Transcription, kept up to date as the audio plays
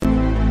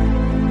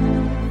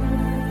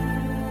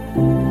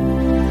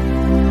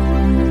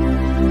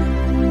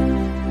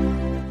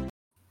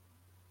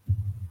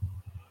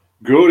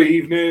Good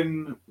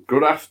evening,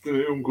 good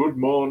afternoon, good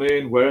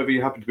morning, wherever you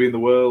happen to be in the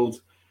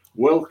world.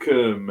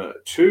 Welcome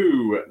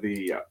to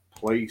the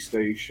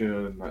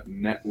PlayStation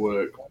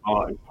Network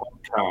Party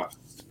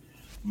Podcast.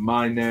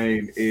 My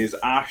name is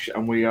Ash,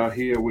 and we are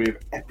here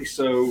with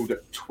episode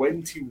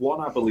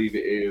 21, I believe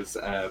it is.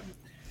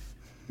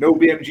 No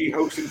BMG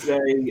hosting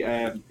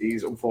today.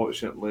 He's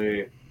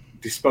unfortunately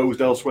disposed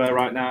elsewhere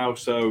right now,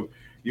 so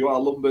you are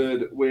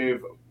lumbered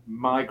with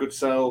my good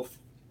self,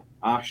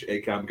 Ash,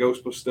 aka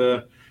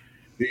Ghostbuster,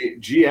 the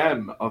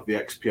GM of the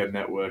XPN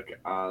network,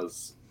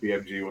 as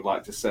BMG would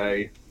like to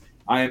say.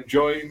 I am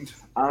joined,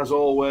 as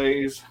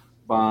always,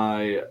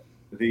 by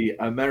the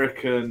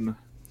American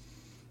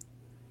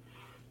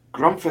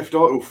Grand Theft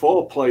Auto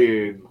 4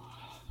 playing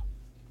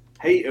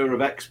hater of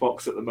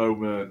Xbox at the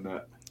moment,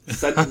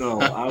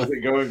 Sentinel. How's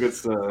it going, good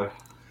sir?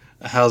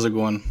 How's it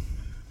going?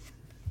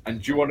 And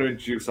do you want to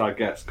introduce our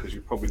guest? Because you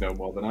probably know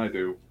more than I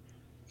do.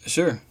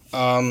 Sure.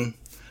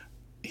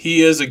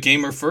 He is a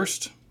gamer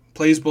first,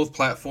 plays both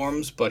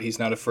platforms, but he's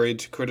not afraid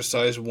to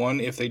criticize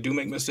one if they do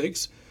make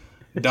mistakes.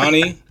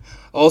 Donnie,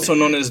 also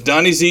known as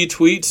Donnie Z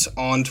Tweets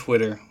on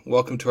Twitter.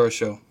 Welcome to our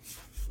show.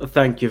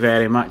 Thank you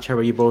very much. How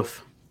are you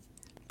both?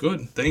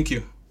 Good, thank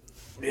you.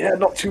 Yeah,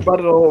 not too bad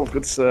at all,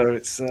 good sir.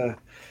 It's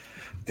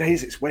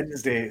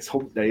Wednesday, it's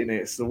hump day, isn't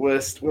it? It's the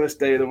worst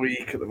day of the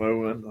week at the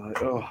moment.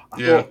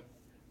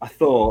 I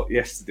thought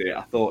yesterday,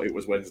 I thought it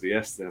was Wednesday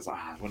yesterday. I was like,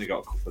 I've only got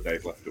a couple of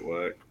days left at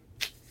work.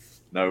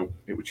 No,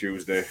 it was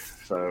Tuesday,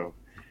 so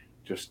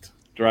just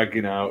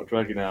dragging out.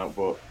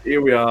 But here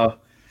we are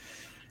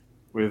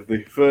with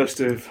the first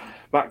of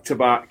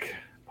back-to-back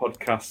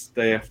podcasts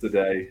day after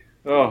day.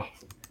 Oh,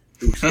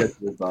 who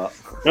scheduled that?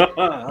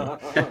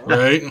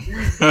 Right?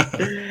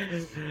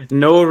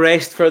 No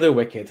rest for the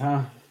wicked,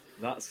 huh?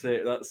 That's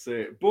it.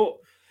 But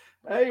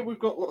hey, we've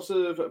got lots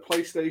of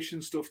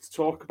PlayStation stuff to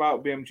talk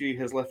about. BMG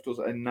has left us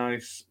a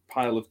nice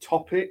pile of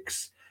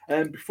topics.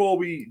 Before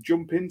we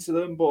jump into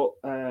them, but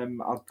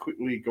I'll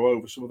quickly go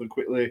over some of them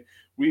quickly.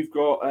 We've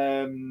got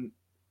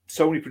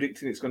Sony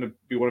predicting it's going to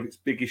be one of its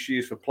biggest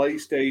years for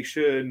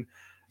PlayStation,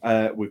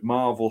 with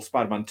Marvel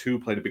Spider-Man 2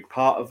 playing a big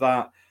part of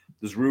that.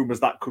 There's rumours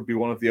that could be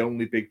one of the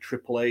only big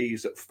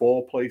AAAs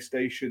for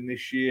PlayStation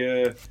this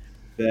year.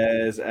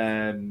 There's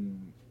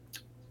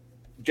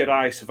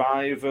Jedi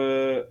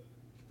Survivor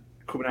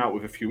coming out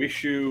with a few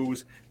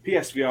issues.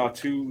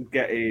 PSVR2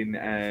 getting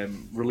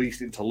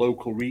released into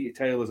local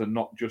retailers and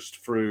not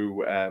just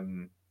through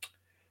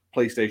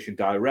PlayStation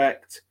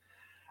Direct.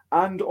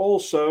 And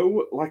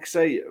also, like I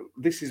say,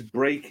 this is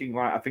breaking,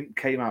 like I think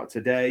came out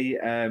today.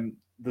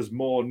 There's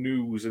more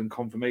news and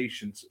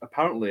confirmations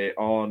apparently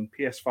on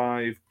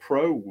PS5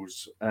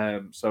 Pros.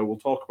 So we'll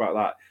talk about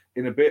that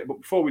in a bit.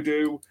 But before we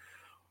do,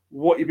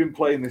 what you've been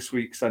playing this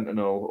week,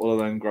 Sentinel,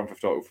 other than Grand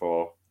Theft Auto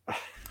 4?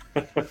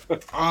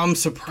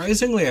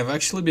 Surprisingly, I've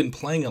actually been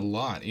playing a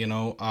lot,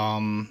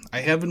 I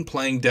have been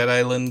playing Dead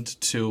Island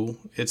 2.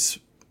 It's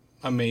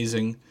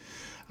amazing.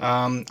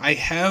 I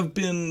have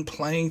been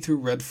playing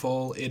through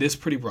Redfall. It is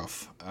pretty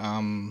rough.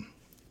 And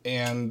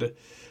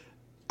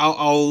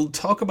I'll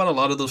talk about a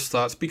lot of those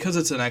thoughts because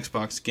it's an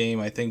Xbox game.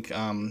 I think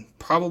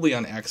probably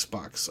on the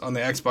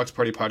Xbox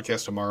Party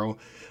Podcast tomorrow.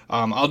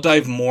 I'll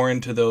dive more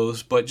into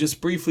those, but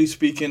just briefly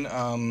speaking,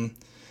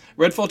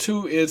 Redfall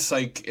 2,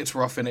 it's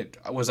rough and it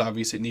was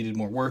obvious it needed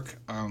more work.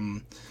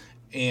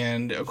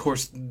 And of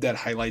course that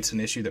highlights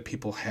an issue that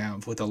people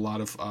have with a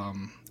lot of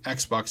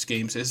Xbox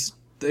games is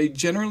they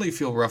generally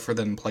feel rougher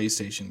than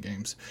PlayStation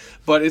games.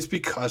 But it's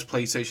because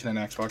PlayStation and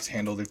Xbox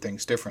handle their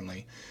things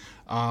differently.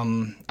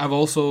 I've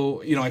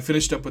also, I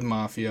finished up with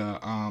Mafia.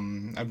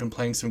 I've been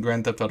playing some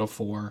Grand Theft Auto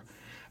 4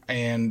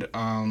 and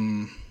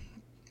I've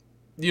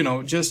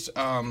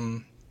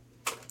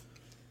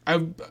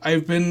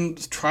been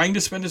trying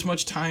to spend as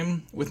much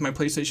time with my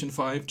PlayStation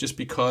 5 just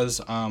because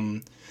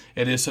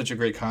it is such a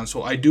great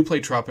console. I do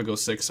play Tropico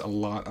 6 a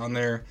lot on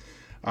there.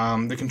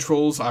 The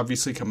controls,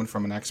 obviously coming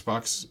from an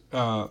Xbox,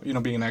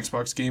 being an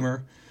Xbox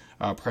gamer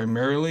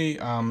primarily,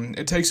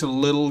 it takes a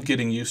little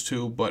getting used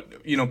to,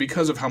 but,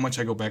 because of how much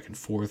I go back and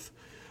forth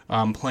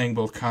playing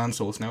both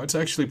consoles now, it's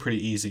actually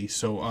pretty easy.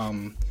 So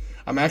I'm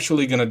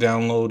actually going to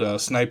download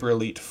Sniper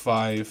Elite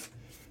 5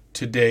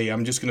 today.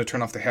 I'm just going to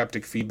turn off the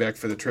haptic feedback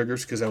for the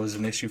triggers because that was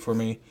an issue for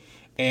me.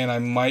 And I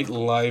might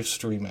live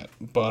stream it,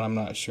 but I'm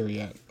not sure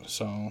yet.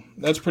 So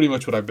that's pretty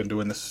much what I've been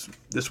doing this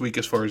week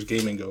as far as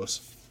gaming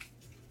goes.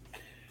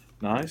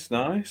 Nice.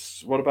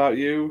 What about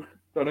you,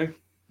 Donny?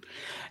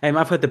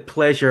 I've had the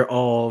pleasure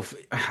of,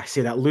 I say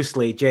that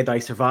loosely,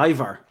 Jedi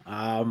Survivor,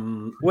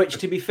 which,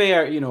 to be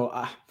fair,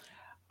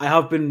 I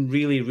have been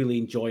really, really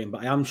enjoying,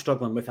 but I am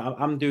struggling with it.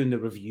 I'm doing the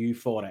review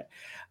for it,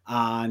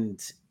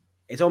 and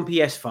it's on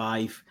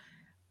PS5,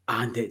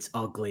 and it's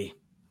ugly.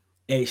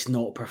 It's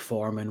not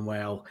performing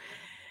well.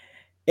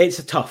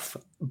 It's tough,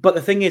 but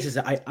the thing is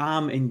that I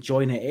am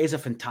enjoying it. It is a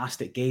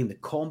fantastic game. The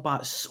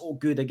combat's so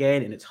good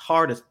again, and it's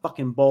hard as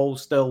fucking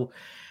balls still,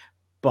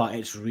 but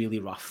it's really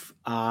rough.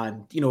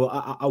 And,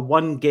 a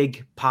 1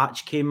 gig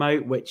patch came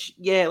out, which,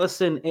 yeah,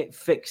 listen, it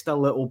fixed a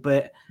little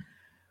bit,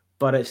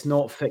 but it's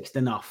not fixed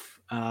enough.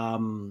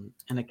 And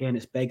again,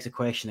 it begs the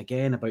question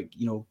again about,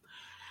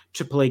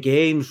 AAA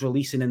games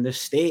releasing in this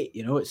state.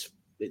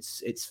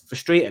 It's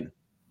frustrating.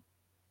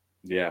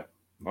 Yeah.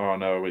 Oh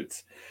no,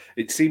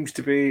 it seems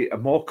to be a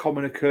more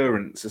common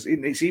occurrence.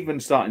 It's even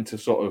starting to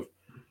sort of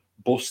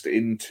bust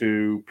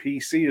into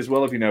PC as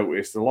well. Have you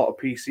noticed a lot of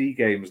PC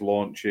games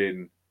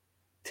launching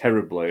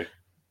terribly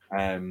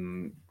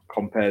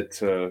compared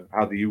to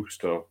how they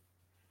used to?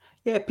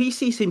 Yeah,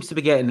 PC seems to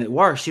be getting it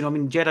worse.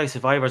 Jedi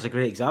Survivor is a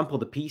great example.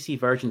 The PC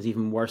version is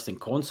even worse than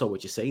console,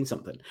 which is saying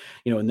something.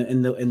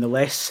 In the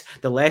less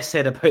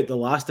said about the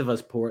Last of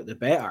Us port, the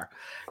better.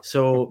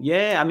 So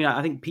yeah,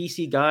 I think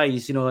PC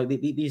guys,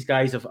 these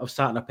guys have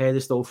sat on a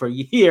pedestal for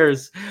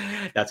years.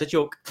 That's a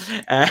joke.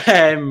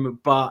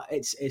 But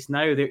it's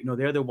now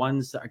they're the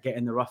ones that are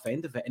getting the rough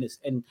end of it,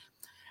 and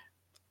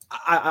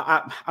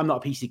I'm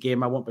not a PC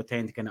gamer. I won't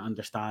pretend to kind of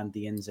understand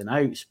the ins and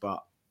outs,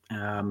 but.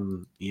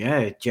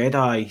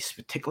 Jedi,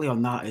 particularly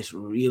on that, is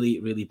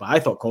really, really bad. I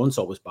thought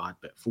console was bad,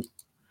 but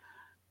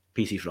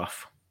PC's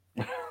rough.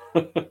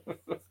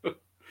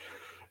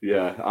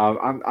 Yeah,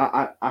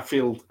 I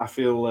feel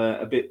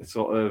a bit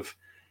sort of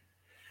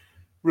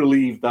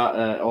relieved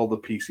that all the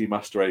PC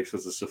master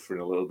races are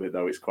suffering a little bit,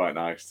 though. It's quite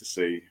nice to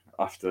see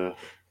after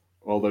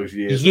all those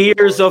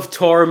years of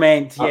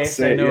torment. That's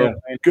yes, I know.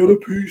 Yeah. Got a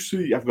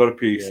PC. I've got a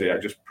PC. Yeah. I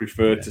just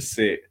prefer to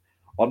sit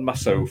on my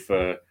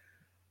sofa,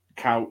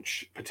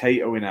 couch,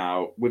 potatoing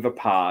out with a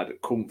pad,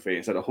 comfy,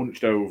 instead of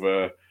hunched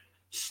over,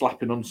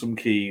 slapping on some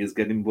keys,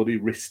 getting bloody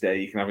wrist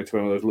ache, and having to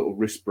wear one of those little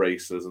wrist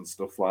braces and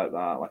stuff like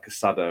that, like a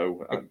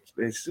sado. And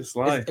it's just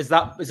like is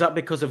that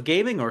because of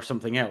gaming or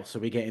something else? Are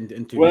we getting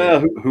into?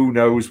 Well, who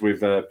knows with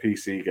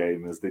PC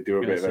gamers? They do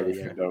a bit of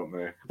everything, don't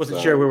they?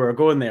 Wasn't sure we were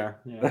going there.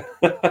 Yeah.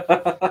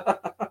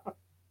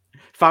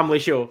 Family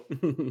show.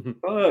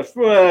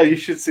 Well, you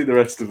should see the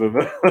rest of them.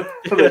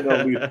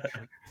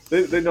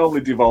 They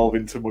normally devolve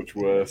into much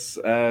worse.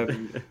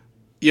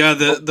 Yeah,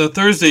 the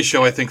Thursday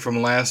show, I think,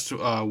 from last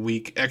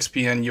week,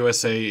 XPN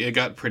USA, it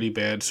got pretty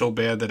bad. So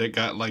bad that it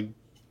got,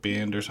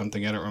 banned or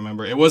something. I don't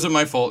remember. It wasn't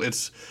my fault.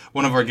 It's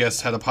one of our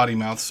guests had a potty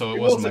mouth, so it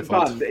wasn't my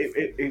fault. Banned.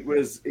 It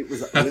was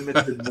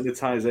limited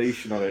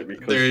monetization on it.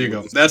 Because there you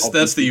go. That's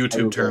the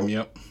YouTube term.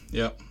 Yep.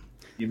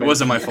 It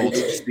wasn't my fault.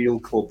 Steel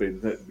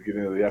clubbing at the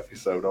beginning of the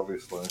episode,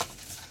 obviously.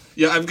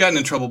 Yeah, I've gotten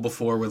in trouble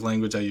before with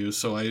language I use,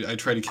 so I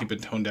try to keep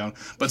it toned down.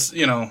 But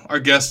our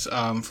guest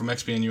from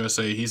XPN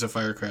USA, he's a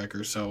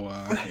firecracker, so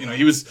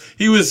he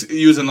was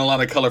using a lot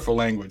of colorful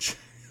language.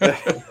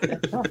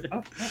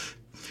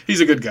 He's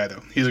a good guy,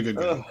 though. He's a good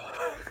guy.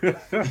 I'm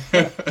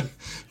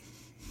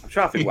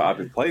trying to think what I've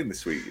been playing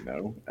this week.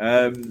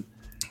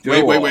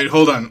 Wait,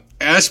 hold on.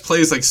 Ash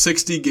plays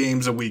 60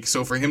 games a week,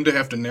 so for him to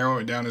have to narrow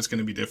it down is going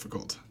to be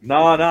difficult.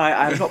 No,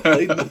 I've not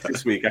played much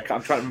this week.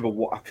 I'm trying to remember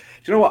what.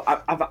 Do you know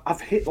what? I've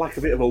hit a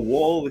bit of a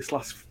wall this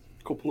last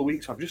couple of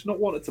weeks. I've just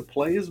not wanted to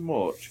play as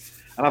much,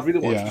 and I've really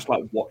wanted to just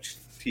watch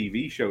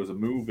TV shows and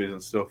movies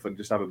and stuff, and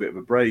just have a bit of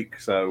a break.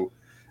 So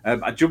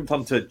I jumped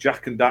onto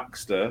Jack and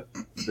Daxter,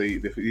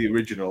 the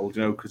original,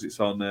 because it's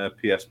on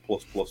PS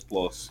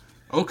Plus.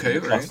 Okay,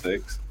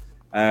 classics,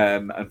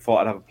 and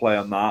thought I'd have a play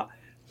on that.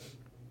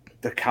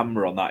 The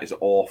camera on that is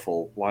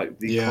awful.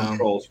 The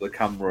controls for the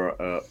camera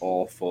are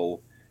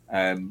awful.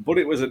 But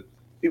it was a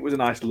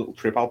nice little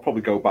trip. I'll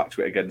probably go back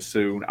to it again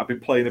soon. I've been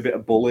playing a bit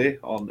of Bully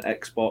on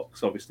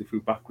Xbox, obviously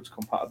through backwards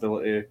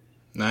compatibility.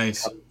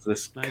 Nice.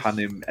 This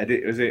Canim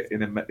edit, is it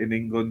in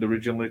England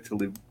originally till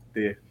they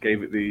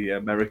gave it the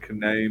American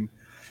name?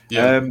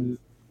 Yeah.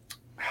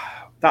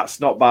 That's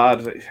not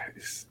bad.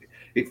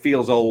 It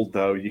feels old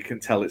though. You can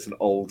tell it's an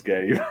old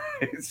game.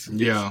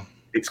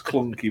 It's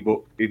clunky,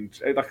 but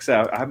like I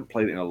said, I haven't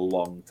played it in a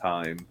long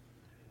time.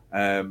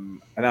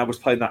 And I was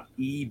playing that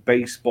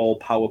eBaseball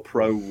Power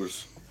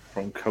Pros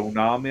from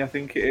Konami, I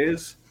think it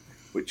is,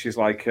 which is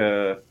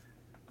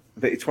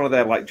it's one of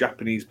their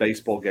Japanese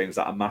baseball games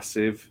that are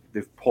massive.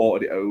 They've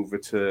ported it over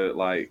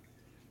to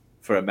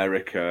for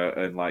America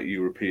and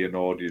European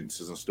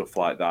audiences and stuff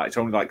like that. It's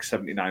only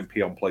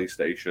 79p on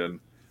PlayStation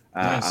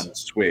and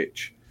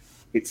Switch.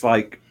 It's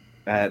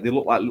they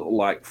look like little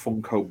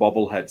Funko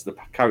bobbleheads, the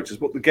characters,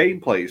 but the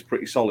gameplay is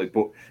pretty solid.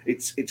 But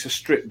it's a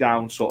stripped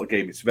down sort of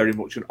game. It's very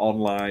much an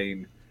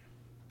online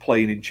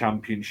playing in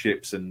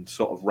championships and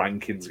sort of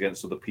rankings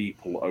against other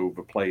people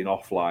over playing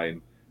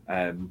offline,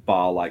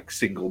 bar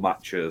single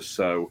matches.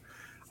 So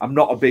I'm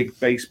not a big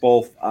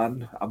baseball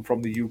fan. I'm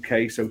from the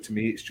UK, so to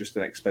me it's just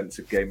an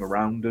expensive game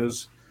around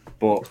us.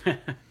 But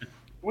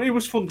it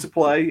was fun to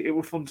play.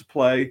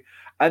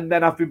 And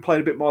then I've been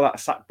playing a bit more of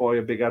that Sackboy: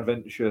 A Big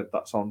Adventure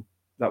that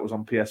was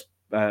on PS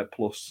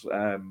Plus,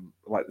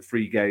 the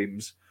free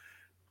games.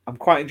 I'm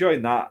quite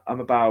enjoying that.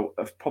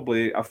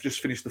 I've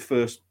just finished the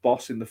first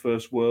boss in the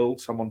first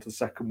world, so I'm on to the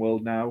second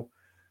world now.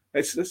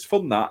 It's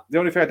fun. That the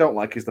only thing I don't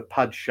like is the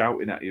pad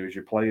shouting at you as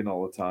you're playing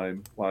all the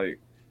time. I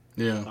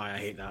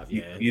hate that.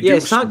 Yeah,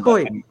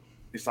 Sackboy.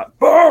 It's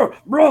brr,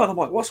 and I'm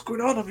like, what's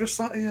going on? I'm just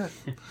sat here.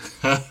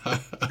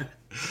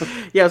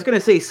 I was going to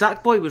say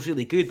Sackboy was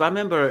really good, but I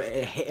remember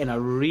it hitting a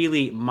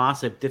really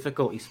massive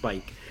difficulty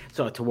spike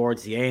sort of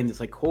towards the end. It's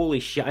like, holy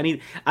shit, I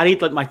need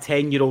like my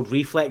 10-year-old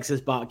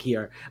reflexes back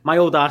here. My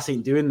old ass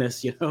ain't doing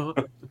this, you know?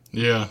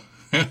 Yeah.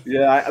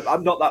 Yeah,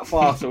 I'm not that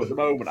far, so at the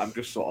moment I'm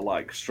just sort of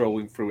like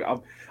strolling through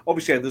it.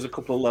 Obviously, there's a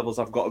couple of levels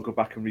I've got to go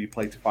back and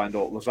replay to find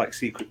out. There's like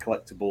secret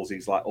collectibles,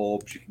 these like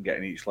orbs you can get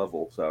in each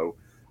level, so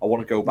I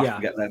want to go back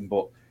and get them,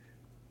 but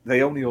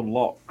they only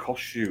unlock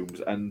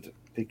costumes, and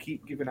they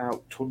keep giving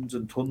out tons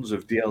and tons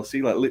of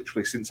DLC. Like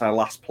literally, since I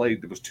last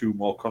played, there was 2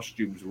 more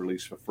costumes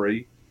released for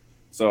free.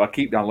 So I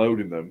keep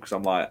downloading them because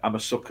I'm a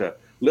sucker.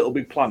 Little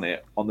Big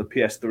Planet on the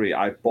PS3,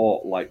 I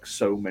bought like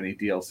so many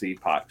DLC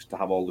packs to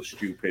have all the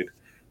stupid,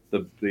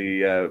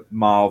 the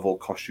Marvel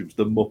costumes,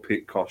 the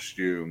Muppet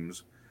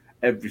costumes,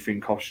 everything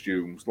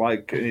costumes,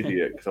 like an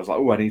idiot. Because I was like,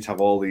 oh, I need to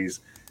have all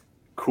these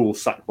cool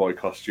Sackboy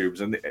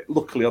costumes. And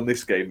luckily on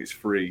this game, it's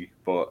free.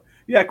 But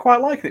yeah, quite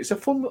liking it. It's a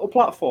fun little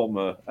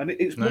platformer, and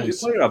it's nice.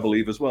 multiplayer, I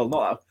believe, as well.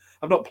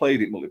 I've not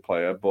played it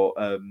multiplayer,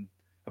 but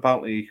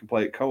apparently you can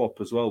play it co-op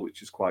as well,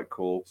 which is quite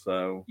cool.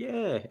 So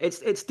yeah,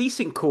 it's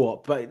decent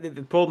co-op, but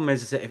the problem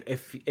is that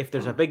if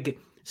there's a big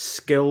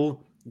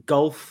skill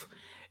gulf,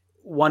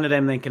 one of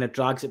them then kind of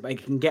drags it, but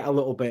it can get a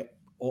little bit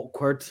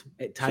awkward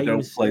at times. So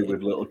don't play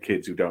with little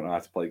kids who don't know how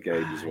to play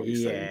games, is what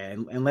you're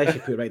saying. Yeah, unless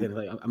you put it right in.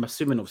 Like, I'm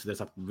assuming obviously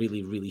there's a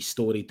really, really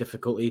story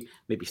difficulty.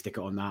 Maybe stick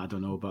it on that. I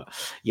don't know, but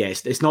yeah,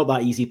 it's not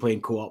that easy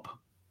playing co-op.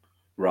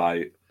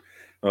 Right.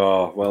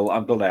 Oh well,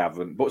 I'm glad I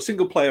haven't. But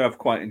single player, I've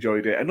quite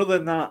enjoyed it. And other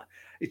than that,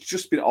 it's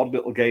just been odd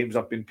little games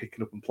I've been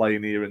picking up and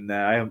playing here and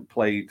there. I haven't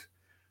played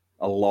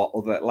a lot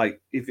of that.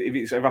 Like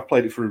if I've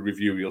played it for a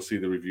review, you'll see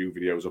the review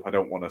videos up. I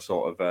don't want to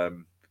sort of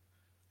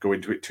go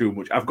into it too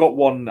much. I've got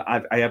one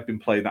I have been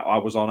playing that I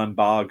was on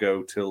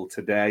embargo till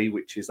today,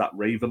 which is that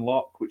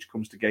Ravenlock, which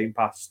comes to Game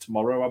Pass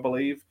tomorrow, I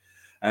believe.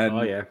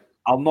 Oh yeah.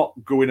 I'll not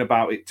go in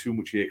about it too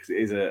much here because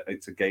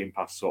it's a Game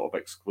Pass sort of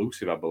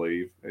exclusive, I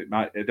believe.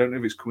 I don't know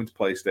if it's coming to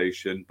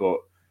PlayStation, but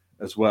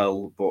as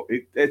well. But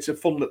it's a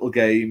fun little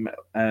game,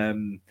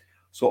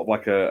 sort of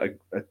like a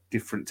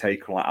different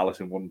take on like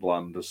Alice in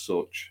Wonderland as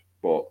such.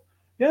 But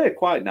yeah,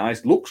 quite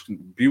nice. Looks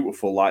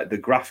beautiful. Like the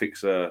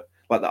graphics are,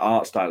 like the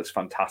art style is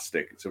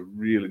fantastic. It's a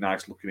really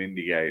nice looking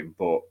indie game.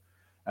 But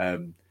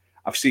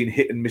I've seen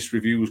hit and miss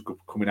reviews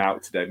coming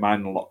out today.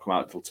 Mine will not come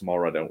out till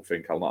tomorrow, I don't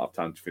think. I'll not have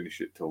time to finish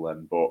it till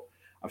then. But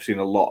I've seen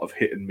a lot of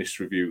hit and miss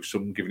reviews,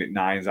 some giving it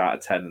 9s out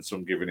of 10 and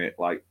some giving it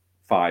like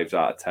 5s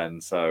out of 10.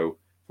 So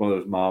it's one of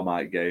those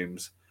Marmite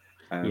games.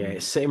 Yeah,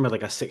 it's sitting with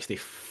like a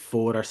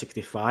 64 or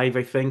 65,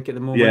 I think, at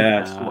the moment.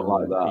 Yeah, something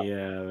like that.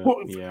 Yeah,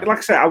 but, like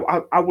I say,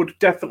 I would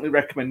definitely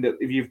recommend it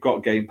if you've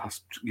got Game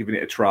Pass, giving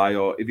it a try,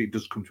 or if it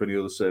does come to any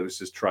other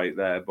services, try it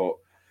there. But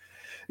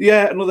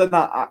yeah, and other than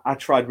that, I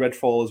tried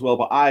Redfall as well,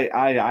 but I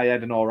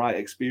had an all right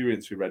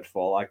experience with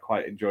Redfall. I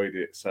quite enjoyed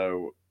it,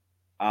 so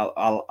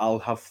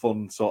I'll have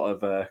fun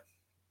sort of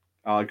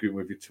arguing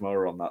with you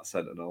tomorrow on that,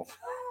 Sentinel.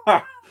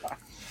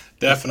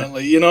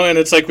 Definitely, and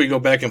it's like we go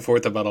back and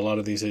forth about a lot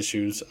of these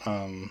issues.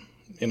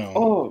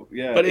 Oh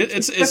yeah, but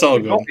it's all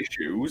good. Got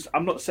issues.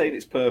 I'm not saying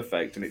it's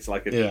perfect and it's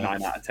like a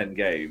 9 out of 10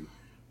 game,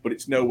 but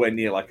it's nowhere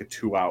near like a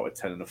 2 out of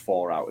 10 and a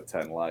 4 out of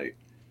 10. Like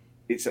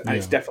it's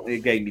definitely a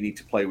game you need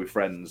to play with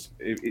friends.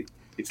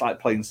 It's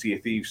like playing Sea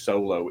of Thieves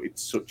solo.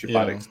 It's such a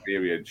bad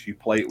experience. You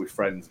play it with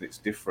friends and it's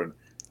different.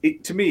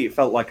 To me, it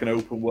felt like an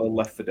open world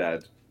Left 4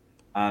 Dead,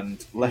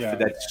 and Left 4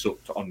 Dead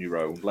sucked on your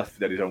own. Left 4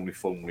 Dead is only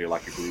fun when you're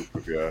like a group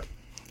of you.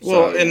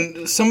 Well,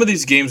 and some of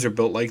these games are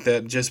built like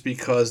that just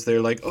because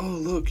they're like, oh,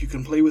 look, you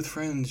can play with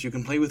friends. You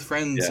can play with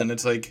friends. Yeah. And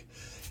it's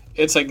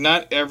like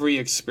not every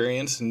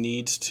experience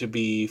needs to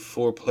be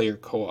 4-player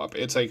co-op.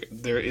 It's like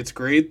it's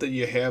great that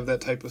you have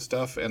that type of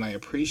stuff, and I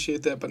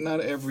appreciate that, but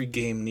not every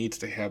game needs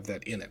to have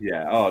that in it.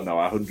 Yeah, oh, no,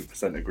 I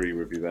 100% agree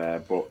with you there.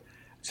 But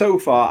so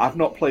far, I've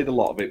not played a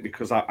lot of it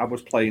because I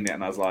was playing it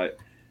and I was like,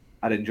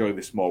 I'd enjoy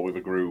this more with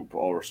a group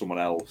or someone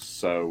else.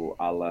 So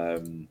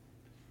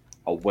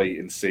I'll wait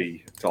and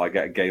see till I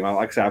get a game.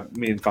 Like I said,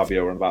 me and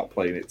Fabio are about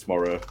playing it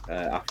tomorrow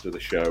after the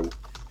show,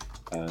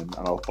 and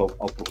I'll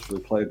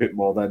possibly play a bit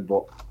more then.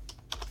 But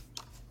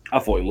I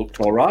thought it looked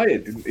all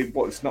right.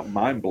 It's not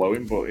mind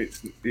blowing, but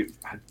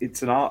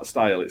it's an art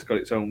style. It's got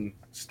its own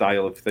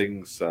style of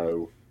things.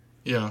 So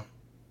yeah.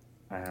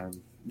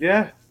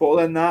 But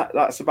other than that,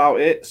 that's about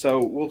it.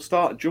 So we'll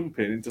start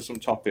jumping into some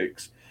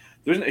topics.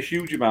 There isn't a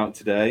huge amount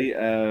today,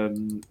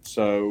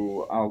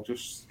 so I'll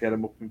just get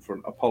them up in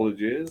front.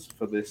 Apologies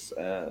for this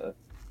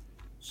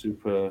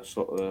super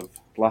sort of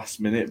last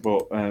minute,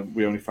 but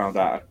we only found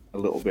out a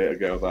little bit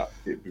ago that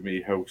it'd be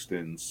me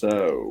hosting.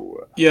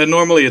 So yeah,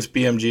 normally it's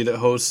BMG that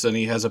hosts, and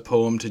he has a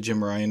poem to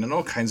Jim Ryan and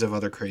all kinds of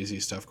other crazy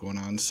stuff going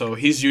on. So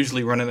he's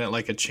usually running it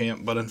like a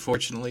champ, but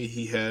unfortunately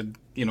he had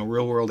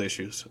real world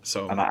issues.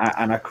 So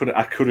I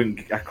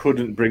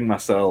couldn't bring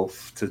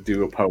myself to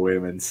do a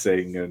poem and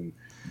sing and.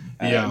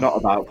 Not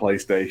about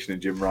PlayStation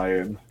and Jim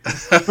Ryan.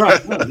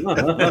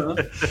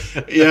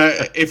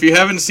 Yeah, if you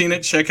haven't seen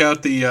it, check out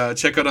on the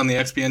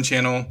XBN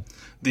channel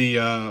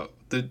the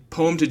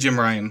poem to Jim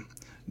Ryan.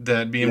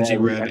 that BMG I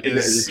read did it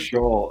as a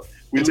short.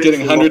 It's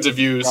getting hundreds of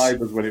views.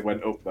 Subscribers when it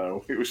went up,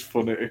 though. It was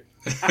funny.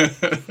 I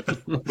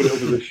put it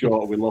up as a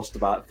short, and we lost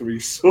about 3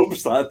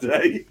 subs that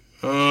day.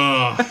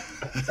 Oh.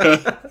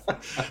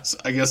 So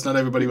I guess not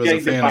everybody was a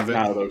fan of it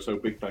now, though. So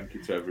big thank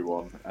you to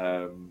everyone.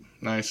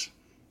 Nice.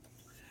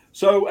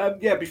 So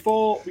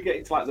before we get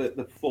into like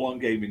the full-on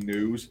gaming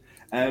news,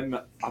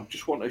 I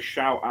just want to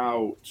shout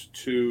out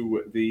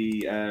to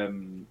the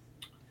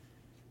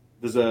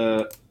there's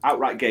a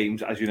Outright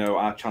Games, as you know,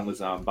 our channel is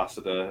an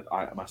ambassador.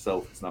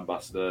 Myself is an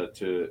ambassador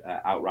to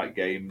Outright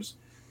Games.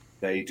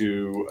 They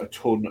do a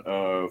ton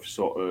of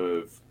sort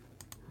of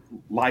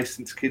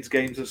licensed kids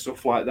games and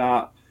stuff like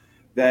that.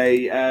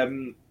 They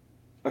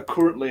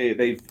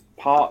they've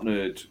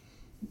partnered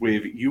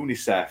with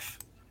UNICEF,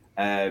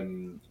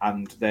 and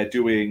they're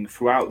doing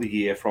throughout the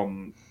year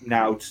from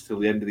now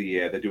till the end of the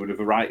year. They're doing a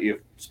variety of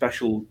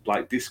special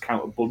like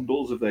discounted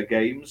bundles of their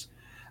games.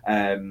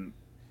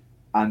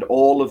 And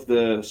all of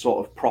the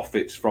sort of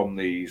profits from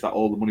these, like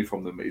all the money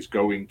from them, is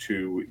going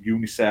to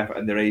UNICEF,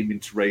 and they're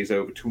aiming to raise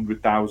over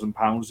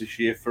 £200,000 this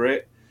year for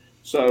it.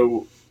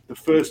 So the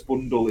first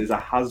bundle is a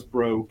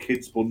Hasbro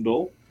Kids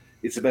bundle.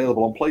 It's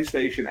available on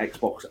PlayStation,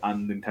 Xbox,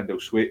 and Nintendo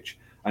Switch,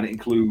 and it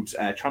includes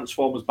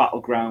Transformers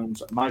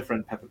Battlegrounds, My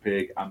Friend Peppa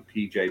Pig, and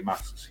PJ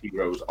Masks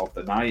Heroes of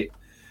the Night.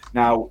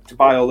 Now, to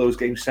buy all those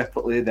games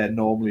separately, they're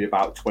normally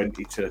about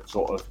 £20 to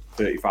sort of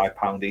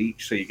 £35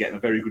 each, so you're getting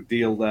a very good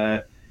deal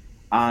there.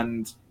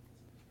 And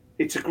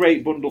it's a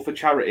great bundle for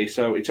charity,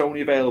 so it's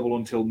only available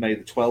until May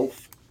the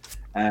 12th.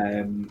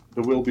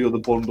 There will be other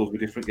bundles with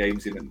different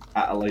games in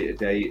at a later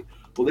date,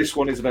 but this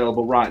one is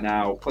available right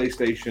now: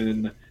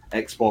 PlayStation,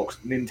 Xbox,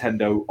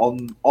 Nintendo,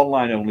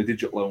 online only,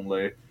 digital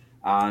only.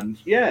 And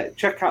yeah,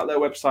 check out their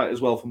website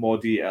as well for more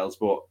details.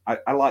 But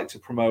I like to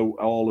promote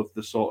all of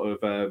the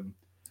sort of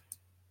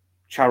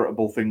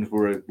charitable things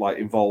we're like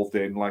involved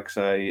in, like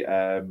say.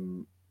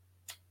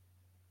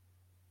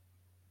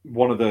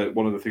 One of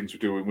the things we're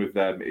doing with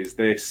them is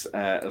this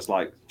as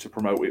like to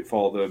promote it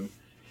for them.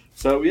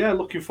 So yeah,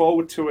 looking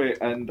forward to it,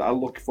 and I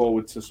look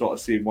forward to sort of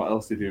seeing what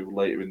else they do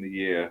later in the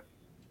year.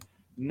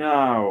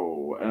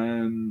 Now,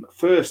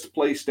 first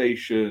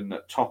PlayStation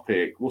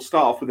topic. We'll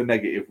start off with a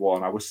negative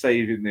one. I was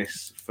saving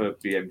this for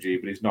BMG,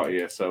 but he's not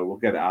here, so we'll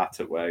get it out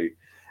of the way.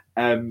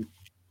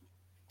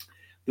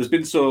 There's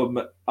been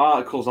some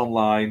articles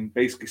online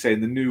basically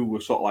saying the new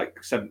sort of like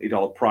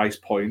 $70 price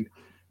point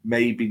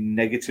may be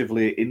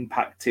negatively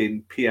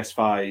impacting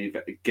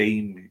PS5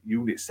 game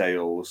unit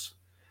sales.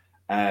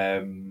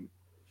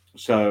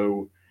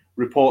 So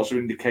reports are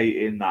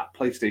indicating that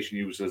PlayStation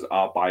users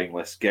are buying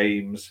less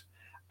games,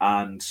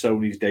 and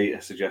Sony's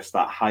data suggests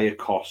that higher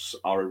costs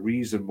are a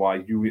reason why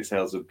unit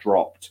sales have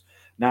dropped.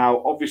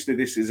 Now, obviously,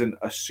 this isn't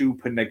a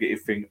super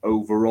negative thing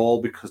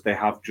overall because they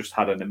have just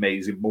had an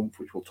amazing month,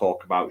 which we'll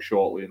talk about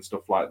shortly and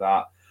stuff like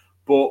that.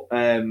 But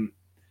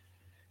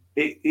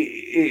it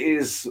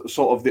is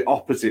sort of the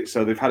opposite.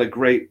 So they've had a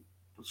great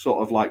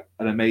sort of like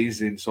an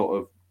amazing sort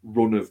of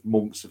run of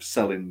months of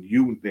selling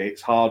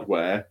units,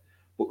 hardware,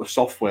 but the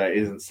software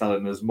isn't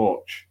selling as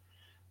much.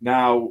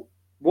 Now,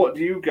 what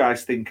do you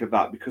guys think of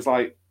that? Because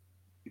like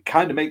it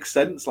kind of makes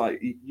sense.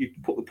 Like you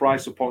put the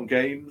price up on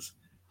games,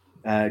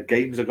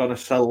 games are going to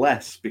sell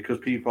less because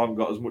people haven't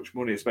got as much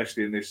money,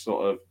 especially in this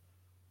sort of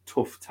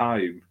tough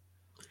time.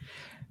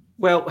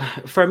 Well,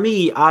 for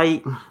me,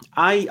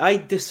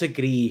 I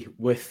disagree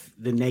with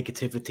the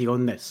negativity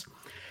on this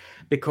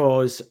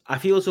because I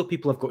feel as though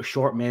people have got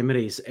short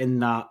memories in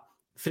that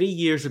 3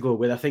 years ago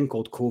we had a thing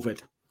called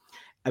COVID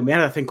and we had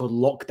a thing called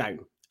lockdown.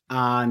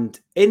 And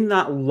in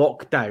that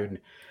lockdown,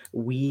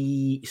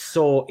 we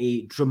saw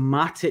a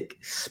dramatic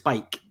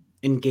spike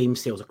in game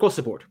sales across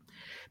the board.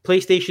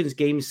 PlayStation's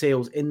game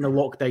sales in the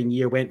lockdown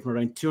year went from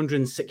around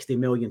 260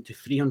 million to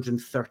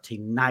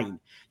 339.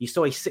 You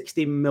saw a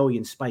 60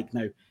 million spike.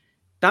 Now,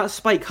 that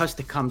spike has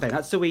to come down.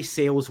 That's the way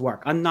sales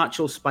work.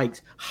 Unnatural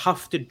spikes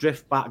have to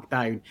drift back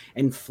down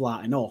and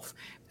flatten off.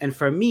 And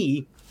for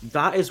me,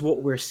 that is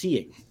what we're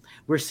seeing.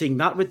 We're seeing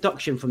that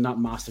reduction from that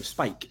massive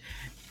spike.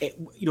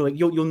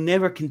 You'll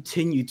never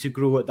continue to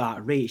grow at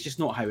that rate. It's just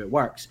not how it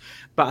works.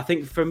 But I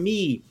think for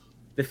me,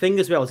 the thing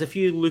as well is if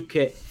you look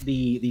at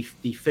the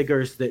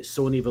figures that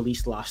Sony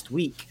released last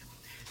week,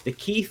 the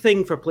key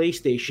thing for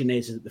PlayStation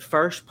is that the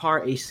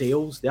first-party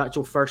sales, the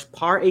actual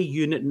first-party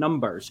unit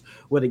numbers,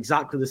 were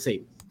exactly the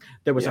same.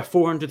 There was a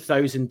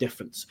 400,000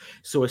 difference.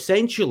 So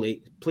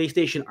essentially,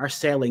 PlayStation are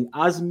selling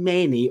as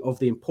many of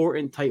the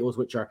important titles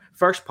which are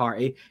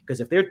first-party,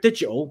 because if they're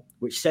digital,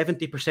 which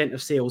 70%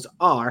 of sales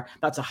are,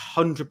 that's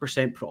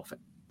 100% profit.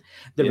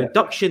 The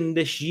reduction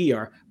this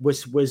year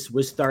was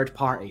third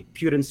party,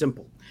 pure and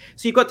simple.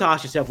 So you've got to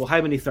ask yourself, well,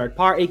 how many third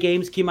party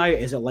games came out?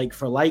 Is it like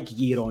for like,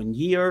 year on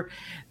year?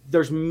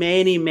 There's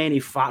many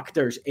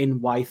factors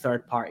in why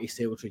third party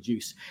sales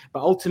reduce.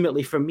 But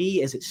ultimately for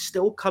me, is it's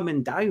still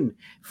coming down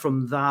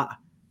from that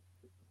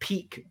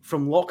peak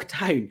from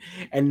lockdown,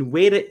 and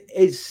where it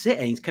is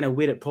sitting is kind of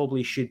where it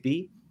probably should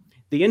be.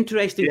 The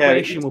interesting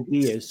question will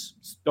be is...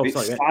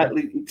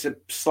 it's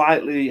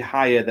slightly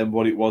higher than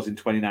what it was in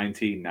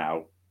 2019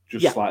 now.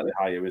 just slightly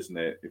higher, isn't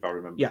it? If I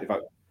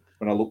remember,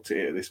 when I looked at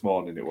it this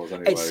morning, it was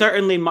anyway. It's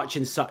certainly much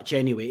and such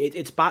anyway.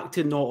 It's back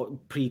to not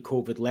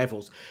pre-COVID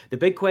levels. The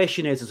big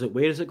question is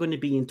where is it going to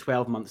be in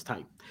 12 months'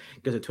 time?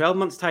 Because in 12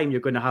 months' time,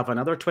 you're going to have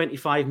another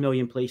 25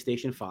 million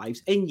PlayStation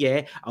 5s. And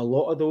yeah, a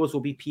lot of those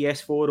will be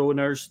PS4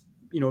 owners,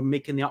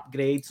 making the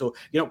upgrade. So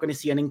you're not going to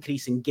see an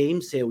increase in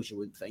game sales, you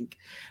would think.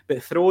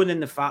 But throwing in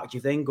the fact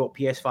you've then got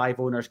PS5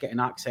 owners getting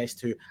access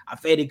to a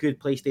very good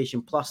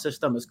PlayStation Plus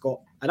system. It's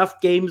got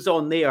enough games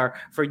on there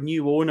for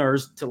new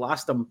owners to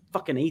last them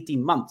fucking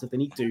 18 months if they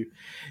need to.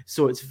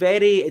 So it's a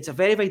very,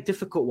 very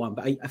difficult one.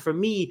 But for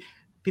me,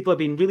 people have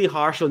been really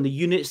harsh on the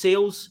unit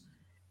sales.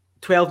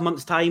 12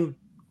 months' time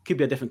could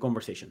be a different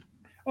conversation.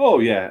 Oh,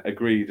 yeah,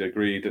 agreed.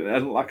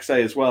 And like I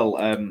say as well,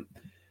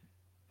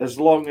 as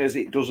long as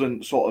it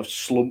doesn't sort of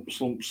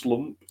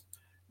slump,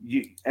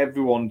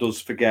 everyone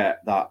does forget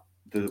that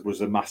there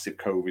was a massive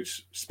COVID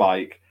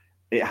spike.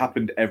 It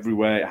happened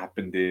everywhere. It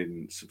happened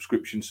in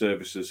subscription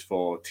services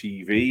for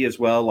TV as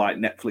well, like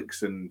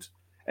Netflix and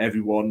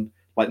everyone.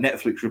 Like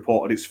Netflix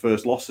reported its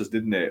first losses,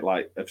 didn't it?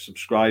 Like of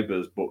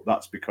subscribers, but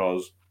that's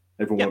because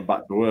everyone went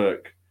back to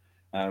work.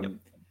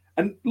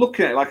 And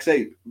looking at it, like I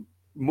say,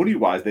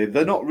 money-wise,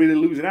 they're not really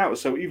losing out.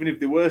 So even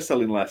if they were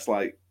selling less,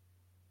 like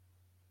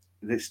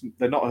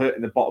they're not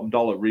hurting the bottom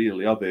dollar,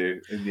 really, are they?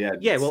 In the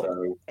end, yeah.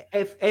 Well,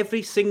 if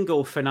every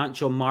single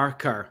financial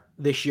marker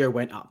this year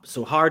went up,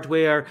 so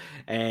hardware,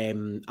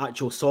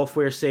 actual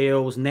software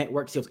sales,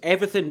 network sales,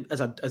 everything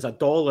as a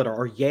dollar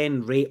or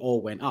yen rate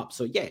all went up.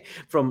 So yeah,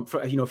 from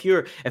if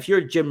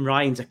you're Jim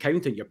Ryan's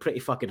accountant, you're pretty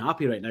fucking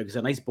happy right now because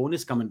a nice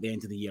bonus coming at the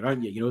end of the year,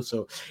 aren't you?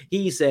 So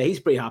he's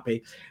pretty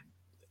happy.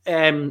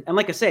 And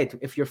like I said,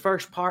 if your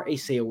first party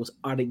sales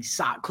are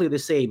exactly the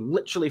same,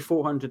 literally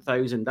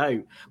 400,000 out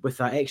with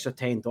that extra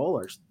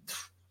 $10,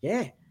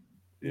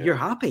 you're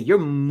happy. You're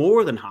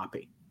more than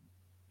happy.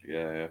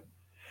 Yeah.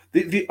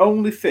 The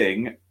only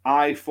thing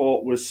I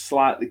thought was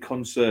slightly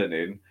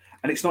concerning,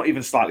 and it's not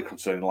even slightly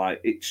concerning,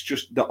 like it's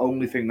just the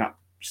only thing that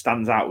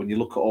stands out when you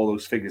look at all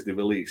those figures they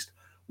released,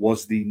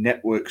 was the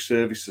network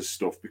services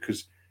stuff,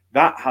 because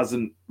that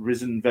hasn't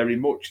risen very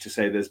much to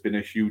say there's been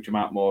a huge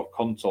amount more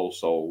consoles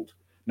sold.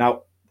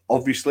 Now,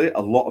 obviously, a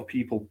lot of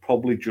people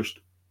probably just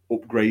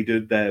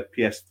upgraded their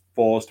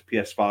PS4s to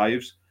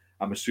PS5s.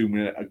 I'm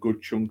assuming a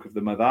good chunk of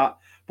them are that.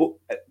 But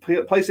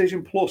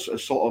PlayStation Plus are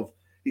sort of,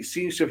 it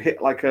seems to have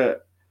hit like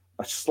a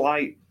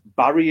slight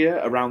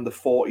barrier around the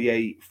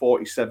 48,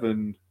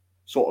 47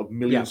 sort of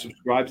million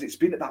subscribers. It's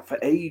been at that for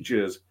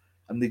ages,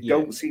 and they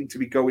don't seem to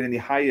be going any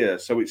higher.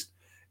 So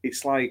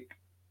it's like,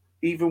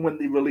 even when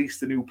they released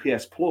the new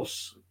PS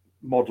Plus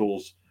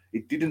models,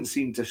 it didn't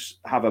seem to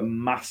have a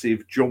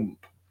massive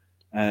jump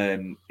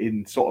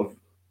in sort of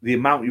the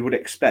amount you would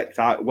expect.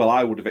 I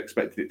would have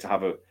expected it to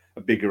have a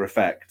bigger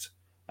effect.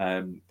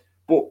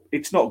 But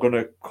it's not going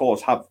to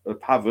cause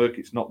havoc.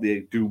 It's not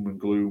the doom and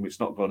gloom. It's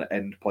not going to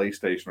end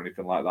PlayStation or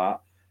anything like that.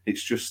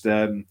 It's just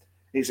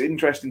it's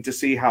interesting to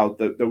see how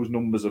those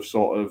numbers have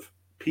sort of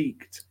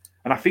peaked.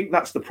 And I think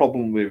that's the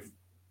problem with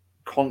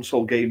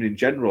console gaming in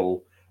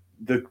general.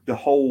 The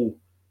whole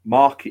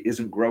market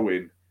isn't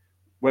growing.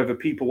 Whether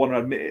people want to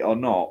admit it or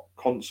not,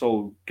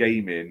 console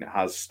gaming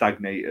has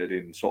stagnated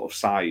in sort of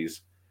size.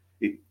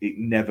 It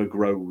never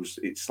grows.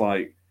 It's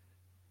like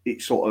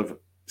it sort of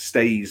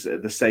stays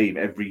the same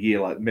every year.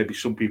 Like maybe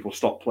some people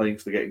stop playing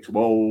because they're getting too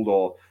old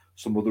or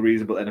some other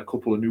reason, but then a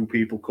couple of new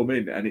people come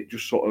in and it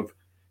just sort of,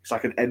 it's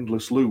like an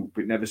endless loop.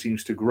 It never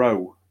seems to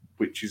grow,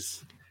 which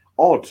is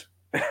odd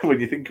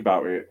when you think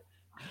about it.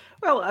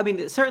 Well, I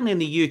mean, certainly in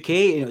the UK,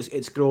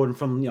 it's grown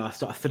from a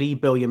sort of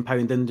 £3 billion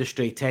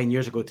industry 10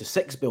 years ago to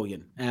 $6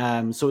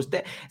 billion. So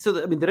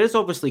there is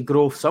obviously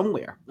growth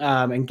somewhere,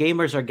 and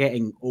gamers are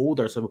getting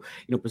older. So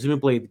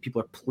presumably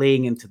people are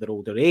playing into their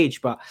older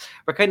age, but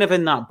we're kind of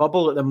in that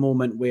bubble at the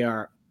moment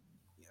where,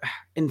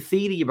 in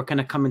theory, we're kind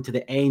of coming to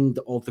the end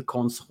of the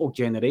console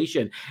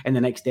generation in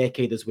the next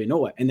decade as we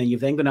know it, and then you're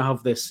then going to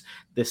have this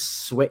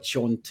switch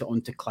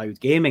onto cloud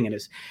gaming,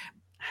 and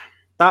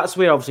that's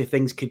where obviously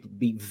things could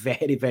be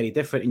very, very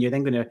different, and you're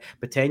then going to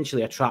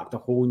potentially attract a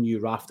whole new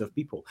raft of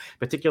people,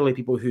 particularly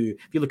people who,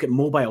 if you look at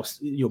mobile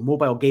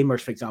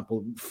gamers, for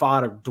example,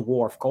 far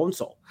dwarf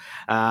console.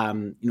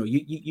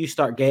 You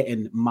start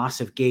getting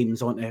massive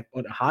games on a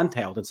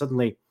handheld, and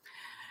suddenly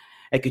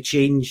it could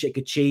change. It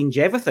could change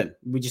everything.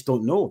 We just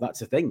don't know.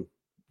 That's the thing.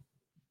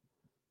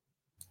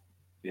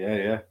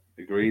 Yeah,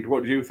 agreed.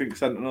 What do you think,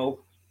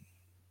 Sentinel?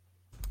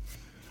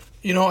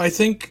 I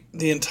think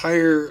the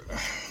entire.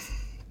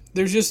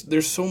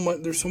 There's so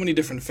many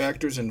different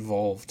factors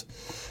involved.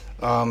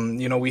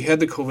 We had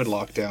the COVID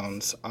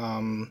lockdowns.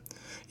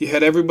 You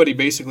had everybody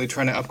basically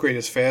trying to upgrade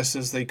as fast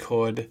as they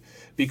could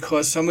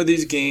because some of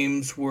these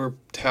games were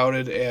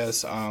touted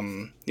as,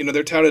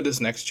 they're touted as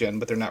next gen,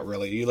 but they're not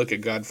really. You look at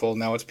Godfall,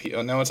 now it's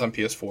on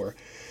PS4.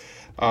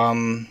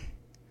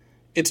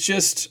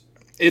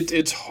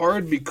 It's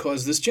hard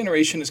because this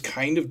generation is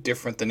kind of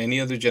different than any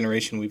other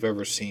generation we've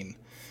ever seen.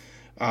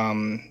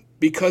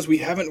 Because we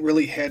haven't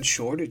really had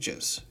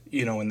shortages,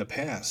 in the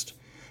past.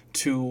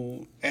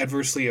 to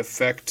adversely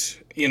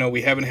affect.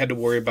 We haven't had to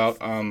worry about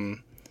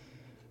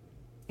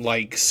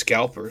like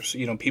scalpers.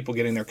 People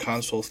getting their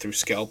consoles through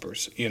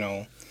scalpers.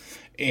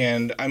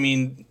 And I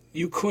mean,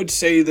 you could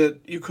say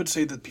that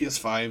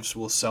PS5s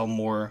will sell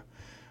more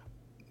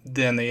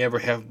than they ever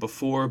have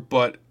before,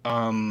 but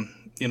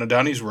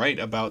Donnie's right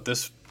about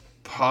this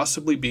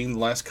possibly being the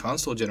last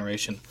console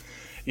generation.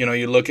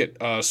 You look at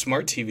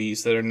smart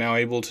TVs that are now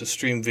able to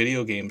stream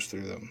video games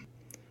through them.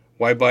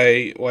 Why buy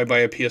a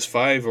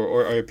PS5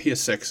 or a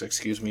PS6,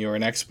 excuse me, or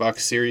an Xbox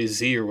Series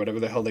Z or whatever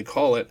the hell they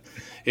call it,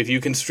 if you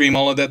can stream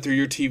all of that through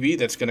your TV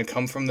that's going to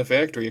come from the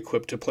factory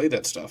equipped to play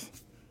that stuff?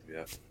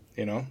 Yeah.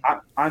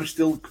 I'm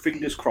still,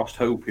 fingers crossed,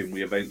 hoping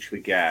we eventually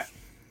get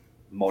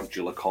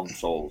modular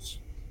consoles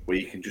where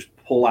you can just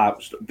pull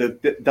out.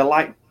 They're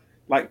like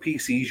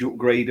PCs. You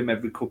upgrade them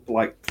every couple,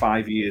 like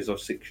 5 years or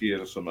 6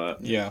 years or something.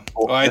 Yeah.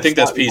 Well, I think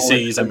that's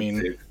PCs. I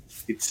mean,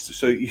 it's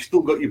so you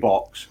still got your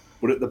box,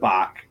 but at the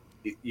back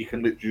you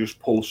can literally just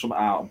pull some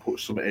out and put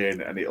some in,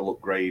 and it'll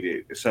upgrade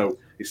it. So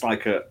it's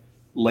like a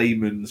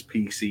layman's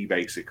PC,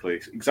 basically.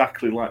 It's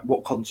exactly like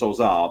what consoles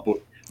are, but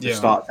you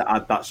start to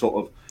add that sort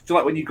of. So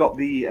like when you got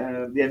the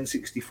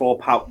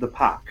N64 the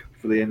pack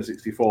for the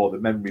N64, the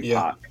memory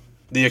pack.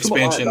 The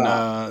expansion,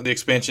 like the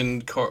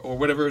expansion card, or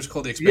whatever it's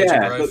called, the expansion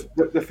drive.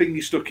 The thing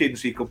you stuck in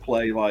so you could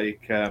play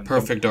like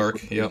Perfect Dark,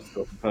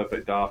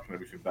 Perfect Dark and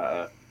everything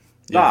better.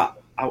 Yeah.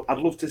 I'd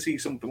love to see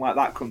something like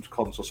that come to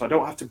console, so I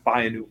don't have to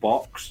buy a new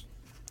box.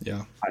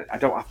 Yeah, I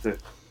don't have to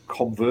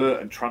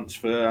convert and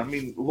transfer. I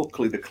mean,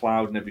 luckily the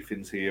cloud and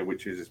everything's here,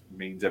 which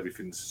means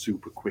everything's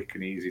super quick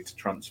and easy to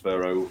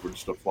transfer over and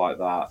stuff like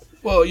that.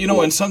 Well,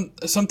 and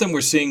something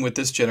we're seeing with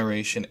this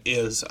generation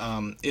is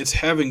it's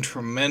having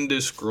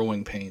tremendous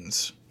growing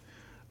pains.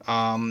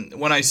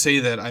 When I say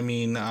that, I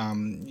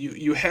mean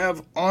you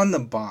have on the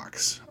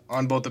box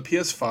on both the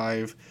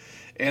PS5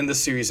 and the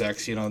Series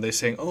X, they're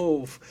saying,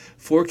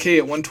 4K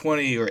at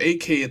 120 or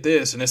 8K at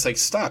this, and it's like,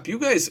 stop, you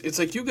guys. It's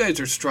like you guys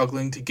are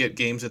struggling to get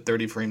games at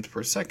 30 frames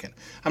per second.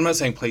 I'm not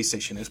saying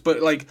PlayStation is,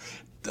 but like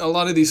a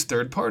lot of these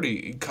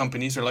third-party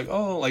companies are like,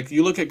 like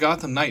you look at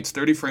Gotham Knights,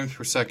 30 frames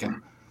per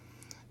second.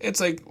 It's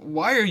like,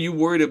 why are you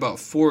worried about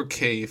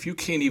 4K if you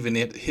can't even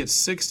hit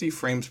 60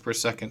 frames per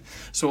second?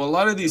 So a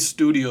lot of these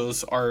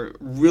studios are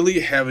really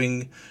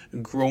having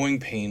growing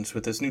pains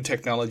with this new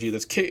technology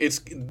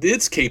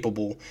it's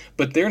capable,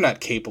 but they're not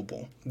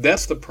capable.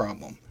 That's the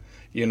problem,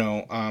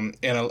 and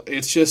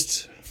it's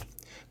just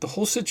the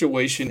whole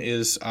situation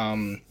is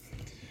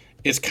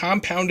it's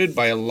compounded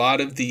by a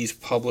lot of these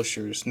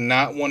publishers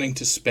not wanting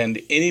to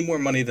spend any more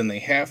money than they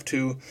have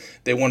to.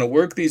 They want to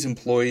work these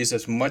employees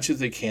as much as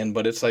they can,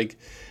 but it's like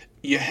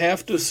you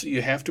have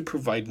to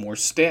provide more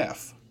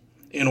staff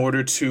in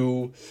order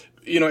to,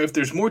 if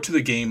there's more to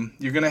the game,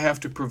 you're going to have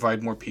to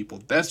provide more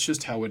people. That's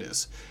just how it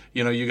is.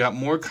 You got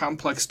more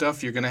complex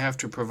stuff, you're going to have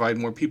to provide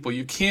more people.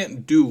 You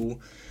can't do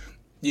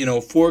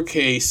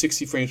 4K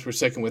 60 frames per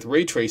second with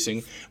ray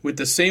tracing with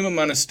the same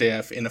amount of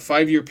staff in a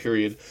 5-year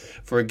period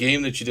for a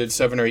game that you did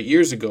 7 or 8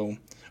 years ago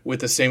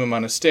with the same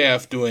amount of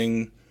staff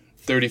doing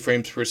 30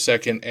 frames per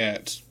second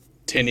at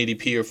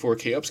 1080p or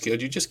 4K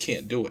upscaled. You just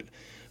can't do it.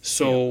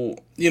 So,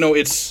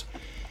 it's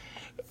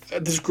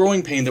this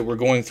growing pain that we're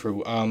going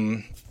through.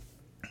 I'm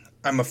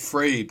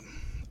afraid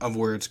of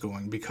where it's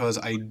going because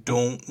I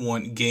don't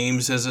want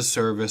games as a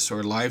service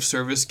or live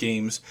service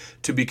games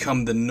to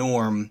become the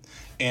norm,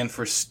 and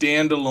for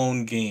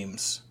standalone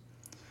games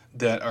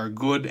that are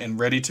good and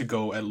ready to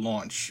go at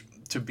launch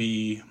to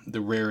be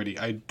the rarity.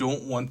 I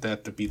don't want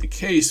that to be the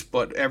case,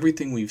 but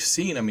everything we've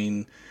seen, I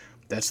mean,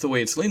 that's the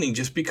way it's leaning,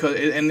 just because,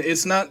 and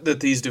it's not that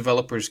these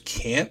developers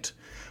can't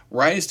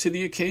rise to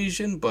the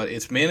occasion, but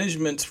it's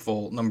management's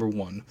fault, number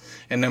one.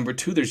 And number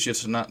two, there's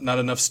just not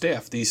enough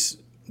staff. These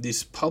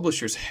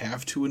publishers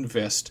have to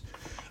invest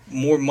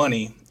more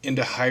money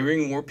into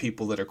hiring more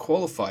people that are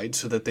qualified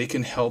so that they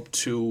can help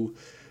to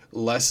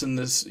lessen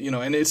this,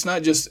 and it's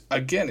not just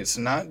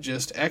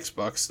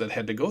Xbox that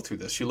had to go through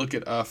this. You look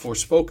at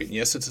Forspoken.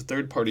 Yes, it's a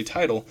third-party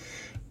title,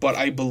 but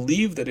I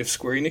believe that if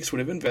Square Enix would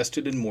have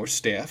invested in more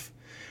staff,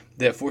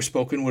 that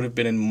Forspoken would have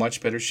been in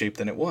much better shape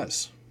than it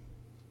was.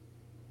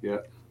 Yeah.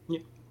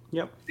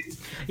 Yep.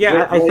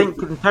 Yeah, I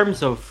think in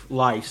terms of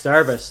live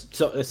service,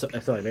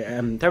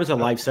 in terms of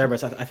live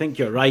service, I think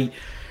you're right.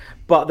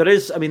 But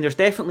there's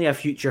definitely a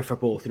future for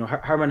both.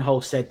 Herman Hall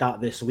said that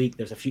this week.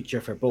 There's a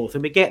future for both,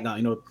 and we get that.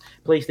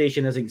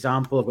 PlayStation as an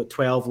example, I've got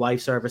 12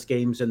 live service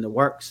games in the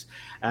works.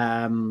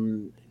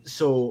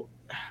 So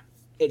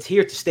it's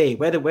here to stay,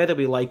 whether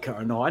we like it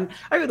or not. And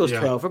out of those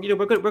 12,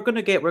 we're going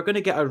to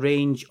get a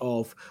range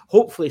of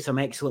hopefully some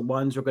excellent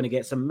ones. We're going to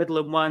get some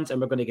middling ones,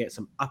 and we're going to get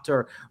some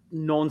utter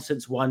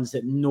nonsense ones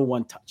that no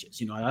one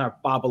touches. Our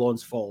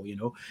Babylon's Fall.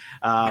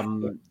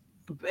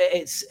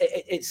 It's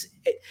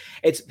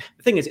the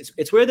thing is,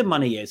 it's where the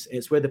money is,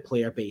 it's where the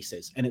player base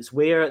is, and it's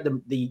where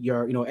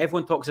your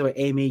everyone talks about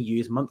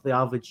MAUs, monthly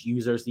average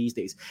users these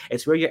days.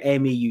 It's where your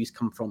MAUs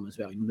come from as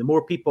well. The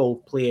more people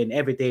playing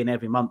every day and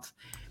every month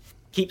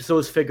keeps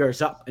those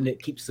figures up, and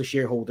it keeps the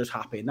shareholders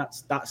happy, and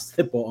that's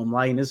the bottom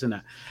line, isn't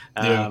it?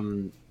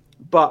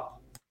 But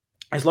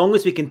as long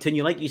as we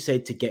continue, like you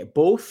said, to get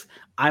both,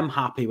 I'm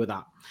happy with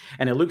that.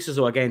 And it looks as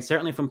though, again,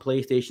 certainly from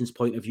PlayStation's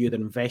point of view, they're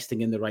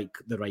investing in the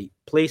right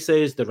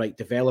places, the right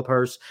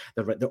developers,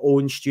 their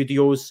own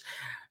studios.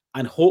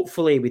 And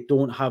hopefully we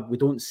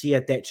don't see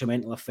a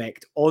detrimental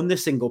effect on the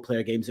single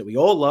player games that we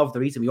all love. The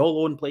reason we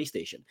all own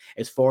PlayStation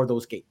is for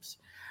those games.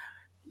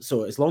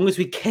 So as long as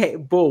we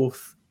get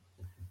both,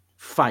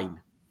 fine.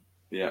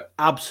 Yeah.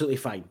 Absolutely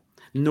fine.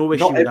 No issue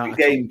Not with that.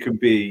 every game can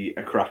be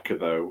a cracker,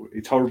 though.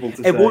 It's horrible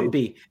to say. It won't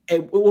be.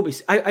 It won't be.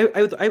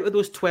 Out of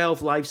those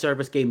 12 live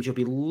service games, you'll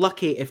be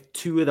lucky if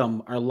 2 of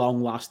them are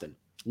long lasting.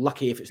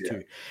 Lucky if it's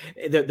 2.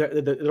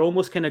 They're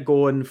almost kind of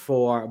going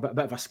for a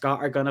bit of a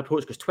scattergun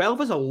approach, because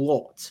 12 is a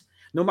lot.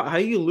 No matter how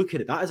you look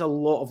at it, that is a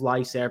lot of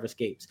live service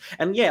games.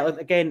 And yeah,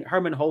 again,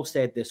 Herman Hall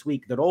said this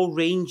week, they're all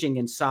ranging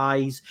in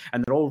size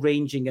and they're all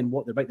ranging in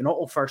what they're about. They're not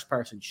all first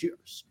person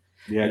shooters.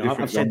 Yeah,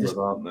 different genres,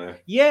 aren't they?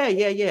 Yeah.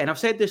 And I've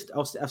said this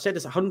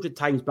 100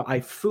 times, but I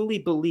fully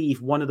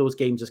believe one of those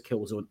games is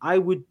Killzone. I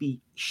would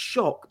be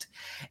shocked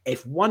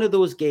if one of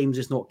those games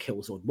is not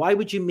Killzone. Why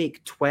would you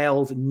make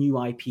 12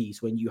 new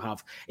IPs when you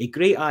have a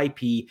great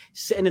IP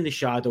sitting in the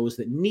shadows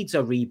that needs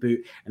a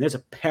reboot, and there's a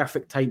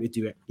perfect time to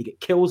do it? You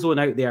get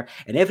Killzone out there,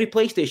 and every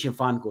PlayStation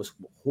fan goes,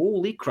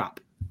 holy crap,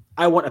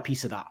 I want a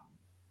piece of that.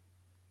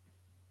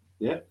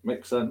 Yeah,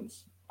 makes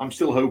sense. I'm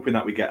still hoping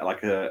that we get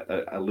like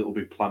a Little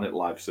Big Planet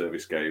live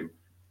service game.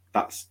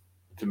 That's,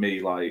 to me,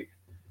 like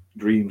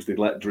dreams. They'd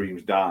let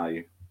dreams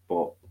die,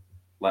 but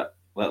let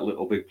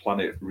Little Big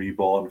Planet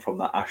reborn from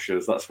the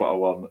ashes. That's what I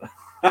want.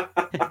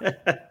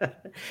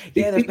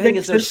 Yeah, the thing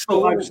is, there's so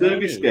live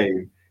service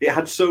game. It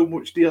had so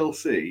much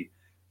DLC.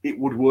 It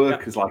would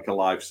work as like a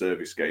live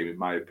service game, in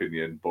my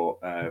opinion. But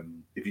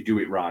if you do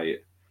it right,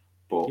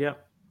 but yeah.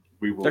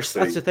 That's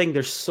the thing.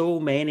 There's so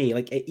many,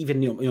 like even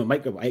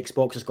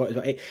Xbox has got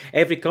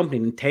every company,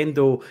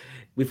 Nintendo.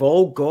 We've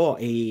all got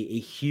a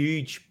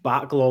huge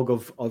backlog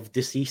of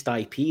deceased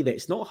IP that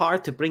it's not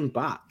hard to bring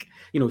back.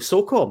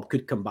 SOCOM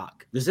could come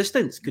back.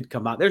 Resistance could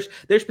come back.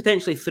 There's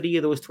potentially 3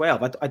 of those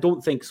 12. I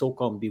don't think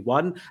SOCOM would be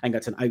one. I think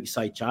that's an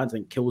outside chance. I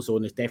think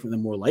Killzone is definitely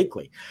more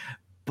likely.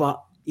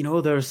 But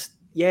there's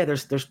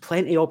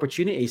plenty of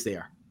opportunities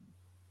there.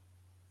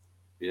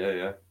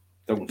 Yeah.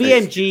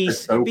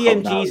 BMG's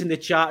in the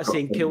chat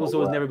saying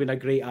Killzone's never been a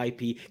great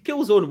IP.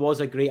 Killzone was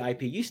a great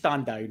IP. You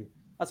stand down.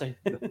 That's a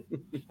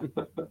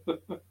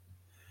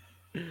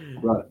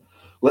right.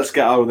 Let's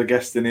get our other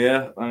guest in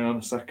here. Hang on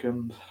a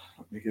second.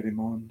 Let me get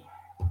him on.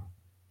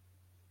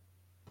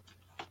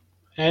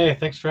 Hey,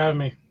 thanks for having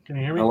me. Can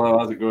you hear me? Hello,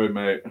 how's it going,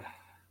 mate?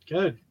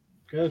 Good.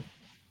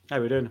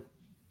 How we doing?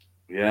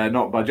 Yeah,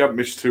 not bad. You haven't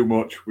missed too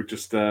much. We're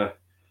just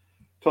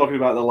talking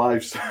about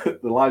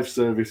the live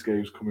service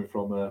games coming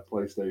from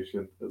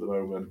PlayStation at the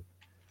moment.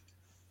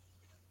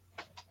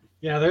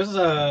 Yeah, there's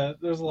a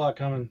lot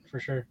coming for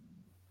sure.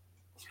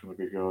 It's going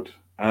to be good.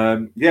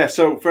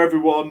 So for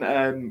everyone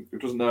who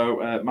doesn't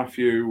know,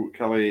 Matthew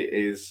Kelly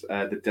is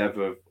the dev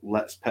of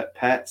Let's Pet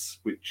Pets,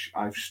 which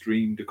I've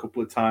streamed a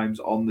couple of times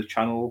on the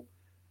channel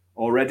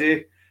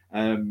already.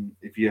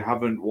 If you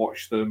haven't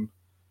watched them,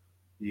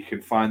 you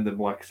can find them,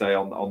 like I say,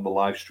 on the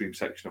live stream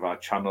section of our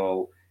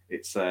channel.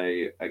 It's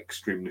a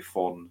extremely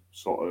fun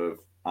sort of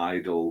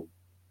idle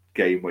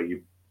game where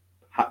you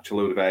hatch a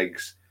load of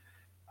eggs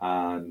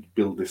and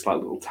build this like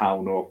little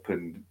town up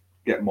and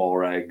get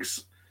more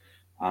eggs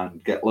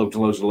and get loads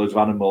and loads of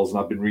animals.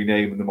 And I've been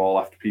renaming them all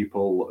after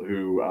people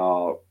who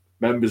are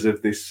members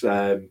of this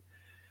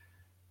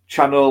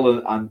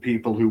channel and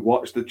people who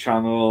watch the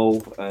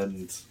channel.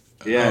 And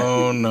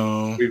yeah,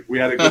 no, we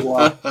had a good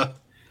laugh.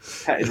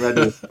 Petting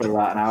Red for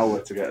about an hour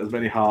to get as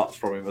many hearts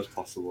from him as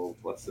possible.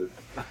 Bless him.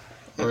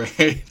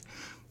 Right.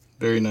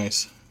 Very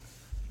nice.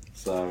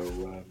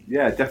 So,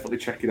 definitely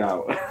check it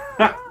out.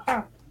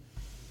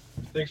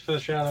 Thanks for the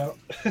shout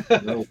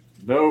out.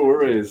 No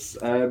worries.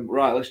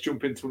 Right, let's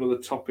jump into another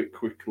topic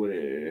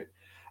quickly.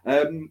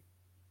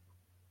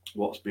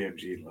 What's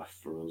BMG left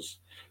for us?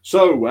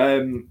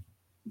 So,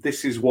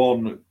 this is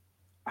one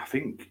I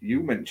think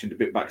you mentioned a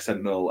bit back,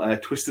 Sentinel.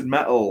 Twisted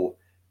Metal.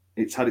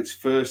 It's had its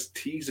first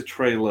teaser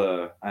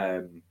trailer.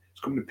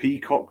 It's coming to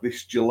Peacock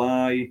this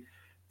July.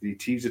 The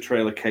teaser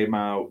trailer came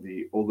out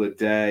the other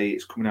day.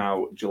 It's coming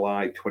out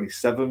July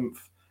 27th.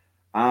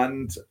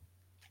 And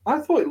I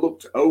thought it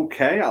looked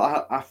okay.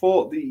 I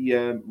thought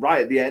the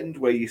right at the end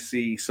where you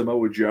see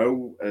Samoa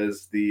Joe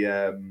as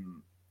the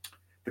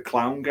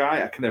clown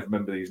guy. I can never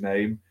remember his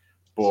name.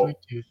 But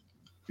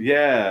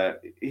yeah,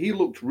 he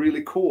looked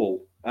really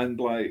cool. And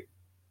like,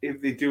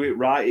 if they do it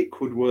right, it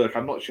could work.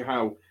 I'm not sure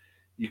how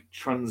you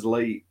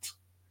translate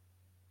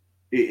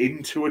it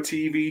into a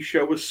TV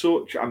show as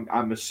such.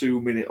 I'm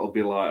assuming it'll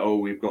be like, oh,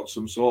 we've got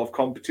some sort of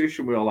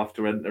competition we all have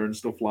to enter and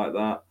stuff like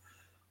that.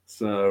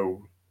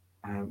 So,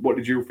 what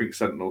did you think,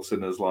 Sentinel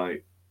Sinners?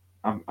 Like,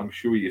 I'm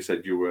sure you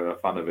said you were a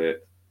fan of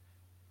it.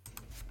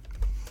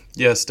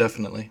 Yes,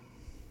 definitely.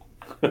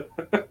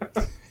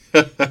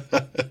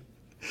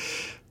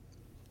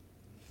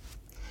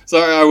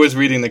 Sorry, I was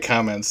reading the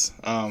comments.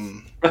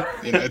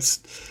 It's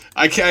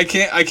I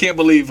can't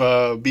believe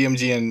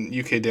BMG and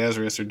UK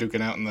Dazarus are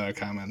duking out in the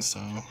comments. So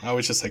I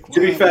was just like, to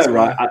be fair,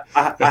 right?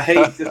 I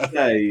hate to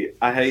say,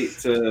 I hate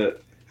to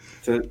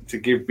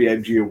give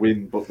BMG a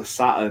win, but the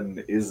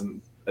Saturn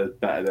isn't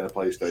better than a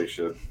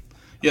PlayStation.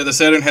 Yeah, the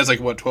Saturn has like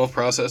what 12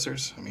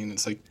 processors. I mean,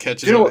 it's like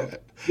catches half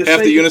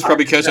the units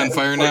probably catch on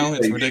fire now.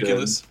 It's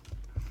ridiculous.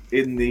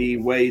 In the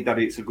way that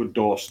it's a good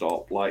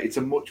doorstop, like it's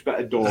a much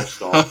better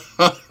doorstop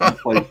than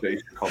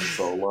PlayStation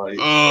console. Like,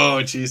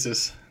 oh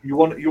Jesus! You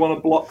want to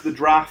block the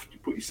draft? You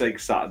put your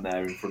Sega Saturn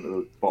there in front of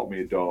the bottom of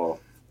your door.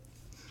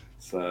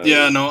 So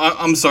yeah, no,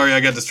 I'm sorry, I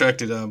got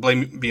distracted.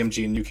 Blame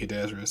BMG and UK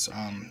Dazarus.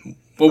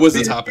 What was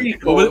the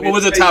topic? What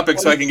was the topic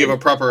so I can give a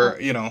proper,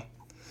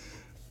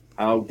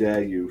 How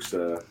dare you,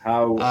 sir?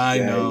 How dare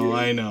you?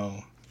 I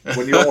know.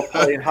 When you're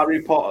playing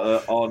Harry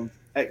Potter on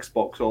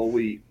Xbox all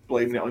week,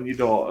 blaming it on your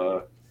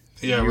daughter.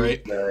 Yeah,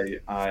 right. Say,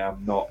 I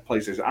am not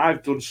PlayStation.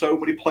 I've done so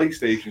many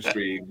PlayStation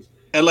streams.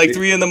 At like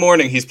 3 a.m,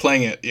 he's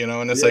playing it,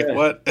 and it's like,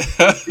 what?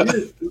 That's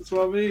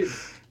what I mean.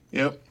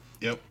 Yep.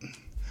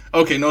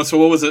 Okay, no. So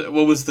what was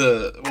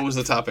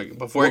the topic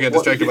before I get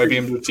distracted by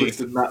BMG?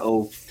 Twisted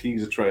Metal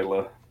teaser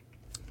trailer.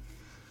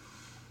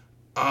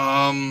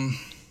 I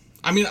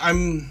mean,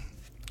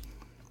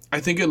 I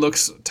think it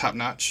looks top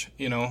notch.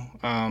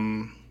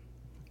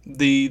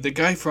 The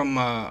guy from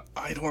I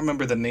don't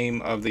remember the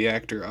name of the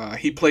actor.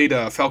 He played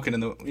Falcon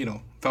in the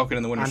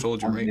Winter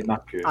Soldier, right?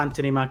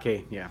 Anthony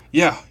Mackie, yeah.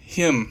 Yeah,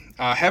 him.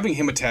 Having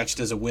him attached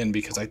is a win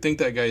because I think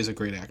that guy is a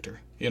great actor.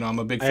 I'm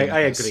a big fan. I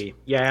agree.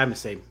 Yeah, I'm the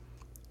same.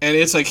 And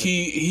it's like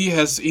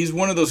he's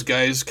one of those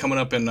guys coming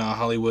up in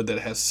Hollywood that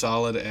has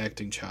solid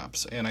acting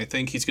chops, and I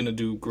think he's going to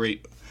do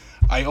great.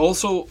 I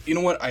also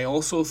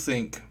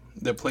think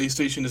that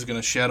PlayStation is going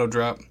to shadow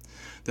drop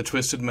the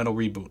Twisted Metal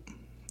reboot.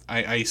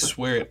 I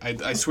swear it.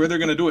 I swear they're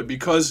going to do it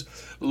because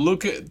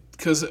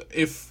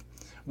if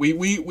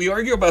we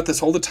argue about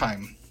this all the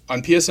time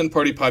on PSN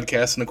Party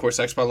Podcast and of course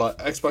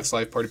Xbox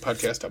Live Party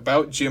Podcast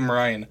about Jim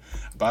Ryan,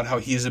 about how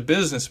he's a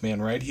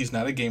businessman, right? He's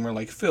not a gamer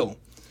like Phil.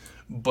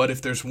 But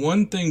if there's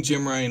one thing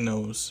Jim Ryan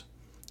knows,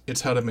 it's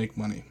how to make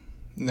money.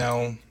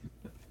 Now,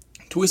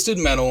 Twisted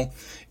Metal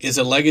is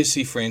a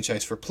legacy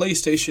franchise for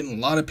PlayStation. A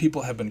lot of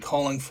people have been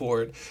calling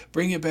for it.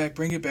 Bring it back,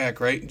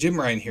 right? Jim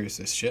Ryan hears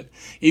this shit.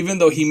 Even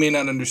though he may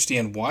not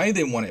understand why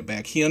they want it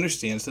back, he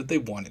understands that they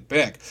want it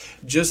back.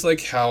 Just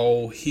like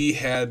how he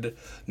had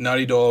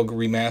Naughty Dog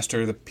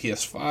remaster the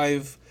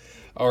PS5,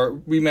 or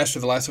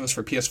remaster The Last of Us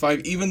for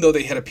PS5, even though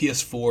they had a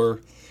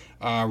PS4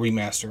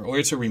 remaster, or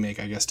it's a remake,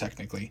 I guess,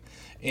 technically.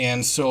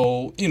 And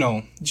so,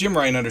 Jim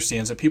Ryan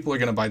understands that people are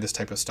going to buy this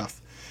type of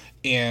stuff.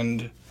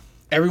 And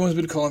everyone's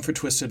been calling for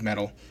Twisted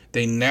Metal.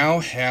 They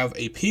now have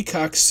a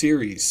Peacock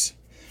series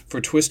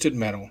for Twisted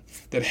Metal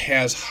that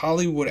has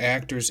Hollywood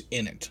actors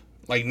in it.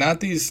 Like,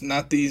 not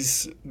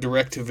these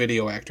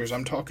direct-to-video actors.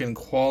 I'm talking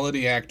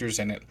quality actors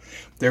in it.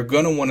 They're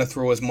going to want to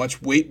throw as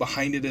much weight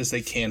behind it as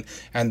they can.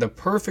 And the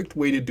perfect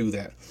way to do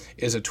that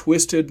is a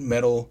Twisted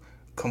Metal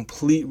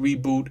complete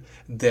reboot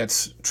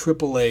that's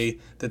AAA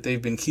that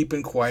they've been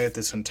keeping quiet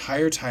this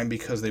entire time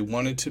because they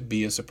wanted to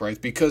be a surprise.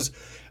 Because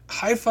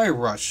Hi-Fi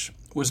Rush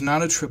was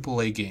not a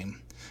AAA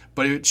game,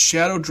 but it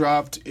shadow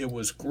dropped. It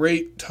was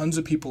great. Tons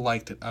of people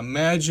liked it.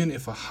 Imagine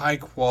if a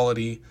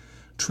high-quality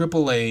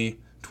AAA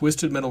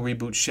Twisted Metal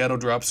reboot shadow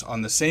drops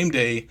on the same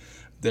day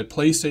that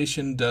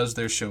PlayStation does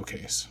their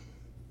showcase.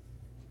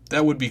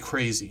 That would be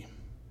crazy.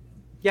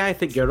 Yeah, I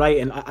think you're right,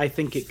 and I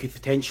think it could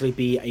potentially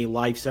be a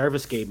live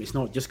service game. It's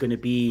not just going to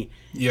be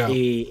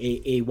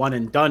a one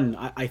and done.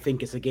 I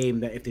think it's a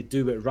game that if they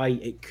do it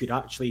right, it could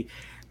actually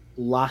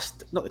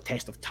last, not the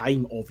test of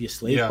time,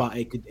 obviously, but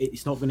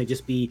it's not going to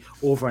just be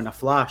over in a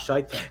flash.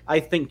 I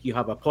think you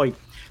have a point.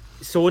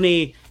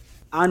 Sony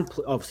and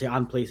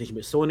PlayStation,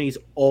 but Sony's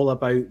all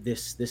about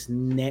this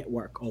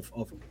network of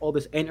all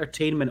this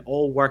entertainment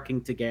all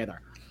working together.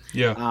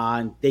 Yeah,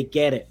 and they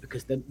get it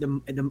because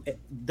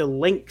the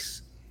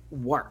links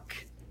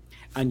work,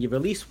 and you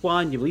release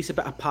one, you release a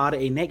bit of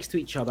parity next to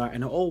each other,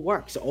 and it all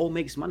works. It all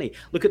makes money.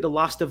 Look at The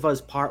Last of Us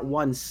Part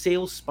 1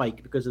 sales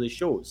spike because of the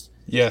shows.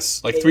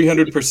 Yes, like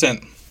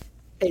 300%.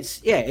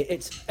 It's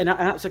and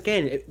that's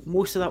again,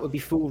 most of that would be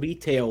full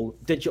retail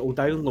digital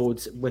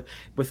downloads with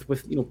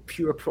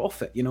pure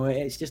profit.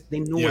 It's just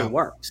they know it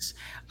works,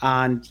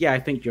 and I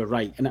think you're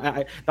right,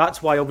 and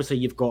that's why obviously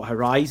you've got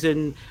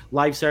Horizon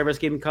live service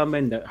game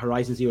coming, the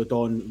Horizon Zero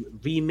Dawn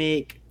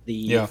remake,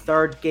 the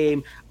third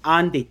game,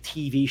 and a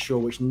TV show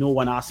which no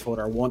one asked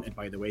for or wanted,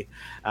 by the way.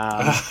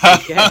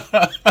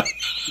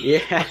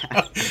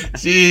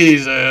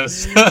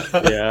 Jesus.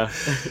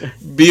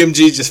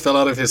 BMG just fell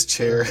out of his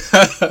chair.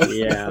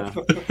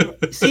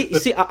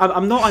 See,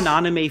 I'm not an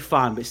anime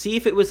fan, but see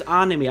if it was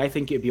anime, I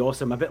think it'd be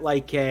awesome. A bit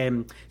like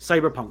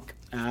Cyberpunk.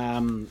 I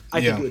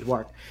think it would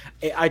work.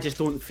 I just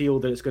don't feel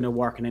that it's going to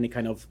work in any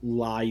kind of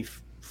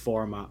live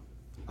format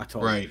at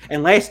all. Right.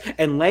 Unless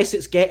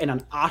it's getting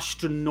an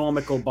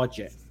astronomical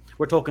budget.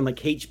 We're talking like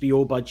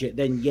HBO budget,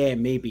 then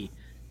maybe.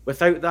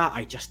 Without that,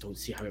 I just don't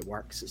see how it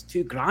works. It's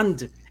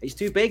 $2,000. It's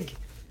too big.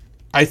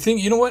 I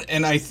think, you know what?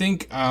 And I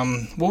think,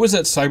 what was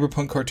that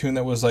cyberpunk cartoon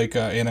that was like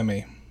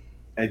anime?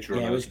 Edge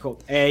Runners. Yeah, it was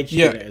called Edge.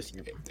 Yeah, Runners.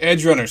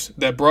 Edge Runners.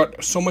 That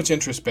brought so much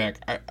interest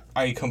back.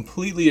 I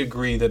completely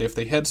agree that if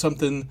they had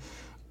something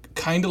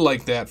kind of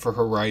like that for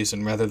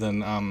Horizon rather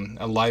than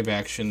a live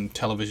action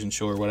television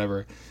show or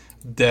whatever,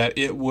 that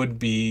it would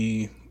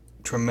be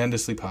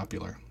tremendously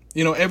popular.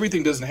 You know,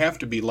 everything doesn't have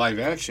to be live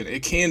action.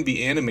 It can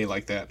be anime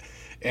like that.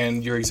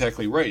 And you're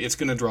exactly right. It's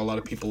going to draw a lot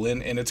of people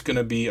in, and it's going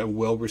to be a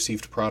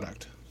well-received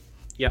product.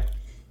 Yeah,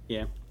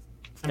 yeah.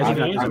 And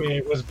the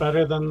anime was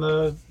better than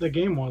the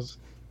game was.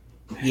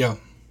 Yeah.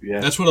 Yeah,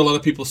 that's what a lot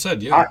of people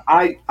said. Yeah,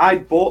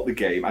 I bought the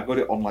game. I got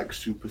it on like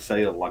super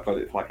sale. I got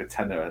it for like a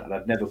tenner, and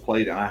I'd never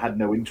played it. And I had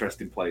no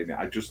interest in playing it.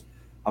 I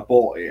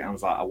bought it, and I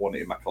was like, I want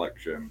it in my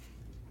collection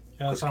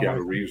because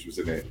Keanu Reeves was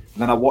in it. And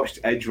then I watched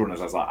Edge Runners.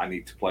 I was like, I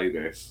need to play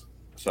this.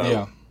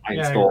 So I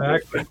installed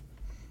it.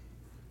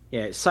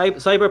 Yeah,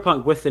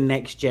 Cyberpunk with the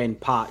next gen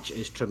patch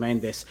is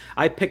tremendous.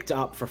 I picked it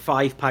up for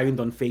 £5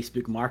 on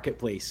Facebook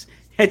Marketplace.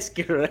 It's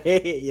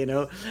great, you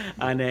know,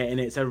 and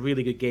it's a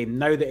really good game.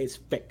 Now that it's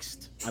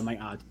fixed, I might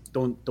add,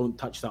 don't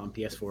touch that on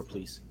PS4,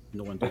 please.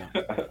 No one do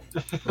that.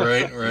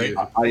 Right.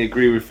 I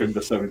agree with him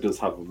that Sony does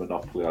have a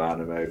monopoly on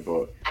anime,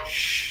 but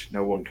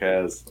no one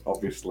cares.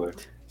 Obviously,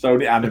 it's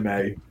only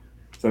anime.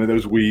 It's only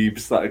those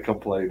weebs that are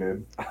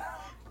complaining.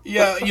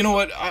 Yeah, you know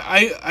what?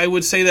 I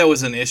would say that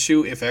was an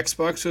issue if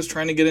Xbox was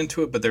trying to get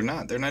into it, but they're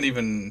not. They're not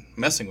even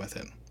messing with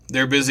it.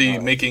 They're busy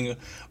making,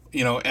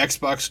 you know,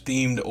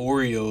 Xbox-themed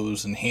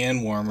Oreos and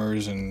hand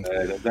warmers and,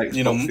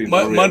 you know,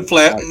 mud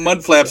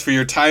flaps for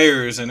your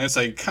tires. And it's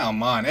like,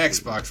 come on,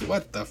 Xbox,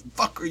 what the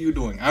fuck are you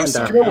doing? I'm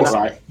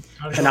sorry.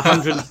 And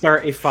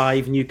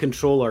 135 new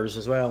controllers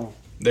as well.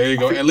 There you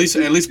go. At least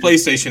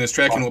PlayStation is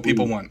tracking what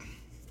people want.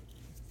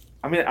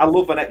 I mean, I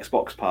love an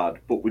Xbox pad,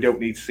 but we don't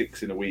need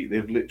 6 in a week. They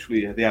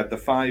had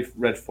the 5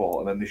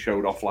 Redfall, and then they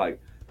showed off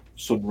like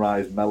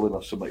Sunrise Melon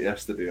or something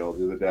yesterday or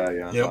the other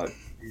day. And I was like,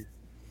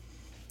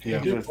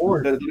 Get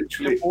bored,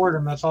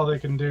 and that's all they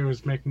can do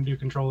is make them do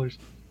controllers.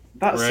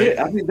 That's it.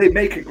 I mean, they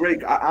make a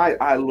great.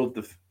 I love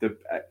the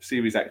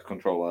Series X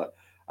controller.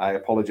 I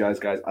apologize,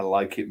 guys. I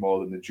like it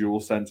more than the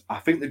DualSense. I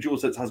think the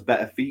DualSense has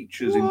better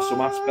features in some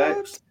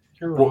aspects,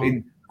 but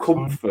in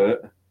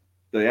comfort,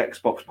 the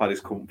Xbox pad is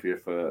comfier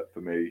for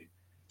me.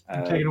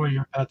 I'm taking away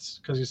your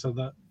pets because you said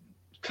that.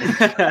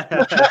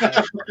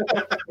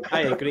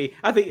 I agree.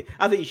 I think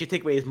you should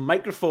take away his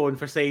microphone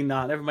for saying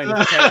that. Never mind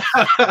his pets.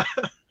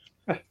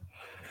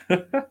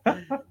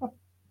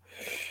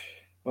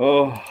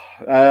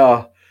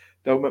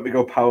 Don't make me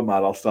go power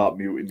mad. I'll start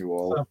muting you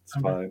all. It's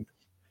fine.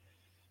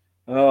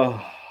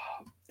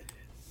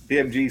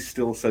 BMG's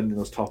still sending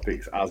us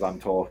topics as I'm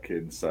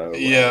talking. So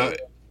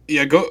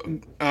go.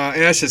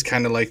 Ash is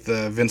kind of like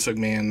the Vince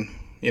McMahon,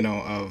 you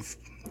know, of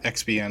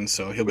XBN.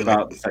 So he'll be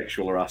without the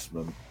sexual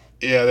harassment.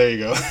 Yeah, there you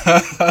go. And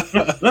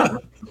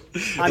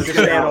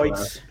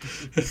steroids.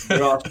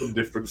 There are some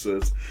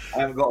differences. I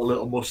haven't got a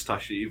little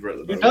mustache either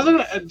at the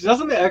moment.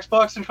 Doesn't the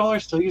Xbox controller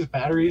still use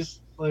batteries?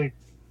 Like,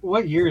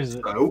 what year is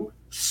it?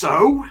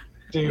 So?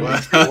 Dude.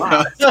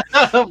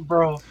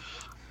 Bro.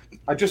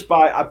 I just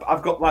buy.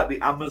 I've got like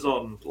the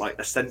Amazon like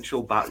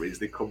essential batteries.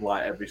 They come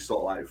like every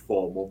sort of like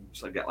 4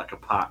 months. I get like a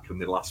pack and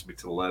they last me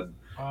till then.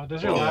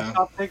 Does your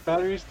laptop take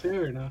batteries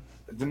too, or no?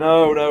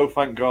 No,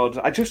 thank God.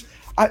 My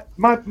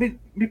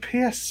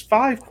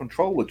PS5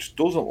 controller just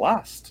doesn't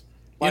last.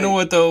 Like, you know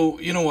what though?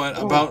 You know what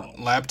about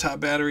laptop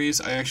batteries?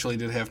 I actually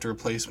did have to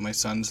replace my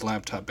son's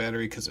laptop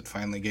battery because it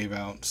finally gave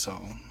out.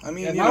 So I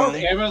mean, you know,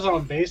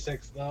 Amazon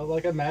Basics though.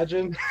 Like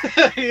imagine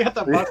you have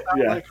to bust out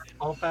like a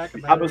 12-pack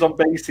of Amazon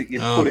Basic. You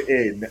put it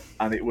in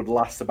and it would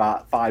last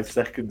about 5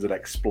 seconds and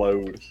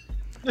explode.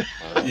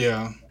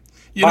 Yeah.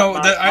 You know,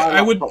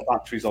 I would.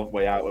 Batteries on the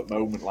way out at the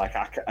moment. Like,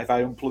 if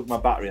I unplug my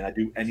battery and I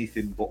do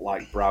anything but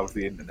like browse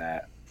the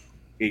internet,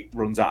 it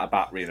runs out of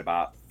battery in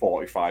about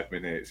 45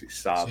 minutes. It's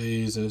sad.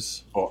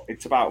 Jesus. But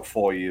it's about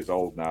 4 years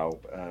old now.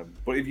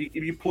 But if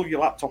you plug your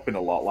laptop in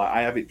a lot, like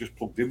I have it just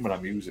plugged in when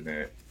I'm using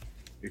it,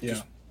 it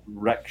just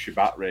wrecks your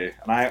battery.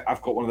 And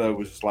I've got one of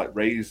those like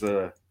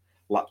Razer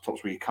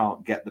laptops where you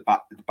can't get the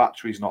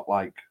battery's not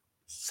like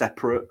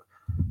separate.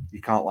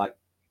 You can't like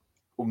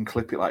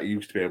unclip it like you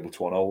used to be able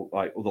to on old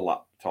like other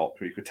laptops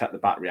where you could take the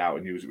battery out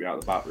and use it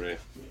without the battery.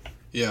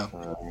 Yeah.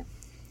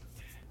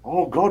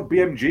 Oh God,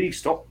 BMG,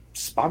 stop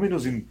spamming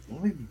us in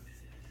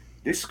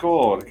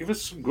Discord. Give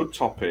us some good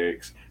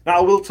topics. Now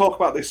I will talk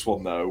about this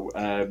one though.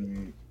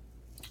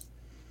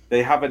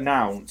 They have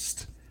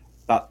announced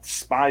that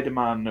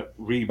Spider-Man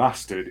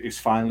Remastered is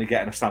finally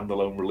getting a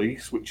standalone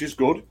release, which is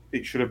good.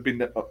 It should have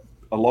been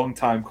a long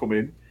time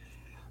coming.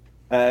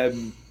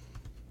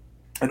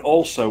 And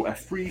also, a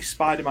free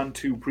Spider-Man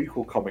 2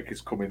 prequel comic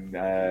is coming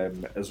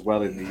as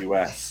well in the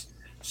US.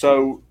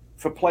 So,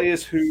 for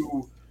players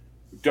who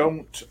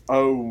don't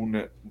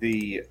own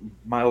the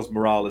Miles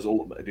Morales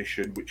Ultimate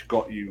Edition, which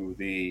got you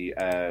the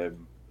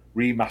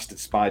remastered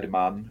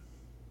Spider-Man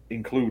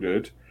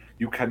included,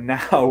 you can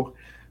now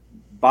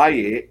buy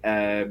it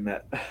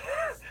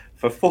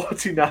for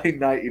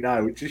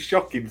 $49.99, which is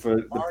shocking for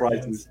the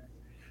prices.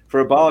 for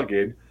a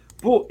bargain.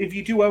 But if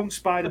you do own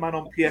Spider-Man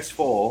on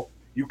PS4,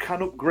 you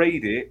can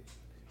upgrade it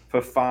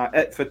for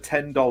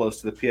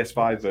 $10 to the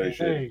PS5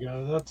 version. There you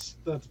go. That's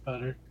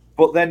better.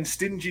 But then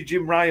stingy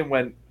Jim Ryan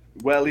went,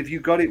 well, if you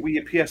got it with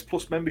your PS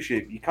Plus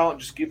membership, you can't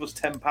just give us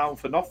 £10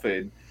 for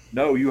nothing.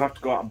 No, you have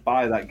to go out and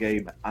buy that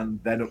game and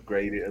then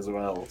upgrade it as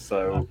well.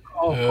 So,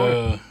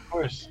 of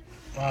course.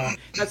 Wow.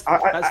 That's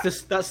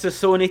the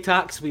Sony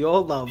tax we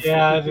all love.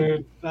 Yeah,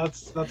 dude,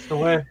 that's the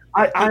way.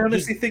 I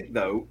honestly think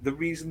though the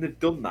reason they've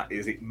done that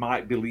is it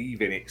might be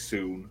leaving it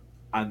soon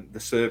and the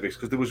service,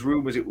 because there was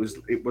rumors it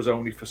was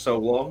only for so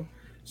long.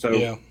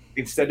 So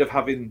instead of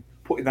putting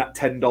that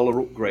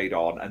 $10 upgrade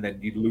on and then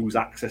you'd lose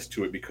access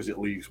to it because it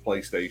leaves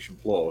PlayStation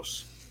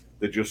Plus,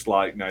 they're just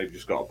like, no, you've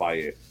just got to buy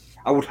it.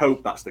 I would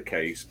hope that's the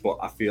case, but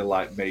I feel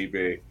like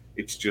maybe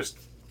it's just,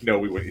 no,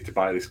 we want you to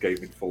buy this game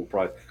in full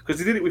price. Because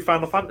they did it with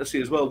Final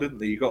Fantasy as well, didn't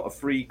they? You got a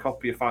free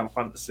copy of Final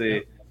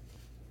Fantasy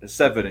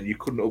 7 and you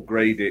couldn't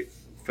upgrade it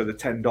for the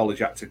 $10.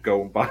 You had to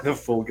go and buy the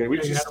full game.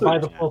 Which you is had to buy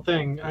the full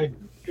thing.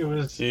 It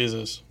was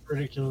Jesus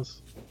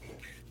ridiculous.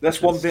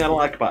 That's one thing I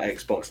like about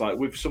Xbox. Like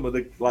with some of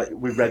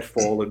with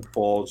Redfall and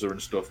Forza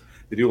and stuff,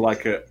 they do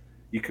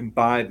you can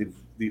buy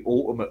the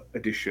Ultimate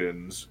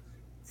editions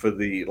for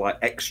the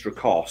extra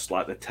cost,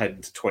 like the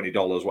 $10 to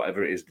 $20,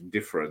 whatever it is, the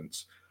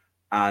difference.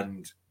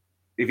 And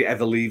if it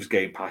ever leaves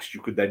Game Pass,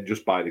 you could then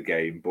just buy the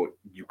game, but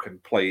you can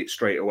play it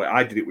straight away.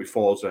 I did it with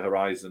Forza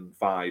Horizon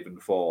 5 and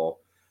 4,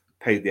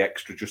 paid the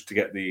extra just to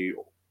get the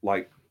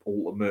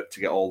Ultimate, to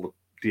get all the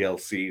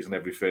DLCs and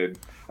everything,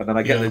 and then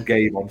I get the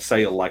game on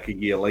sale a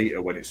year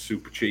later when it's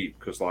super cheap,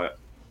 because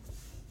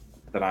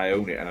then I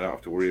own it and I don't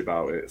have to worry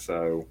about it.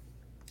 So,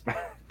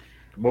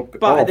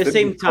 but at the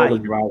same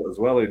time, you out as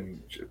well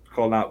in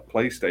calling out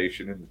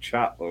PlayStation in the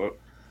chat, look.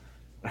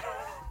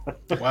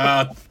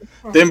 Wow,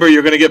 Dimber,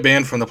 you're going to get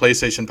banned from the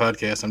PlayStation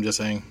podcast. I'm just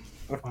saying.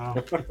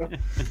 Wow,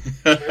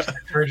 just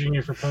encouraging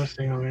you for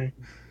posting on me,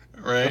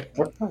 right?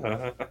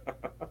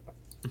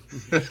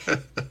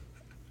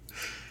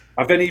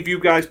 Have any of you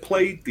guys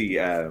played the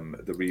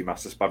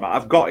remaster Spider-Man?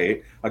 I've got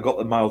it. I got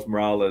the Miles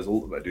Morales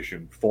Ultimate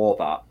Edition for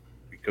that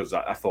because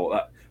I thought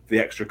that for the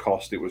extra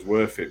cost it was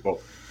worth it. But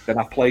then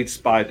I played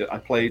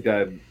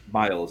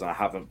Miles and I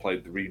haven't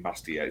played the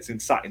remaster yet.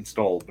 It's sat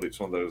installed, but it's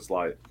one of those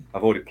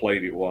I've already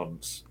played it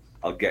once.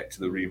 I'll get to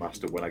the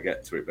remaster when I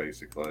get to it,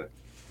 basically.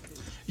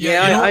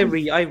 Yeah, I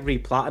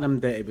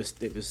re-platinumed it. It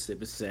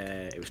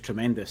was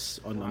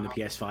tremendous on the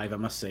PS5. I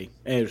must say,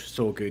 it was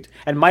so good.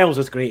 And Miles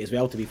was great as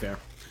well, to be fair.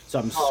 So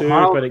I'm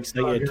super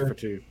excited for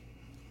 2.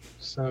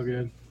 So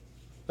good.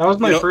 That was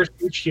my first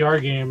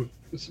HDR game.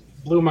 It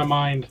blew my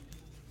mind.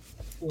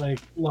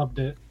 Loved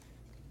it.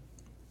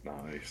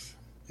 Nice.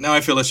 Now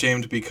I feel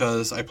ashamed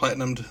because I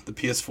platinumed the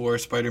PS4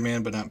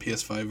 Spider-Man, but not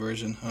PS5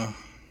 version. Oh.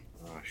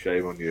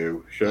 Shame on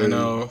you. Shame.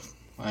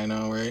 I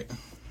know, right?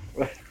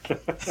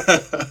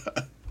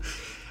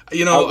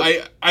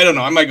 I don't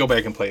know. I might go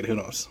back and play it. Who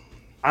knows?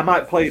 I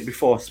might play it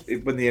before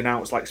when they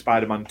announce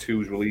Spider-Man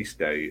 2's release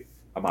date.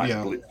 I might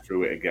blitz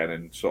through it again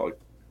and sort of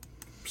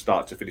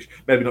start to finish.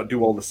 Maybe not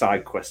do all the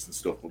side quests and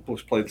stuff, but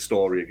just play the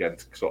story again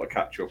to sort of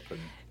catch up. And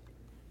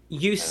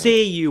you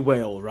say you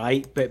will,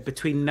 right? But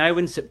between now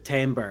and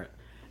September,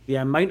 the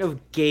amount of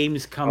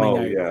games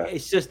coming out,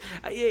 it's just,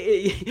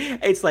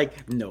 it's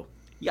no.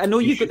 I know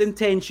you've got the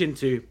intention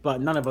to, but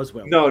none of us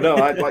will. No.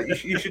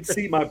 You should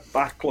see my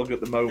backlog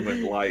at the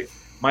moment.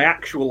 My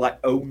actual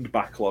owned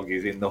backlog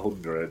is in the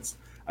hundreds,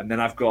 and then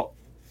I've got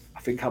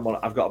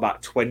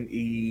about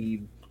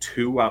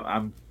 22.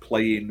 I'm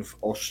playing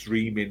or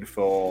streaming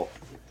for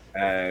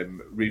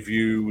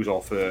reviews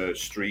or for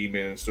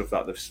streaming and stuff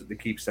that they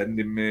keep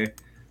sending me.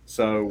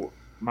 So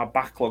my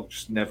backlog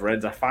just never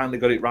ends. I finally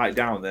got it right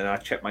down. Then I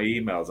checked my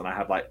emails and I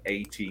had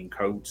 18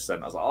 codes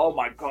sent. I was like, oh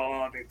my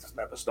God, it's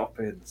never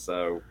stopping.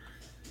 So,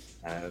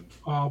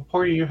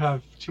 poor you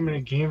have too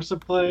many games to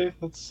play.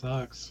 That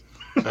sucks.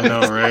 I know,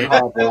 right?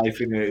 Hard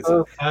life, isn't it?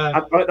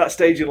 I'm at that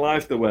stage in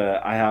life though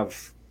where I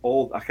have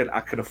I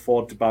can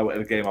afford to buy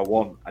whatever game I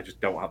want. I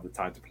just don't have the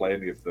time to play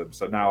any of them.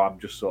 So now I'm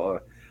just sort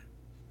of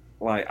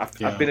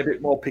I've been a bit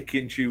more picky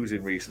and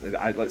choosing recently.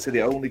 Let's say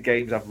the only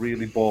games I've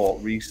really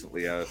bought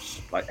recently are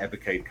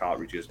Evercade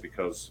cartridges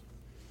because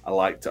I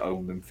like to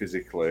own them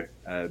physically.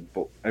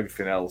 But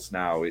everything else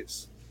now,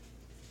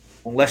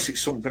 unless it's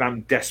something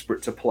I'm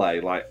desperate to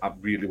play, I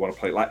really want to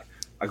play.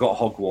 I got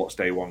Hogwarts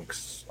day one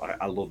because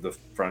I love the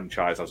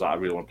franchise. I was I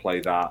really want to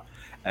play that.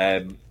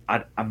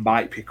 I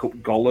might pick up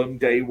Gollum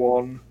day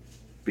one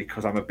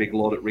because I'm a big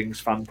Lord of the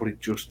Rings fan, but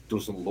it just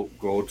doesn't look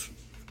good.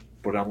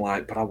 But I'm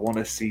but I want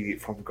to see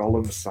it from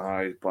Gollum's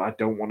side, but I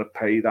don't want to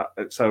pay that.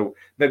 So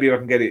maybe I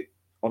can get it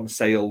on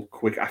sale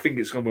quick. I think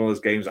it's going to be one of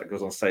those games that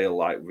goes on sale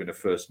within the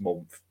first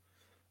month.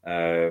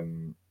 But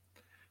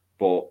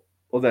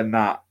other than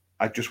that,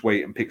 I just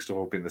wait and pick stuff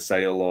up in the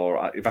sale,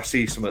 or if I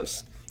see something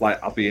that's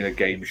I'll be in a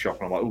game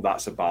shop and I'm oh,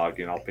 that's a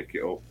bargain, I'll pick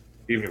it up,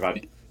 even if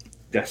I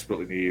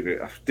desperately need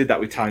it. I did that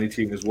with Tiny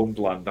Tina's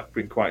Wonderland. I've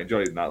been quite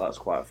enjoying that. That's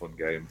quite a fun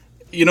game.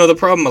 You know, the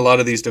problem a lot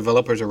of these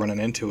developers are running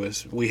into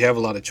is we have a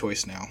lot of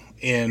choice now,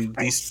 and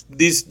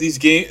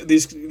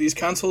these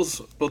consoles,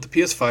 both the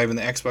PS5 and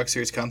the Xbox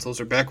Series consoles,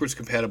 are backwards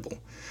compatible.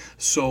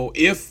 So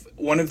if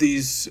one of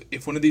these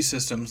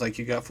systems, like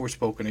you got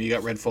Forspoken or you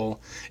got Redfall,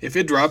 if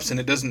it drops and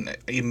it doesn't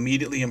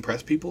immediately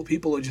impress people,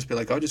 people will just be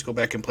like, I'll just go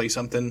back and play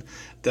something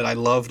that I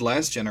loved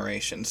last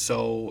generation.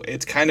 So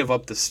it's kind of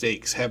up the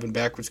stakes having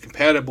backwards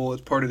compatible as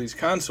part of these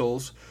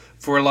consoles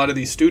for a lot of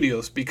these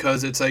studios,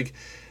 because it's like,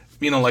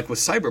 you know, like with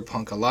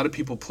Cyberpunk, a lot of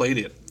people played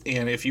it,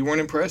 and if you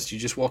weren't impressed, you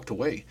just walked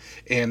away,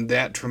 and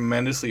that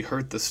tremendously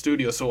hurt the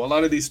studio. So a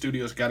lot of these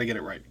studios got to get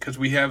it right, because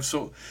we have,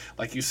 so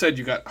like you said,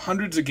 you got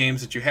hundreds of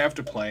games that you have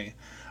to play,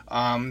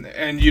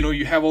 and you know,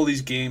 you have all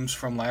these games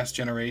from last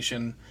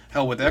generation.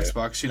 Hell, with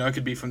Xbox, you know, it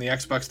could be from the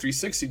Xbox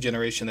 360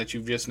 generation that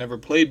you've just never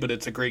played, but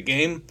it's a great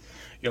game.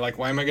 You're like,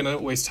 why am I going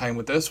to waste time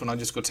with this when I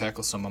just go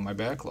tackle some on my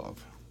backlog?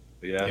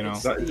 Yeah, you know,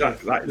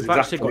 we've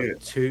actually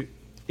got two.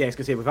 Yeah, I was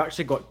gonna say we've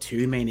actually got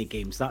too many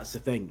games. That's the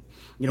thing.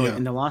 You know,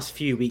 in the last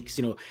few weeks,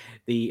 you know,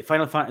 the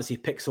Final Fantasy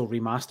Pixel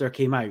remaster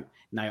came out.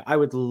 Now, I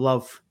would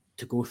love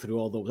to go through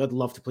all those. I'd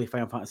love to play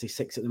Final Fantasy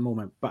 6 at the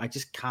moment, but I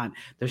just can't.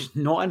 There's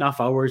not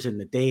enough hours in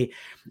the day.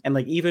 And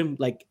like, even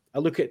like, I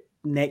look at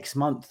next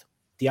month,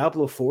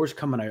 Diablo 4 is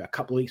coming out a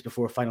couple of weeks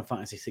before Final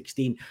Fantasy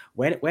 16.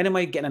 When am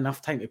I getting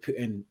enough time to put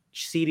in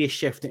serious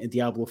shift into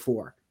Diablo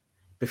 4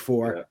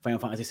 before Final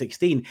Fantasy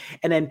 16?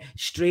 And then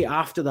straight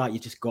after that, you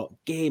just got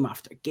game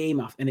after game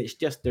after, and it's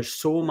just, there's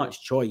so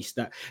much choice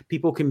that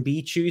people can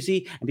be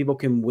choosy and people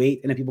can wait,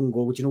 and then people can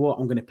go, well, do you know what,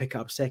 I'm going to pick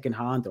it up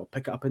secondhand or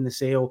pick it up in the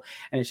sale,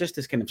 and it's just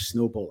this kind of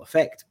snowball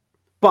effect.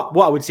 But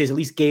what I would say is at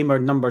least gamer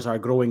numbers are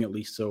growing, at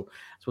least, so I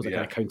suppose it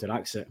kind of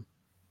counteracts it.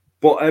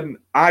 But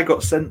I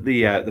got sent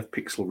the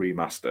Pixel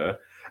remaster,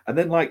 and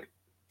then like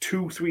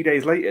 2-3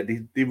 days later,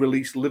 they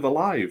released Live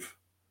Alive,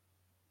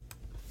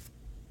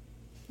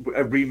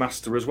 a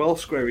remaster as well,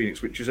 Square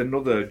Enix, which is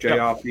another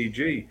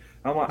JRPG.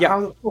 I'm like, how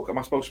the fuck am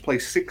I supposed to play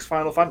 6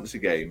 Final Fantasy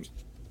games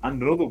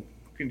and another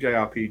fucking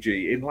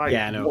JRPG in like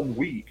 1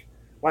 week?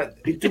 Like,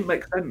 it didn't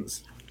make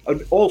sense.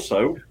 And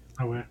also,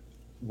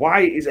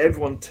 why is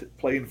everyone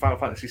playing Final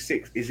Fantasy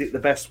 6? Is it the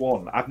best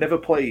one? I've never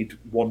played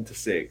 1 to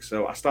 6,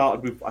 so I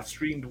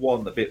streamed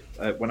 1 a bit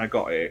when I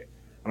got it,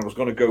 and I was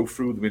going to go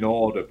through them in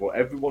order, but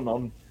everyone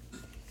on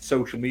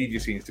social media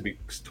seems to be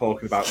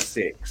talking about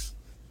 6.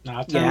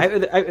 Out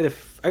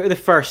of the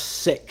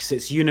first 6,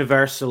 it's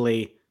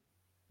universally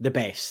the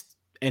best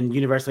and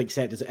universally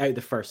accepted out of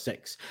the first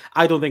 6.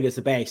 I don't think it's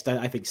the best.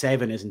 I think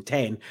 7 is and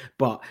 10,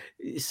 but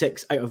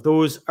 6 out of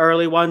those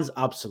early ones,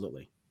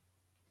 absolutely.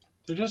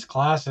 They're just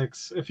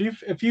classics.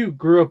 If you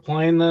grew up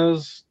playing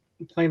those,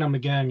 playing them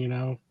again, you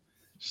know,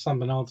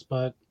 something else.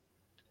 But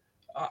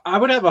I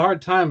would have a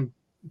hard time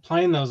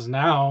playing those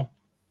now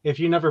if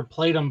you never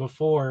played them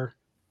before.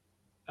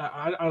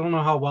 I don't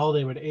know how well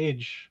they would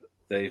age.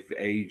 They've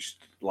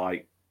aged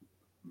like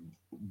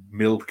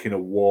milk in a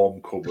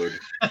warm cupboard.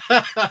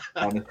 Do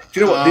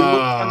you know what? They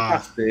look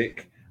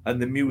fantastic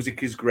and the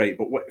music is great,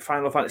 but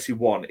Final Fantasy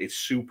 1 is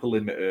super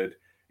limited.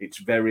 It's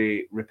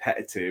very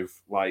repetitive.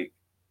 Like,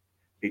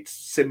 it's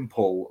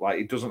simple. Like,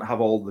 it doesn't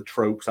have all the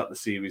tropes that the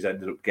series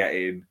ended up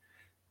getting,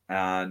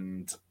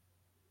 and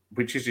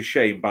which is a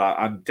shame. But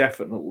I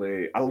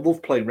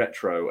love playing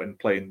retro and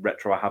playing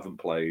retro I haven't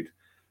played.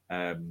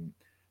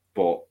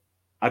 But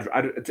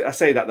I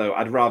say that though,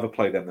 I'd rather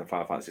play them than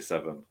Final Fantasy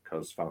 7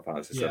 because Final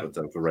Fantasy 7's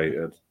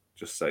overrated.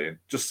 Just saying.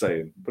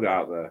 Put it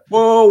out there.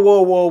 Whoa.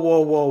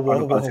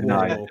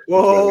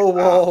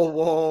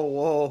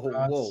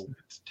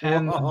 It's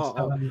 10 and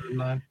 7 and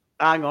 9.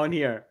 Hang on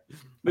here.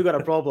 We got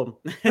a problem.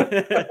 We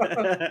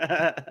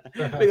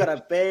got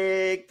a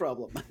big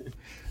problem.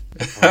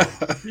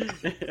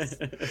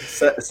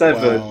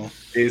 7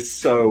 is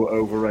so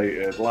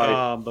overrated.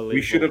 Like,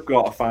 we should have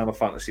got a Final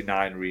Fantasy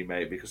 9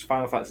 remake, because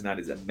Final Fantasy 9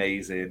 is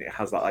amazing. It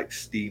has that like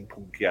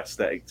steampunky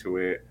aesthetic to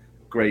it,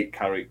 great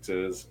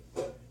characters.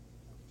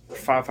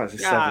 Final Fantasy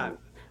 7,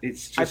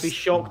 it's just, I'd be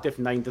shocked if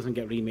 9 doesn't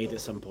get remade at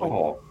some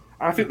point.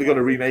 I think they're going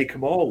to remake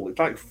them all. It's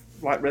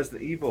like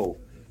Resident Evil.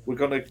 We're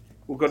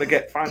gonna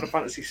get Final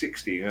Fantasy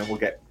 16, and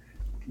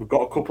we've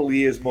got a couple of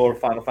years more of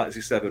Final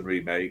Fantasy 7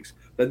 remakes.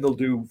 Then they'll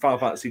do Final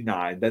Fantasy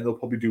 9. Then they'll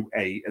probably do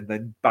 8, and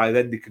then by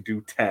then they can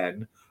do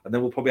 10. And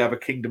then we'll probably have a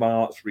Kingdom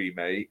Hearts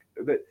remake.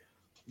 The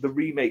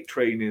remake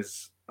train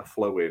is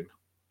flowing.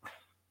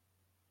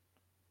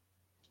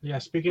 Yeah,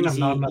 speaking of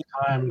not enough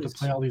time to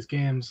play all these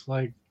games,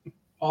 like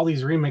all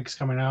these remakes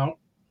coming out,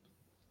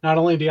 not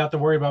only do you have to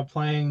worry about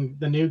playing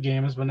the new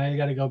games, but now you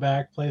got to go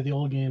back, play the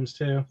old games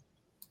too.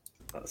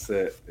 That's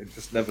it. It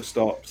just never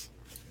stops.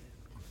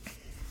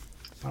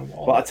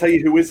 But I tell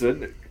you who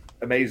isn't.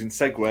 Amazing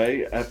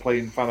segue.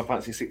 Playing Final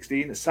Fantasy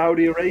 16.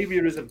 Saudi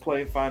Arabia isn't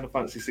playing Final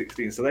Fantasy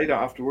 16, so they don't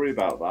have to worry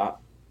about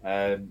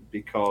that,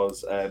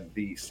 because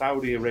the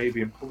Saudi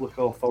Arabian Public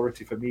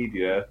Authority for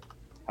Media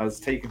has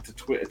taken to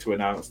Twitter to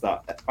announce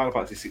that Final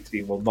Fantasy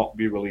 16 will not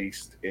be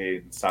released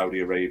in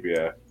Saudi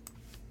Arabia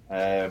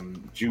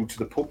due to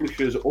the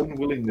publisher's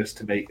unwillingness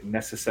to make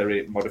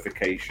necessary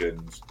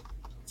modifications.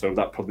 So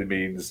that probably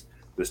means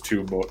there's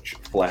too much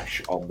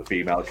flesh on the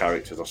female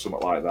characters or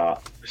something like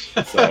that.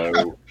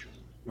 So,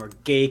 or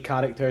gay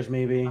characters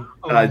maybe.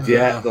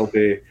 there'll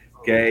be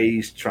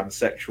gays,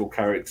 transsexual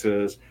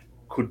characters.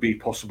 Could be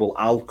possible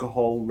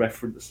alcohol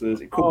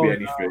references. It could be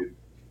anything.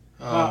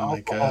 Oh my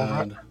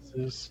god.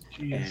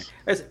 Yeah.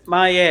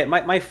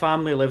 My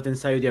family lived in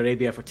Saudi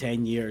Arabia for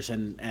 10 years,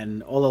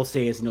 and all I'll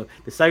say is,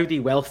 the Saudi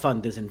Wealth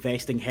Fund is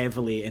investing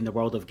heavily in the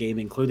world of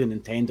gaming, including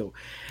Nintendo.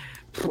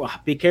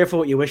 Be careful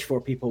what you wish for,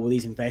 people, with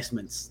these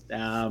investments.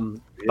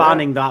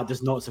 Banning that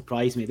does not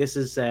surprise me. This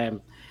is,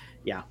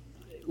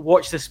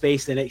 watch the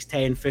space the next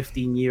 10,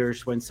 15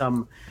 years when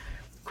some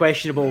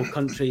questionable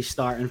countries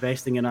start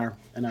investing in our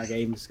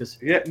games. Because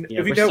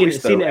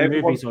we've seen it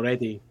in movies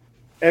already.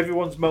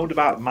 Everyone's moaned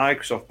about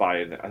Microsoft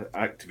buying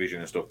Activision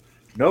and stuff.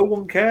 No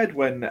one cared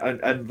when,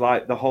 and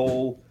like there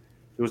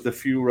was the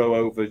furor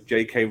over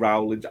J.K.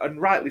 Rowling,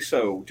 and rightly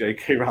so,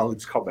 J.K.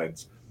 Rowling's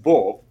comments.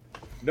 But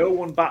no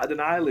one batted an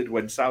eyelid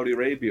when Saudi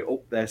Arabia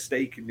upped their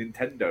stake in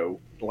Nintendo.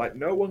 Like,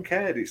 no one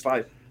cared. It's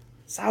like,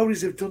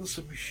 Saudis have done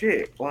some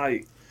shit.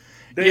 Like,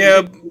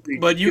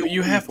 but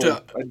you have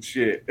to and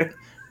shit.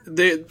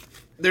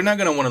 They're not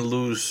going to want to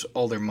lose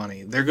all their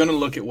money. They're going to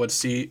look at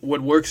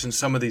what works in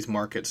some of these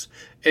markets.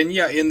 And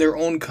in their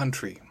own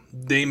country,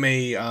 they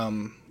may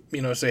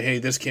say, hey,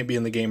 this can't be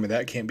in the game or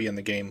that can't be in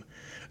the game.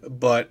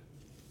 But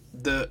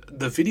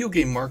the video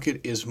game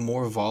market is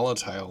more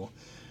volatile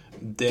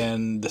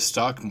than the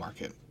stock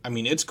market. I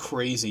mean, it's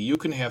crazy. You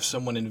can have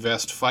someone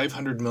invest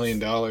 $500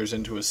 million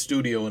into a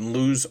studio and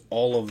lose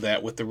all of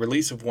that with the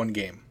release of one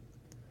game.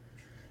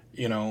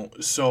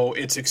 So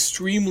it's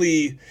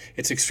extremely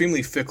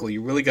fickle.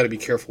 You really got to be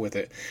careful with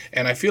it.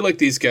 And I feel like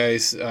these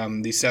guys,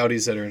 these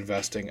Saudis that are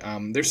investing,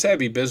 they're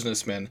savvy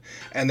businessmen,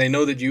 and they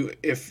know that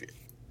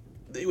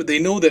they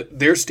know that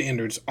their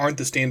standards aren't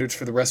the standards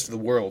for the rest of the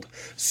world.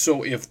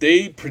 So if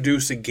they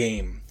produce a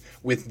game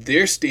with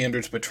their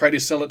standards but try to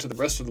sell it to the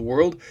rest of the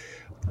world,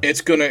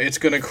 it's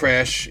gonna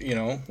crash.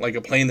 Like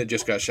a plane that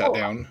just got shot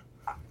down.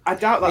 I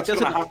doubt that's going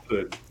to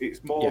happen.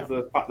 It's more of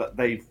the fact that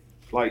they've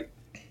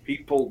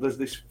people, there's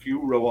this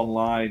furor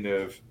online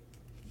of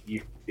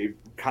you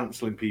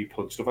cancelling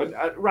people and stuff, and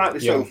rightly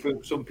so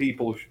for some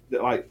people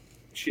that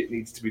shit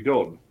needs to be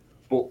done.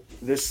 But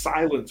there's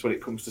silence when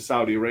it comes to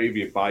Saudi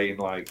Arabia buying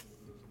up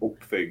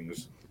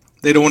things.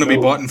 They don't want to be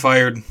bought and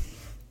fired.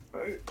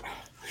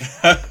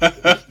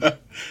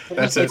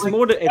 That's it. It's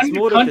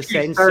more of the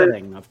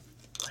censoring.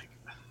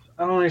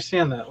 I don't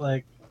understand that.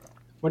 Like,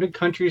 when did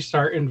countries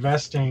start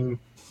investing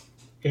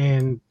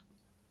in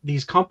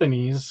these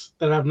companies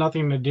that have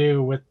nothing to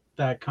do with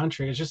that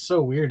country? It's just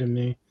so weird to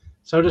me.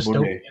 So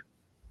dystopian.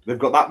 They've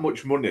got that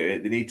much money.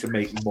 They need to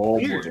make more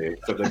money.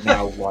 So they're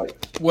now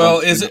Well,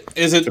 is it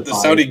the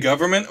Saudi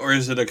government, or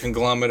is it a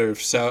conglomerate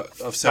of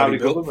Saudi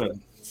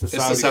government? It's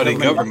the Saudi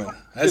government.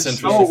 That's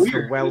it's interesting. So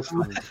weird.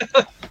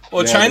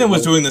 Well, China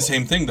was doing the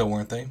same thing, though,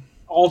 weren't they?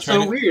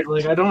 Also weird.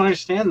 Like, I don't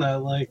understand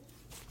that. Like,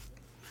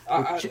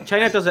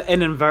 China does it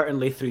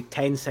inadvertently through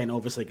Tencent,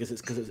 obviously, because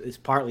it's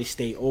partly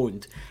state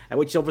owned,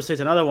 which obviously is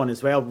another one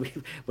as well. We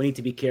need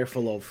to be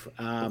careful of,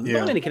 not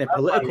in any kind of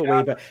political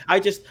way, but I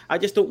just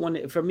don't want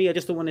it. For me, I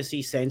just don't want to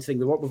see censoring.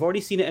 We've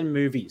already seen it in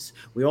movies.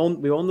 We all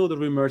know the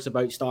rumors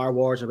about Star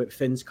Wars, about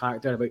Finn's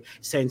character, about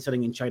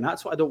censoring in China.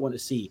 That's what I don't want to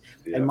see.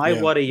 Yeah. And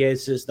my worry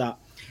is that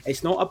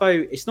it's not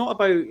about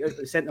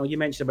Sentinel. You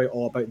mentioned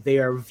about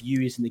their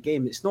views in the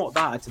game. It's not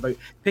that. It's about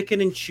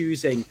picking and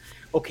choosing.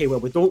 Okay, well,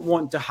 we don't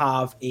want to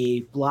have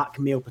a black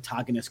male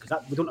protagonist because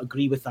we don't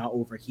agree with that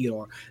over here,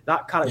 or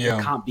that character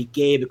can't be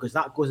gay because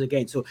that goes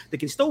against. So they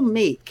can still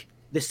make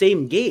the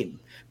same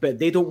game, but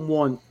they don't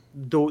want.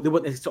 They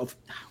want to sort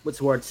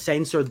of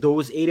censor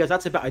those areas.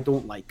 That's a bit I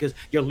don't like, because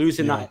you're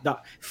losing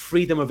that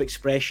freedom of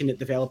expression that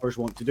developers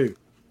want to do.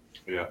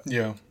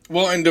 Yeah.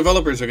 Well, and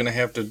developers are going to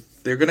have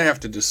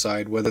to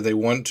decide whether they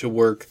want to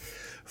work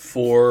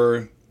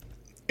for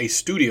a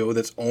studio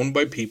that's owned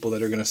by people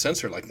that are going to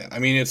censor like that. I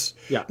mean, it's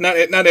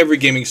not every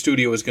gaming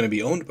studio is going to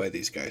be owned by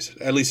these guys,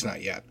 at least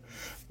not yet.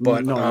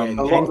 But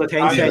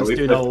Tencent's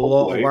doing a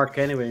lot of work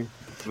anyway.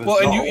 Well,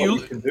 and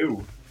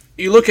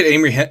you look at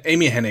Amy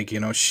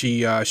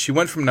Hennig. She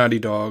went from Naughty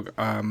Dog.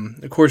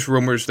 Of course,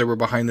 rumors there were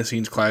behind the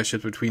scenes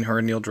clashes between her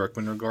and Neil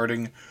Druckmann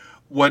regarding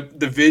what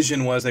the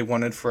vision was they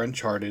wanted for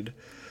Uncharted.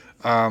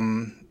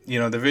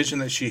 The vision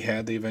that she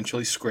had, they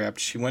eventually scrapped.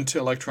 She went to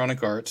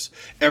Electronic Arts.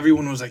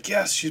 Everyone was like,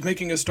 yes, she's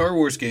making a Star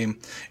Wars game.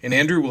 And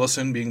Andrew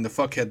Wilson, being the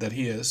fuckhead that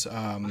he is,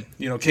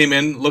 came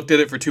in, looked at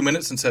it for 2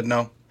 minutes and said,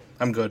 no,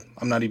 I'm good.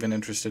 I'm not even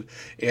interested.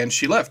 And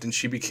she left, and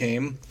she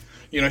became...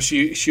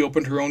 she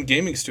opened her own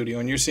gaming studio,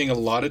 and you're seeing a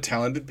lot of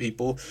talented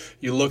people.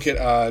 You look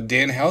at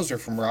Dan Houser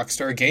from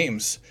Rockstar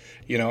Games.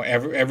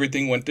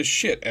 Everything went to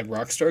shit at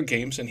Rockstar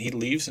Games, and he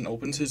leaves and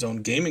opens his own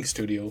gaming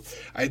studio.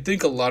 I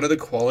think a lot of the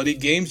quality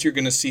games you're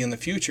going to see in the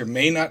future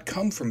may not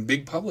come from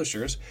big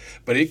publishers,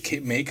 but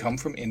it may come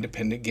from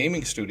independent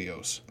gaming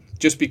studios,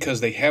 just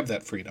because they have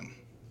that freedom.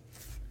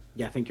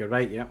 Yeah, I think you're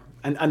right, yeah.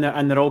 and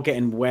they're all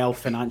getting well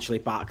financially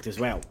backed as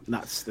well. And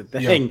that's the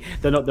thing.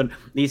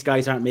 These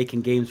guys aren't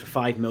making games for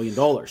 $5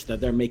 million.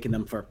 They're making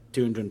them for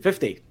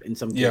 250 in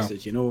some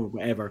cases,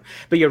 whatever.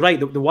 But you're right.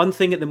 The one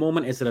thing at the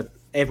moment is that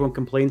everyone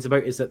complains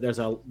about is that there's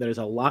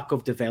a lack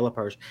of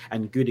developers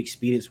and good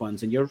experienced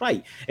ones. And you're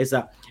right, is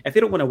that if they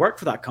don't want to work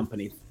for that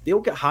company, they'll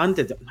get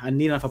handed and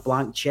near enough a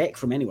blank check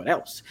from anyone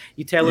else.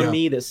 You telling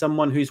me that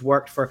someone who's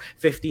worked for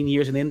 15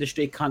 years in the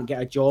industry can't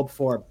get a job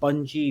for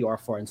Bungie or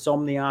for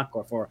Insomniac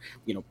or for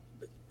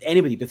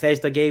anybody,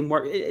 Bethesda game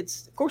work?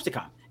 It's of course they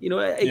can.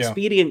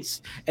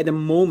 Experience at the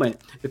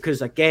moment,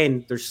 because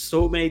again, there's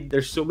so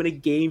many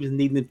games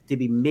needing to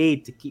be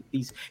made to keep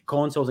these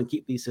consoles and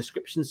keep these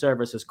subscription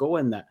services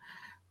going. That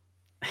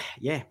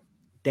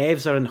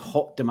devs are in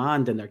hot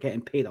demand and they're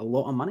getting paid a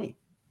lot of money.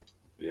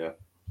 Yeah,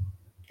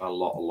 a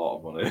lot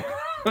of money.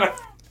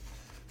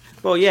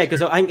 Well, yeah,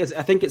 because I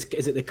think it's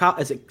is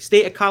it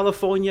state of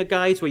California,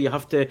 guys, where you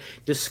have to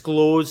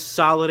disclose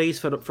salaries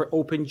for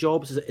open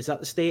jobs? Is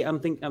that the state?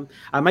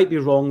 I might be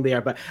wrong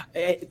there, but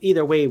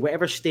either way,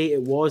 whatever state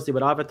it was, they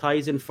were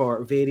advertising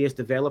for various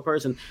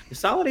developers, and the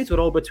salaries were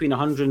all between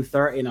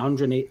 $130,000 and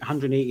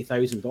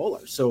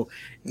 $180,000. So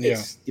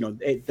it's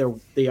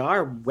they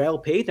are well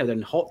paid now. They're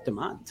in hot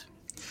demand.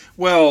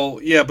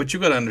 Well, yeah, but you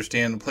got to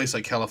understand, a place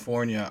like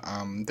California,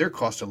 their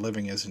cost of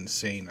living is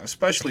insane,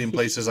 especially in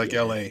places like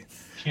LA.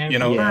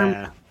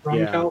 California.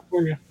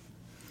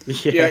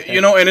 Yeah,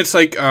 and it's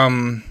like,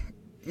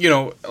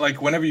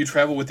 like whenever you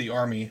travel with the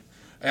Army,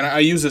 and I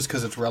use this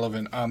because it's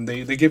relevant.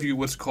 They give you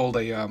what's called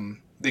a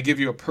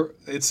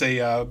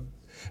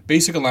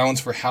basic allowance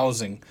for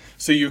housing,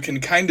 so you can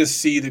kind of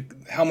see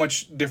how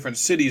much different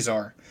cities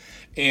are.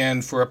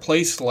 And for a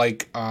place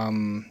like,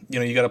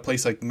 you got a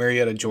place like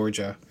Marietta,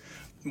 Georgia,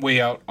 way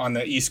out on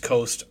the East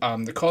Coast,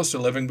 the cost of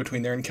living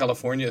between there and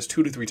California is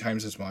 2 to 3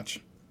 times as much,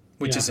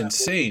 which is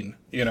insane,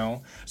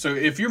 So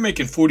if you're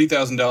making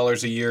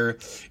 $40,000 a year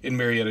in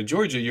Marietta,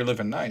 Georgia, you're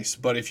living nice.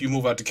 But if you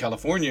move out to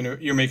California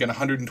and you're making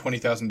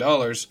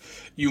 $120,000,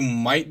 you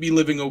might be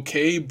living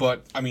okay,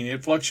 but I mean,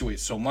 it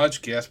fluctuates so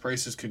much. Gas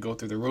prices could go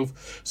through the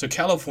roof. So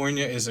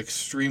California is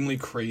extremely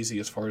crazy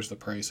as far as the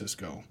prices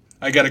go.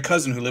 I got a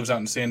cousin who lives out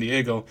in San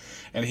Diego,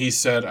 and he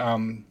said,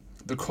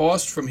 the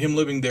cost from him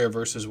living there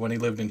versus when he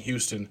lived in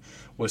Houston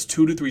was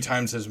 2 to 3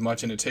 times as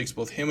much, and it takes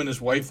both him and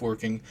his wife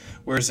working,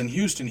 whereas in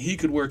Houston, he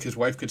could work, his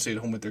wife could stay at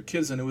home with their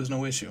kids, and it was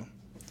no issue.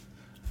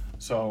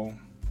 So,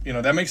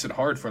 that makes it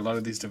hard for a lot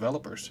of these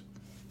developers.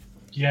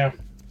 Yeah,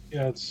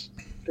 it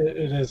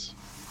is.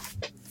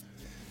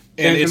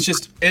 And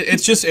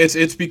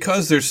it's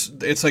because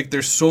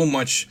there's so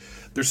much,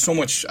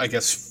 I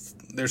guess,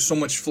 there's so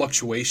much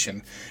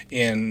fluctuation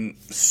in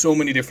so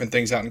many different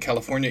things out in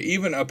California,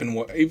 even up in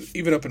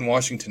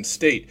Washington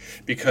State,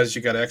 because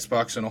you got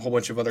Xbox and a whole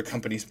bunch of other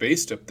companies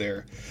based up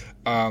there.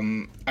 I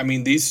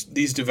mean,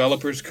 these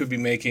developers could be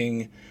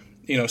making,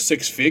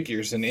 6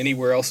 figures, and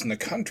anywhere else in the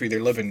country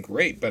they're living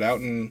great. But out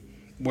in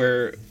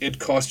where it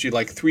costs you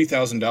like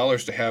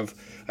 $3,000 to have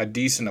a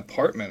decent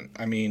apartment,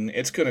 I mean,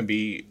 it's gonna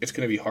be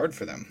hard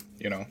for them.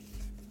 It's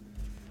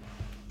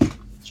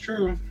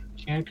true.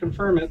 Can't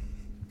confirm it.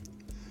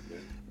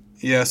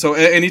 Yeah, so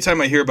anytime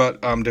I hear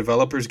about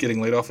developers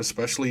getting laid off,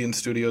 especially in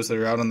studios that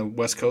are out on the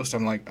West Coast,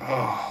 I'm like,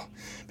 oh,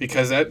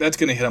 because that's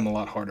going to hit them a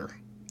lot harder,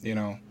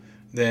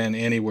 than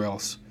anywhere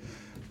else.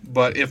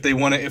 But if they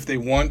want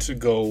to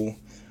go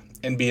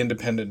and be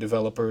independent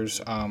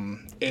developers,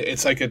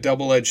 it's like a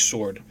double-edged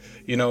sword.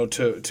 You got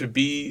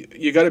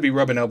to be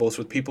rubbing elbows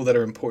with people that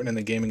are important in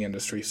the gaming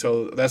industry.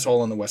 So that's all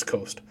on the West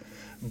Coast,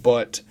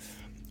 but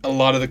a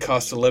lot of the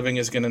cost of living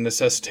is going to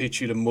necessitate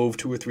you to move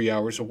 2 or 3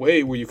 hours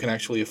away where you can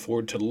actually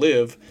afford to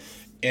live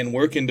and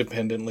work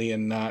independently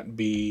and not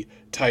be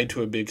tied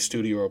to a big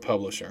studio or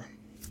publisher.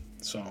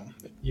 So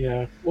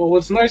yeah, well,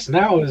 what's nice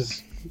now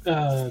is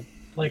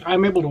like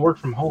I'm able to work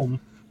from home.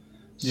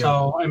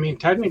 So I mean,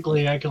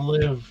 technically I can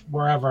live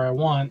wherever I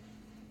want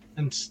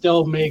and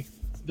still make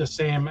the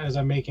same as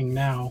I'm making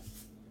now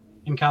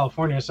in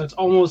California. So it's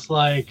almost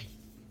like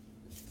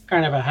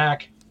kind of a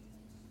hack.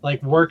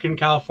 Like work in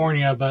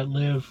California but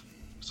live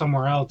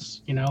somewhere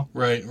else,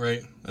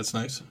 Right. That's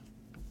nice.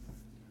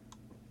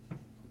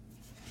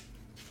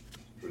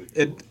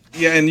 And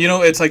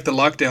it's like the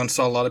lockdown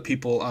saw a lot of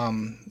people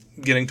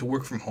getting to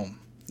work from home.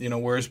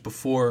 Whereas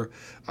before,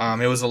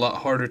 it was a lot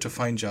harder to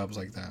find jobs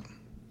like that.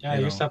 Yeah,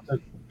 you used to have to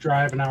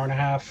drive an hour and a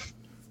half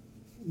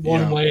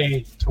one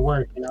way to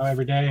work,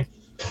 every day.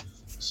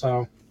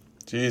 So.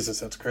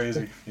 Jesus, that's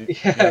crazy.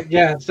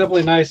 Yeah, it's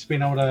definitely nice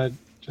being able to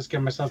just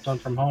get myself done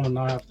from home and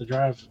not have to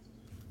drive.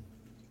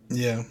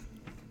 Yeah,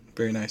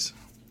 very nice.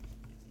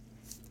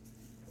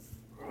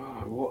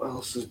 What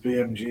else has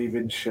BMG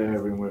been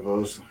sharing with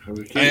us?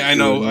 I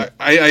know.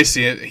 I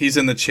see it. He's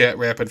in the chat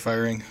rapid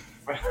firing.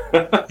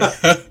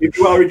 If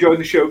you are enjoying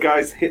the show,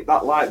 guys, hit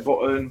that like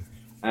button.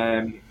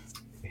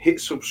 Hit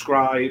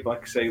subscribe.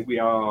 Like I say, we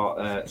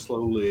are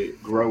slowly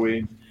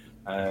growing.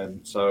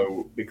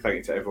 So big thank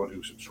you to everyone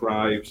who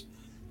subscribes.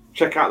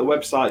 Check out the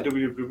website,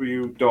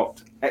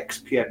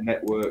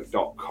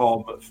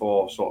 www.xpnnetwork.com,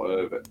 for sort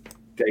of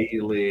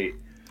daily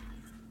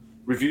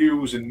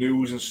reviews and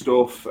news and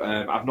stuff.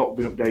 I've not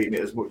been updating it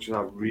as much as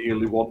I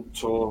really want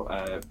to,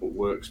 but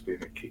work's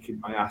been kicking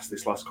my ass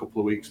this last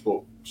couple of weeks.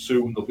 But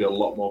soon there'll be a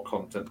lot more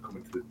content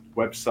coming to the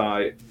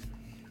website.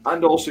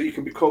 And also, you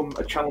can become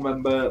a channel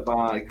member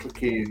by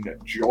clicking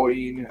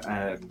join,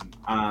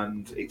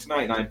 and it's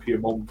 99p a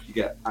month. You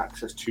get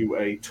access to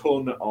a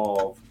ton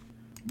of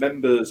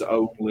members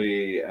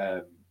only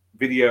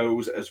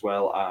videos, as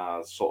well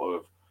as sort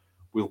of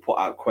we'll put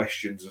out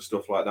questions and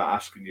stuff like that,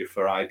 asking you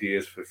for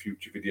ideas for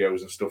future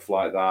videos and stuff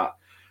like that.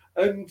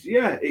 And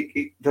yeah,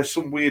 there's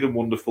some weird and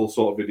wonderful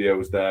sort of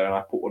videos there. And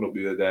I put one up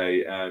the other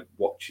day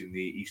watching the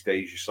East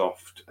Asia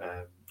Soft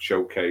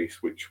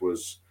showcase, which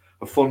was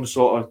a fun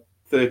sort of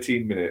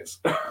 13 minutes.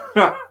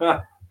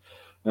 But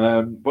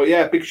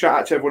yeah, big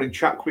shout out to everyone in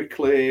chat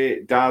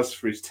quickly. Daz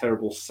for his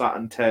terrible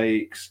Saturn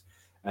takes.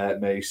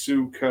 May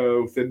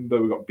Suko, Thimba,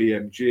 we've got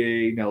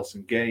BMG,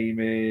 Nelson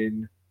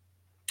Gaming,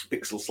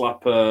 Pixel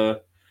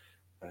Slapper.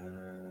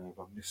 Have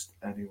I missed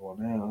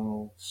anyone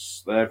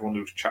else? Everyone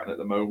who's chatting at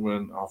the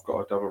moment, I've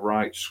got to have a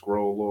right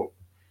scroll up.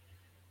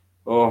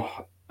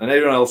 Oh, and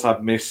everyone else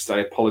I've missed, I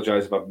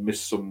apologise if I've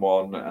missed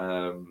someone.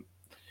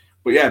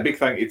 But yeah, big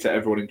thank you to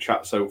everyone in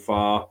chat so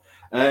far.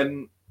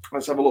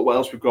 Let's have a look what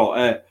else we've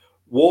got.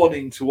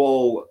 Warning to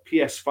all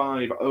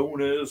PS5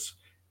 owners,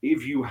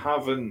 if you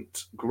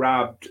haven't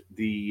grabbed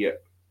the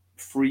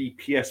free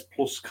PS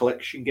Plus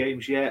collection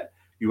games yet,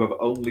 you have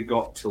only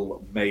got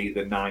till May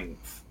the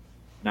 9th.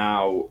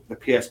 Now, the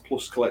PS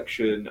Plus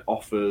collection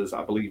offers,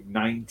 I believe,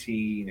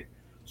 19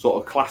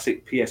 sort of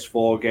classic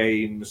PS4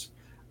 games,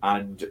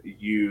 and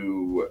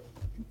you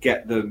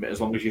get them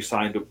as long as you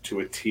signed up to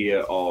a tier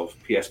of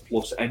PS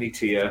Plus, any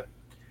tier.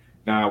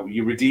 Now,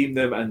 you redeem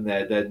them, and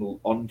they're then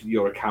on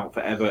your account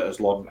forever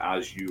as long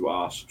as you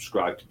are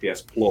subscribed to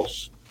PS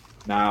Plus.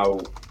 Now,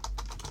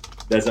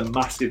 there's a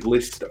massive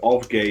list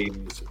of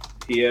games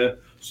here,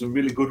 some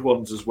really good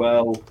ones as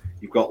well.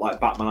 You've got like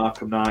Batman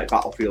Arkham Knight,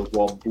 Battlefield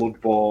 1,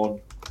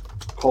 Bloodborne,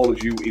 Call of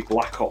Duty,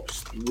 Black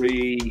Ops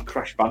 3,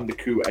 Crash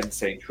Bandicoot,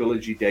 Insane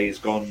Trilogy, Days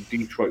Gone,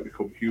 Detroit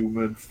Become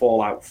Human,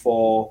 Fallout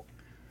 4,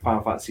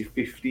 Final Fantasy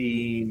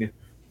 15,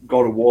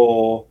 God of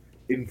War,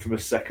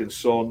 Infamous Second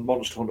Son,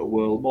 Monster Hunter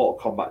World,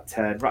 Mortal Kombat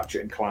 10,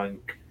 Ratchet and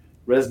Clank,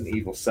 Resident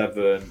Evil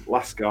 7,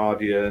 Last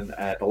Guardian,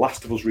 The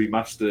Last of Us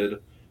Remastered,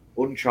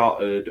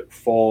 Uncharted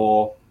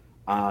 4,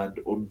 and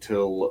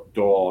Until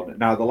Dawn.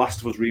 Now, The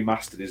Last of Us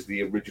Remastered is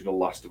the original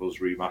Last of Us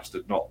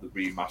Remastered, not the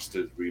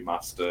remastered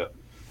remaster.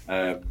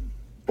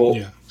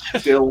 But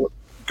still,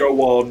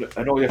 go on,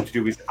 and all you have to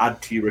do is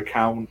add to your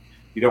account.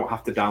 You don't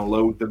have to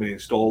download them and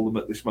install them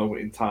at this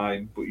moment in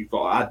time, but you've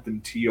got to add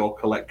them to your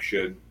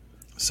collection.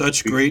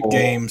 Such great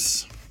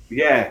games.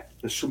 Yeah,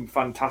 there's some of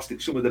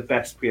the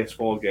best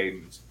PS4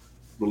 games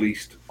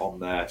released on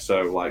there.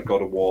 So, like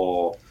God of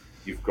War,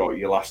 you've got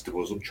your Last of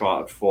Us,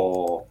 Uncharted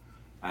 4.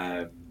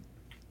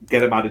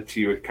 Get them added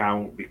to your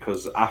account,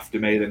 because after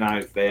May the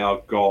 9th, they are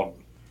gone,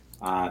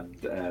 and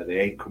they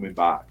ain't coming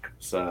back.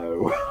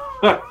 So...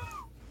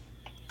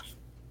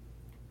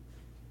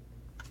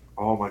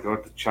 Oh my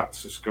god, the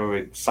chat's just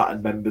going.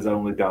 Saturn members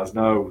only, Daz.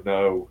 No.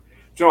 Do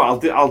you know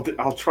what?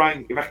 I'll try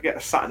and if I can get a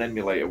Saturn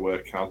emulator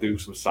working, I'll do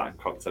some Saturn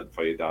content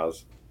for you,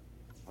 Daz.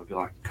 I'll be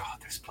like, God,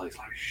 this plays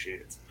like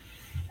shit.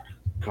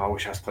 God, I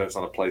wish I was playing this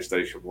on a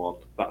PlayStation 1.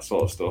 That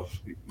sort of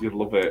stuff. You'd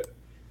love it.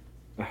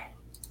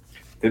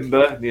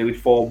 Timber, nearly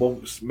 4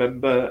 months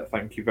member.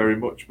 Thank you very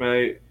much,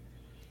 mate.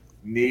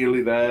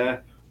 Nearly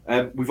there.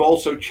 We've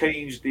also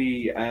changed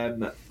the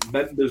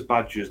members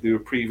badges. They were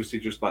previously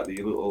just like the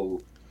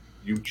little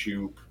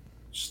YouTube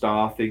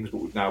star things,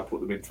 but we've now put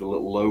them into the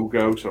little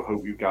logo, so I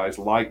hope you guys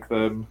like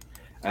them.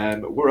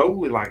 We're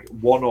only like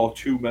 1 or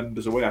 2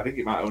 members away. I think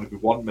it might only be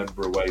 1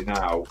 member away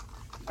now.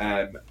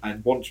 And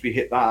once we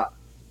hit that,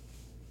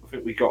 I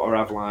think we got to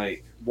have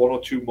like 1 or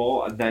 2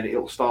 more, and then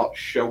it'll start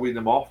showing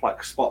them off,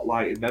 like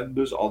spotlighting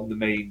members on the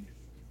main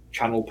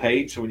channel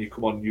page. So when you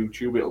come on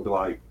YouTube, it'll be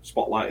like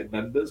spotlighting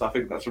members. I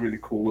think that's a really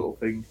cool little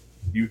thing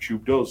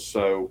YouTube does.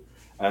 So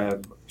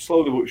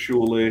slowly but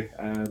surely,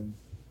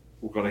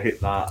 we're going to hit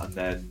that, and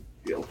then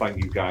it'll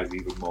thank you guys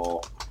even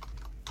more.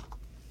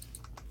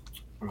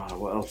 Right,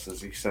 what else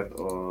has he sent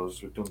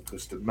us? We've done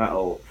Twisted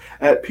Metal.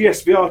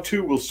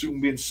 PSVR2 will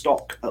soon be in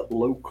stock at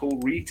local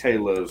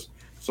retailers.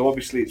 So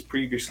obviously it's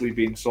previously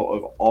been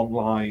sort of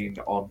online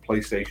on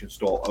PlayStation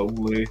Store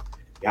only.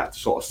 You had to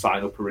sort of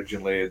sign up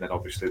originally, and then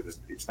obviously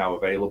it's now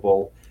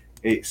available.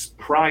 It's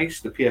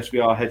priced, the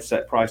PSVR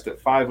headset priced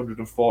at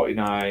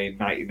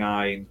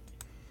 $549.99,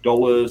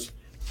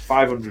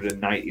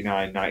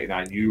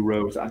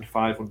 €599.99, and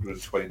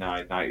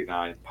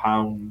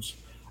 £529.99.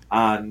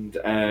 And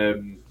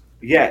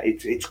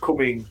it's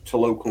coming to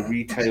local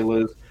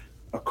retailers.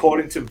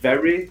 According to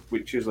Very,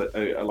 which is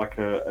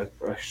a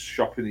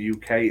shop in the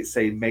UK, it's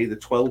saying May the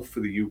 12th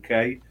for the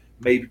UK.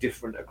 Maybe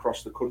different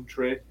across the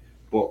country,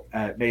 but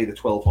May the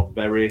 12th on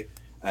Very.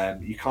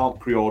 You can't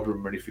pre-order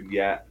them or anything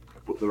yet,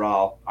 but there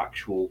are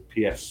actual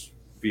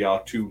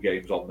PSVR2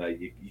 games on there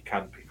you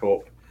can pick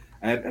up.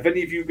 Have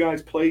any of you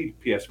guys played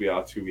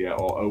PSVR2 yet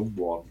or own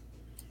one?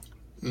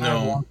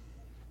 No.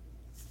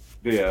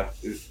 Yeah.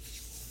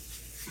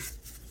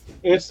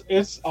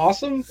 It's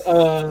awesome.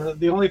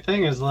 The only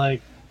thing is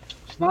like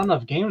there's not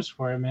enough games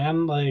for it,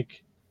 man.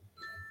 Like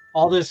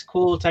all this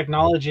cool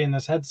technology in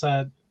this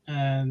headset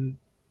and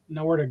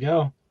nowhere to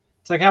go.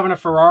 It's like having a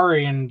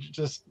Ferrari and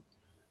just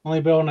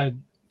only be able to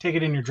take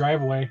it in your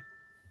driveway.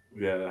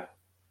 Yeah.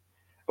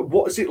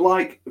 What is it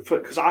like?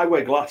 Because I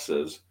wear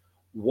glasses.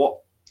 What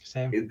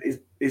Same.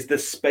 is the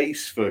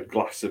space for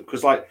glasses?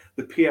 Because like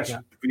the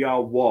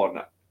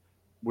PSVR1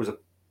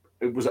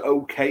 it was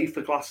okay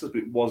for glasses,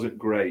 but it wasn't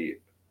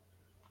great.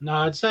 No,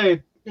 I'd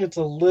say it's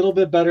a little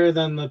bit better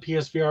than the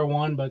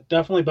PSVR1, but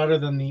definitely better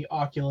than the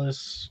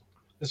Oculus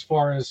as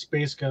far as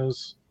space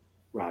goes.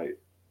 Right.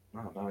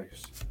 Oh,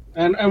 nice.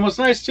 And what's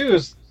nice too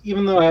is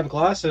even though I have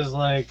glasses,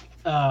 like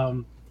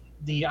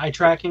the eye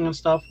tracking and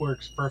stuff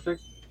works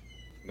perfect.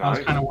 Nice. I was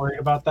kind of worried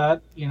about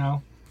that,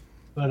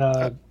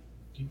 but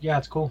yeah,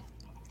 it's cool.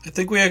 I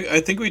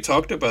think we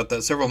talked about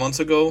that several months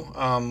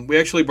ago. We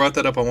actually brought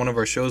that up on one of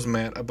our shows,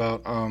 Matt,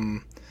 about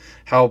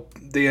how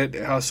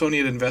Sony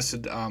had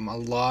invested a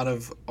lot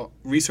of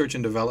research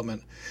and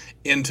development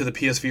into the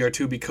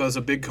PSVR2 because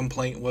a big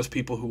complaint was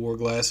people who wore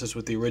glasses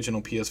with the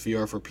original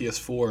PSVR for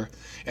PS4,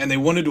 and they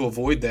wanted to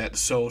avoid that.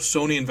 So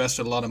Sony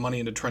invested a lot of money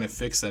into trying to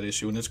fix that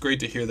issue, and it's great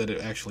to hear that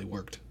it actually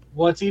worked.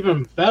 What's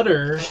even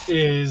better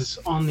is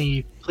on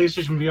the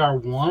PlayStation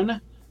VR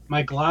 1,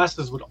 my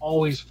glasses would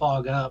always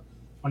fog up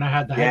when I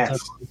had the headset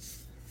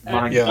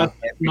on. That's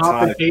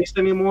not the case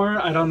anymore.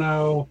 I don't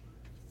know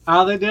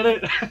how they did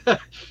it,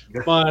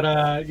 but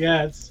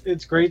yeah,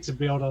 it's great to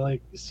be able to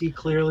like see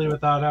clearly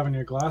without having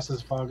your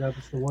glasses fog up.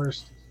 It's the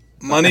worst.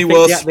 Money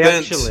well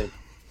spent.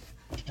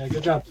 Yeah,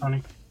 good job,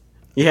 Tony.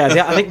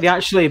 Yeah, I think they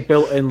actually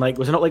built in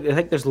was it not like I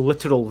think there's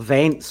literal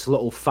vents,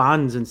 little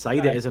fans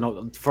inside it, isn't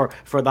it?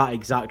 For that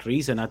exact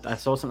reason. I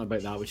saw something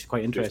about that, which is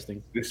quite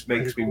interesting. This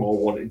makes me more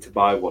wanting to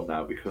buy one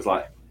now because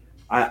I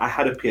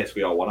had a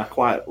PSVR one. I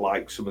quite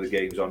liked some of the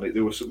games on it.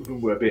 There were some of them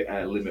were a bit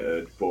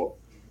limited, but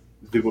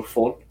they were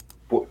fun.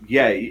 But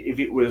yeah, if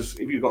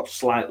you got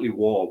slightly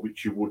warm,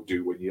 which you would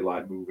do when you're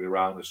like moving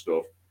around and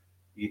stuff,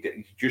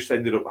 you just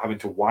ended up having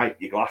to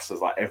wipe your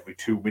glasses like every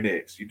 2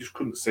 minutes. You just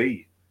couldn't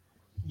see.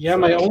 Yeah,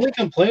 my only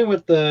complaint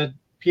with the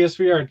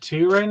PSVR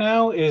 2 right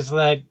now is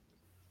that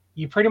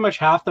you pretty much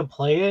have to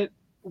play it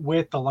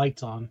with the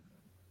lights on,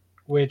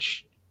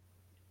 which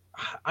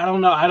I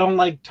don't know. I don't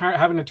like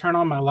having to turn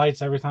on my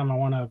lights every time I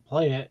want to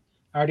play it.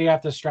 I already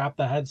have to strap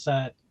the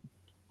headset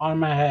on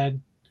my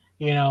head,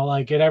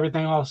 get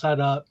everything all set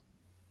up,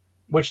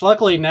 which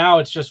luckily now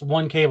it's just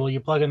one cable. You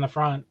plug in the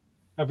front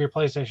of your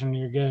PlayStation and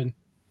you're good.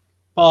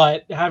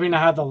 But having to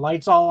have the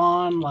lights all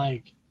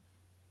on,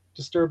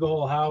 disturb the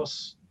whole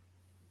house,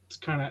 it's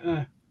kind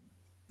of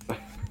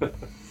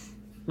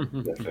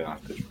Definitely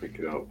have to pick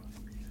it up.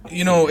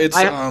 It's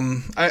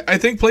I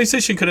think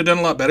PlayStation could have done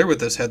a lot better with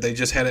this had they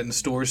just had it in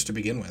stores to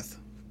begin with.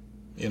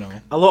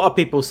 A lot of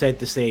people said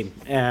the same.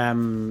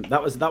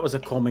 That was a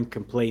common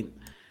complaint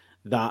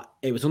that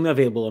it was only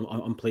available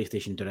on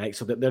PlayStation Direct.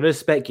 So that there is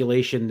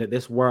speculation that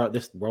this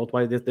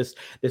worldwide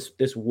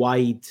this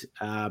wide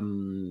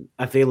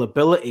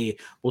availability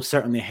will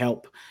certainly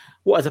help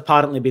what has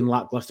apparently been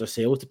lackluster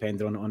sales,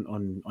 depending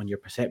on your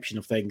perception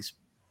of things.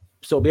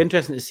 So it'll be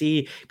interesting to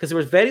see because there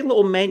was very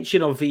little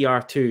mention of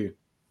VR2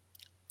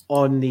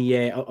 on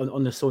the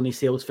Sony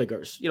sales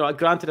figures.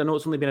 Granted, I know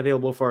it's only been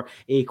available for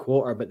a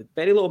quarter, but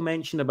very little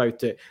mention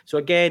about it. So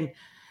again,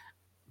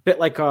 a bit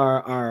like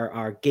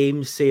our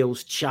game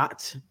sales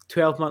chat,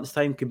 12 months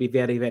time could be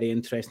very, very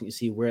interesting to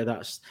see where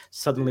that's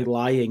suddenly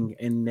lying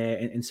in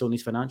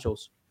Sony's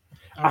financials.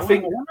 I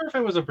wonder if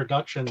it was a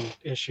production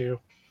issue.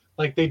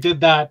 Like they did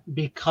that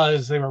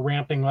because they were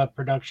ramping up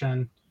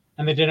production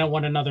and they didn't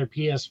want another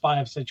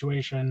PS5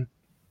 situation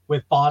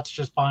with bots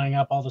just buying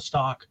up all the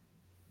stock.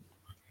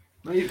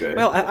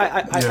 Well,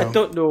 I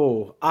don't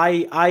know.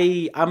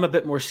 I'm a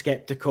bit more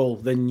skeptical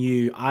than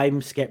you.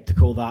 I'm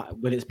skeptical that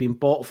when it's been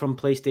bought from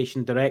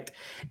PlayStation Direct,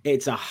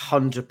 it's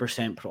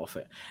 100%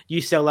 profit.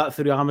 You sell that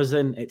through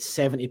Amazon, it's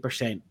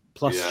 70%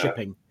 plus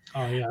shipping.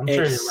 Oh yeah, I'm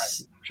sure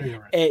you're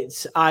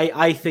right.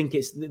 I think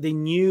they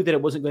knew that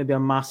it wasn't going to be a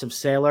massive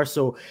seller,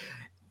 so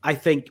I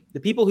think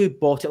the people who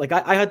bought it,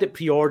 I had it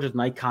pre-ordered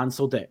and I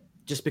cancelled it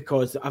just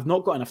because I've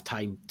not got enough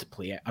time to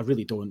play it. I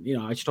really don't.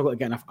 I struggle to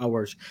get enough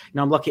hours.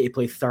 I'm lucky to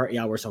play 30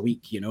 hours a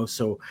week,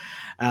 so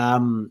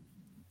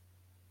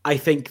I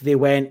think the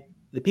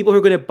people who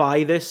are going to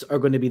buy this are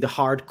going to be the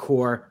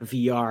hardcore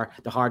VR,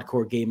 the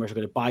hardcore gamers are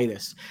going to buy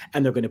this.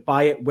 And they're going to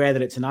buy it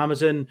whether it's in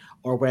Amazon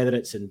or whether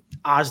it's in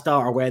Asda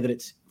or whether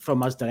it's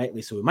from us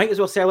directly. So we might as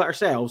well sell it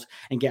ourselves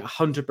and get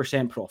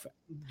 100% profit.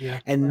 Yeah.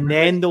 And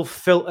then they'll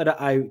filter it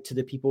out to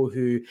the people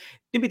who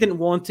maybe didn't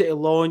want it to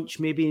launch,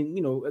 maybe,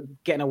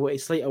 getting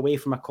slightly away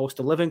from a cost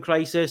of living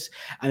crisis.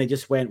 And they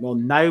just went, well,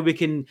 now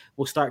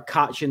we'll start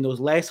catching those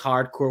less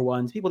hardcore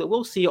ones, people that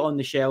will see it on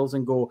the shelves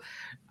and go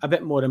a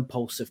bit more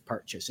impulsive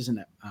purchase, isn't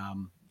it?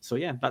 So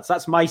yeah,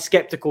 that's my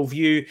skeptical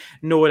view,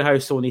 knowing how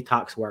Sony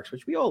tax works,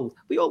 which we all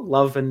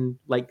love and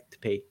like to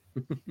pay.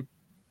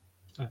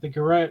 I think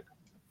you're right.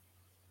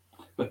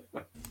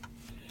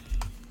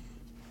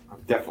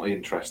 I'm definitely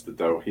interested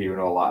though, hearing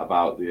all that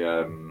about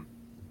the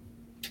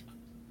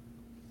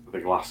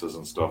glasses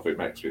and stuff.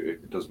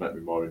 It does make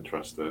me more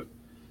interested.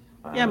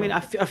 Yeah, I mean,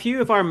 a few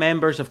of our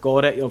members have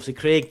got it. Obviously,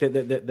 Craig,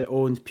 that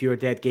owns Pure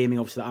Dead Gaming,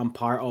 obviously that I'm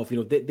part of.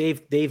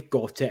 They've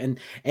got it, and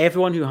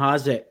everyone who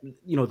has it,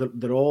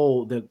 they're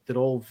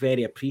all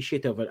very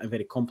appreciative and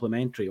very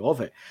complimentary of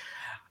it.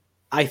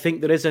 I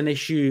think there is an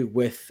issue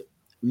with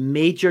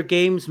major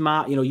games,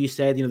 Matt. You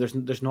said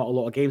there's not a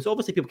lot of games.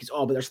 Obviously, people can say,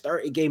 but there's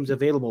 30 games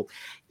available.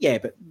 Yeah,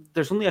 but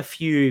there's only a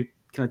few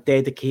kind of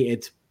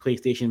dedicated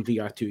PlayStation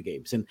VR2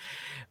 games, and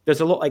there's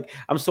a lot. Like,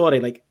 I'm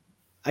sorry, like.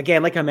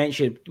 Again, like I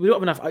mentioned, we don't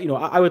have enough.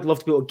 I would love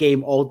to be able to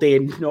game all day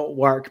and not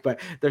work,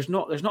 but there's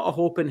not a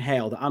hope in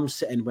hell that I'm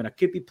sitting when I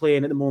could be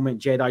playing at the moment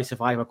Jedi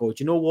Survivor. Go,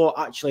 do you know what?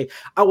 Actually,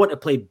 I want to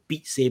play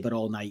Beat Saber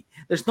all night.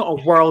 There's not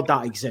a world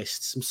that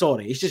exists. I'm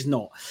sorry, it's just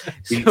not.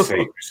 Beat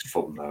Saber's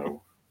fun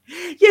though.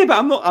 Yeah,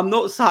 but I'm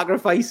not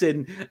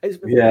sacrificing.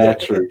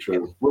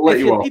 True. We'll let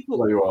you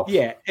off.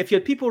 Yeah, if you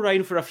had people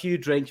around for a few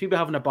drinks, maybe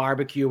having a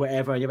barbecue,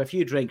 whatever, and you have a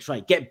few drinks,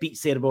 right? Get Beat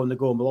Saber on the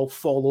go, and we'll all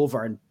fall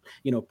over and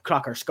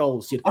crack our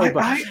skulls.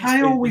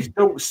 I always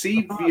don't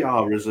see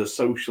VR as a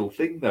social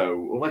thing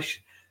though,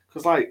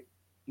 because like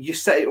you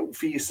set it up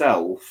for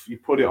yourself, you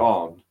put it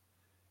on,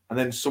 and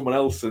then someone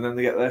else, and then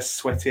they get their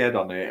sweaty head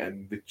on it,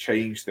 and they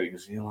change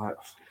things, and you're like,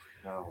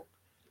 no,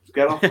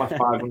 get off my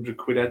 500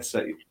 quid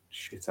headset, you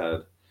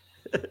shithead.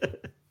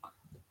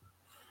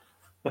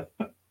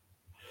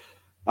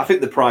 I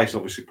think the price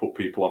obviously put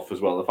people off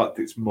as well. The fact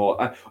it's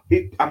more,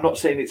 I'm not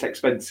saying it's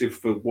expensive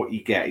for what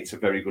you get. It's a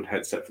very good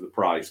headset for the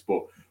price.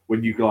 But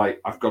when you go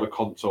like, I've got a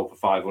console for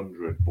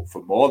 500, but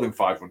for more than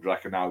 500, I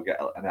can now get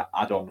an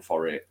add-on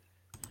for it.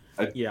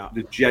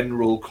 The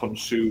general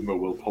consumer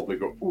will probably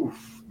go,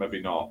 oof, maybe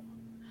not.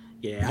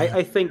 Yeah,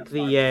 I think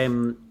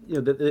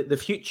the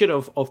future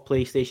of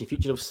PlayStation,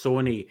 future of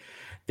Sony,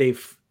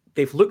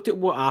 they've looked at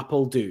what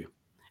Apple do.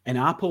 And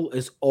Apple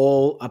is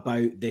all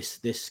about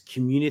this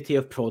community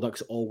of products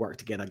all work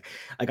together.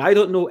 Like, I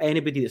don't know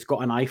anybody that's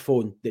got an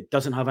iPhone that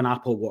doesn't have an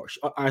Apple Watch.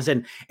 As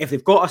in, if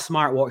they've got a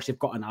smartwatch, they've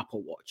got an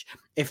Apple Watch.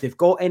 If they've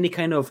got any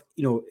kind of,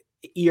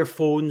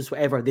 earphones,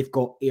 whatever, they've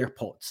got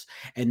AirPods.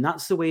 And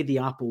that's the way the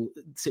Apple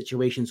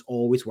situations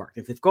always work.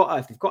 If they've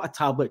got a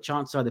tablet,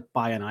 chances are they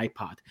buy an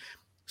iPad.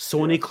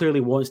 Sony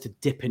clearly wants to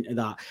dip into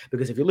that,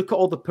 because if you look at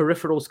all the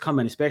peripherals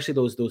coming, especially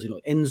those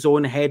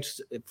in-zone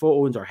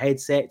headphones or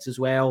headsets as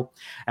well.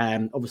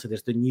 Obviously,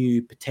 there's the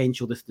new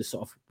potential, this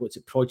sort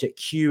of Project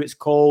Q, it's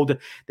called,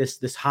 this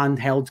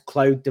handheld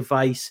cloud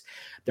device.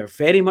 They're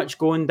very much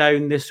going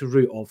down this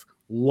route of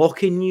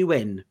locking you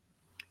in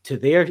to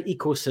their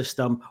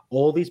ecosystem,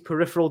 all these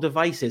peripheral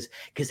devices,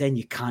 because then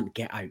you can't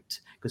get out.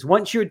 Because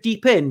once you're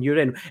deep in, you're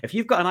in. If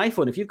you've got an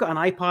iPhone, if you've got an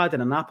iPad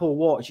and an Apple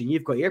Watch and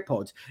you've got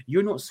AirPods,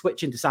 you're not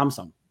switching to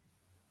Samsung.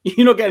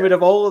 You're not getting rid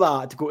of all of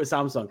that to go to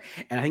Samsung.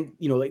 And I think,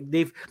 like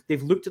they've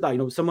looked at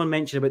that. Someone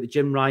mentioned about the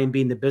Jim Ryan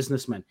being the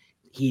businessman.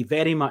 He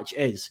very much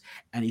is.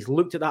 And he's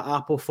looked at that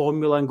Apple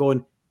formula and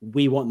going,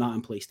 we want that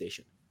in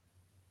PlayStation.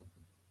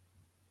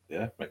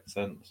 Yeah, makes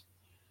sense.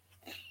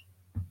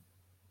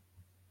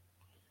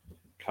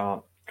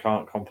 Can't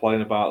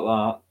complain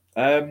about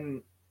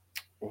that.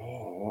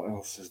 What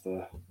else is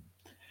there?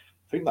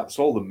 I think that's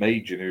all the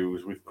major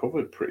news we've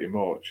covered pretty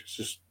much. It's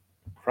just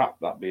crap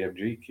that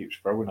BMG keeps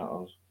throwing at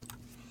us.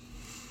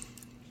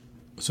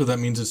 So that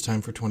means it's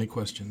time for 20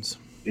 questions.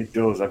 It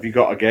does. Have you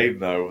got a game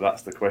though?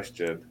 That's the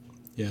question.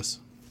 Yes.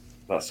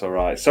 That's all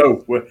right.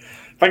 So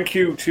thank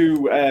you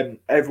to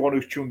everyone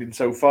who's tuned in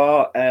so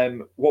far.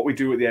 What we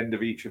do at the end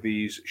of each of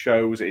these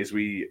shows is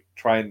we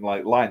try and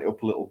line it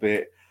up a little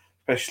bit,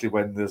 especially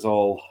when there's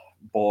all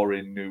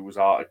boring news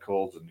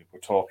articles and we're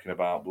talking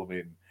about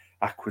blooming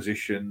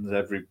acquisitions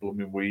every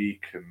blooming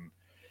week, and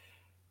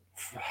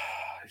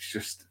it's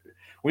just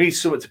we need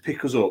something to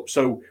pick us up.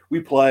 So we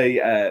play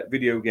a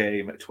video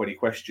game 20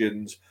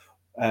 questions.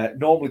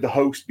 Normally the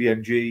host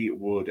BMG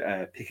would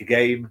pick a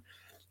game,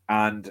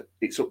 and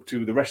it's up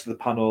to the rest of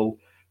the panel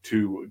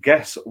to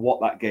guess what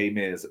that game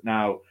is.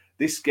 Now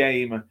this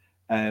game,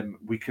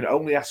 we can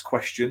only ask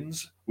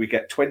questions. We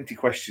get 20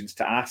 questions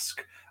to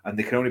ask, and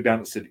they can only be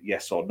answered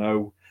yes or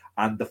no.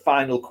 And the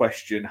final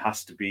question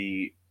has to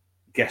be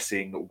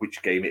guessing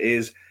which game it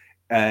is.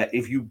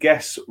 If you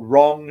guess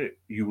wrong,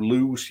 you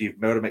lose. So you've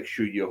got to make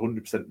sure you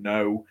 100%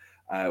 know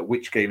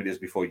which game it is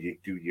before you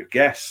do your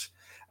guess.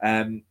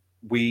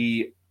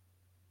 We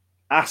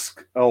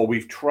ask, or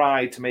we've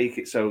tried to make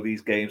it so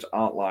these games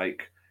aren't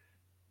like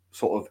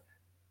sort of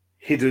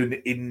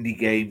hidden indie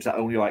games that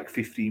only like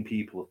 15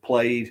 people have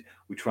played.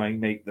 We try and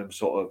make them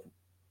sort of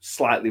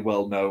slightly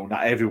well known,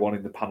 that everyone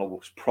in the panel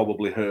has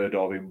probably heard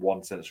of in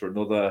one sense or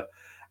another.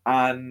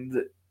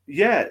 And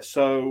yeah,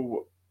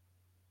 so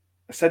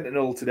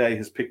Sentinel today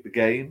has picked the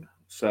game,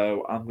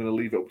 so I'm going to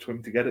leave it up to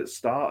him to get it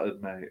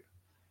started, mate.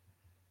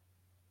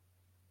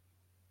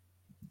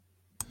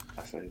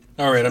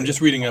 All right, I'm just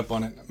reading up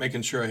on it,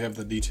 making sure I have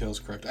the details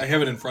correct. I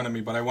have it in front of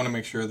me, but I want to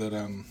make sure that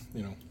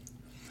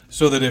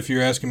so that if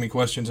you're asking me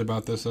questions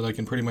about this, that I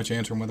can pretty much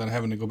answer them without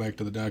having to go back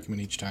to the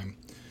document each time.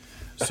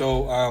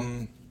 So,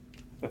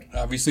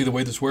 obviously, the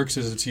way this works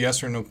is it's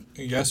yes or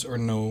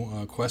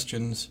no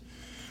questions.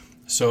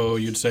 So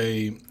you'd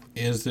say,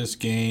 is this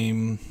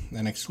game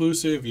an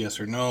exclusive? Yes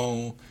or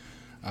no.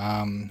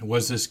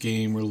 Was this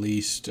game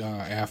released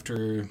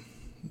after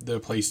the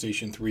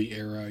PlayStation 3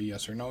 era?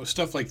 Yes or no.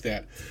 Stuff like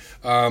that.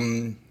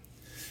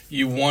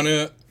 You want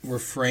to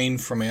refrain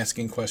from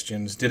asking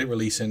questions. Did it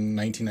release in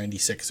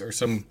 1996 or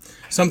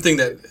something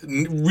that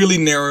really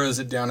narrows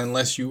it down,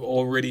 unless you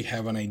already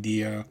have an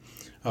idea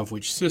of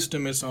which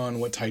system it's on,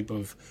 what type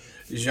of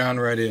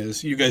genre it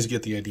is. You guys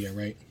get the idea,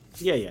 right?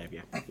 Yeah.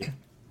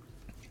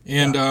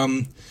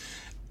 And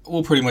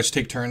we'll pretty much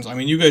take turns. I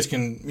mean, you guys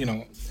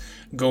can,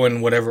 go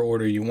in whatever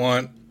order you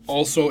want.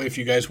 Also, if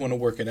you guys want to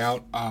work it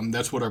out,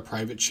 that's what our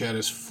private chat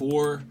is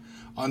for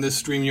on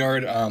this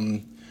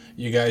StreamYard.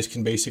 You guys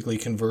can basically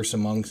converse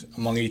among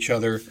each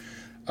other.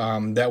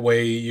 That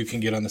way you can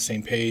get on the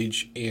same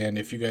page. And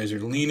if you guys are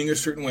leaning a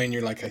certain way and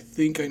you're like, I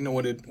think I know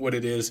what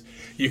it is,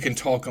 you can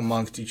talk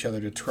amongst each other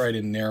to try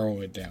to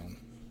narrow it down.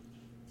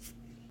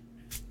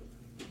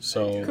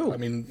 So, cool. I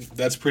mean,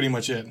 that's pretty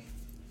much it.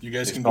 You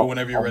guys can go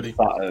whenever you're ready.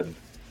 Saturn.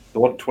 They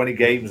want 20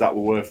 games that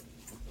were worth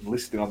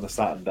listing on the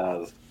Saturn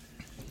does.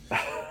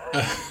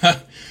 I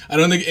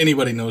don't think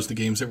anybody knows the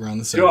games that were on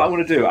the Saturn. You know what I'm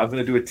going to do? I'm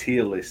going to do a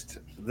tier list.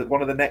 I'm going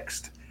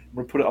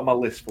to put it on my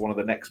list for one of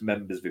the next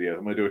members' videos.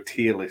 I'm going to do a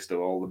tier list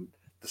of all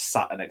the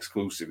Saturn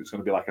exclusive. It's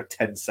going to be like a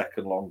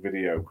 10-second long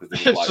video.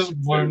 It's like just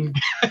one.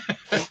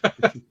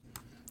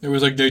 There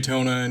was like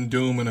Daytona and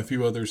Doom and a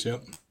few others,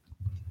 yep.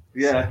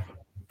 Yeah.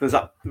 There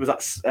was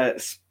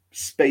that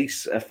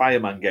Space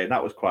Fireman game.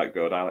 That was quite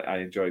good. I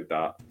enjoyed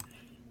that.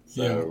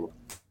 So,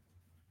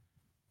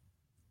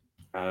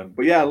 yeah.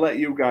 But yeah, I'll let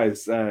you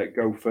guys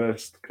go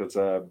first, because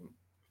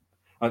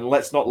and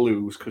let's not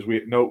lose, because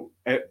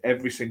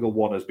every single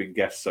one has been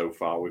guessed so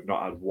far. We've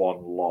not had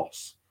one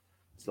loss,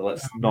 so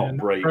let's not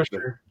break.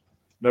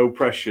 No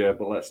pressure,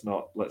 but let's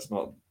not let's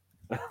not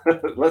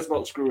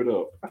screw it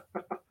up.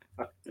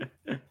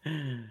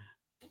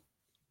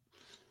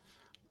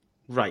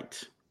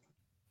 Right,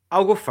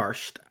 I'll go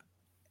first.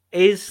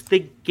 Is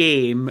the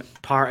game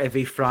part of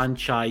a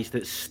franchise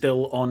that's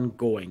still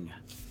ongoing?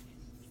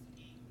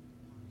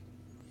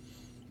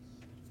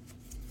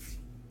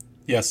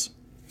 Yes.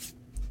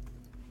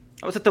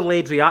 That was a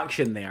delayed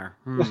reaction there.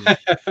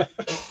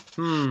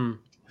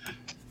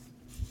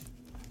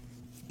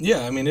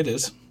 Yeah, I mean, it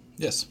is.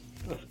 Yes.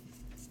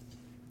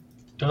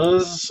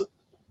 Does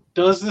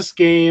this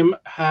game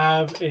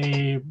have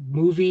a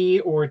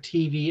movie or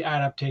TV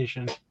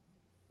adaptation?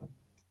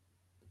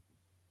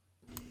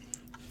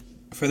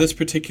 For this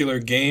particular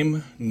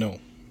game, no.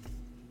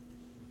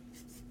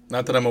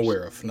 Not that I'm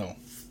aware of, no.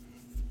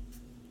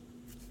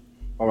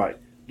 All right.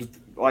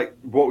 Like,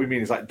 what we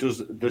mean is, like,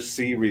 does the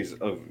series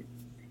of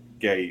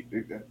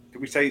did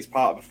we say it's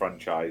part of a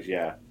franchise?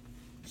 Yeah.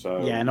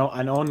 So yeah, no,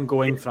 an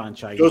ongoing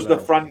franchise. Does the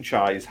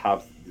franchise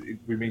have?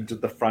 We mean, does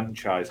the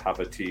franchise have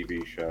a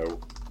TV show?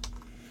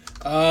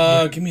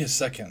 Give me a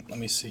second. Let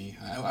me see.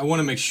 I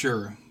want to make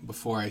sure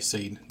before I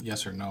say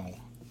yes or no.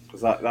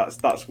 Because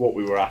that's what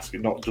we were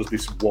asking. Not does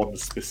this one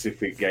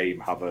specific game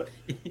have a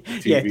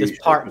TV yeah, does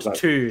show? part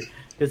two?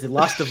 Does The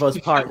Last of Us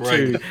Part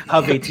 2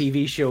 have a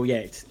TV show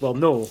yet? Well,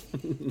 no.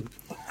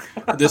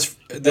 This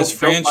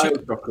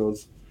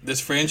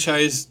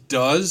franchise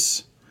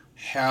does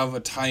have a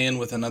tie-in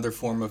with another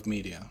form of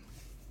media.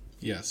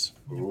 Yes.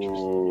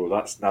 Oh,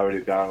 that's narrowed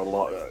it down a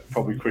lot.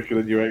 Probably quicker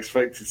than you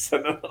expected,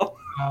 Sentinel.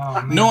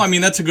 No, I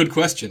mean, that's a good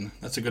question.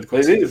 It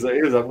is.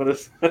 I'm gonna.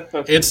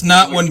 It's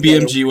not one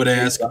BMG would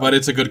ask, but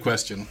it's a good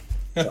question.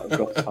 I've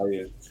got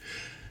tie-ins.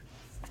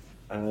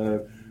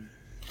 Right.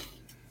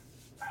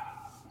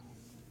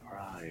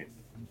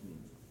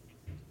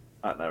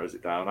 That narrows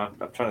it down. I'm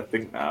trying to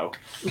think now.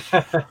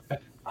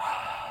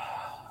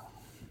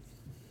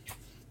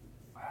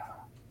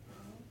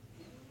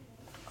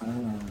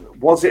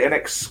 Was it an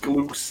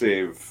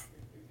exclusive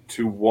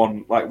to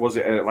one? Like, was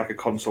it like a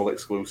console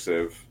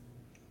exclusive?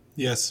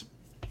 Yes.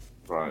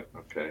 Right.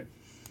 Okay.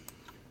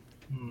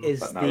 Is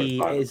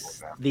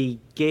the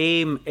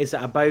game, is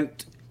it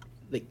about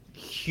like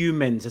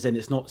humans? As in,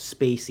 it's not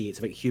spacey. It's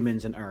about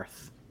humans and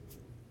Earth.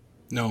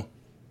 No.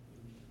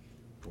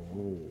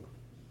 Oh.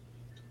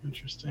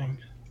 Interesting.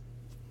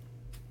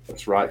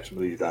 Let's write some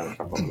of these down.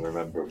 I'm not going to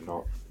remember. I'm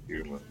not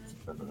humans.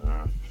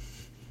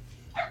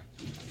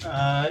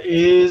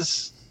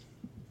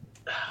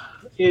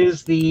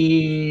 Is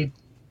the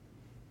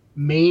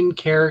main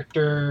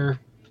character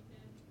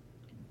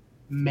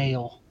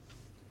male?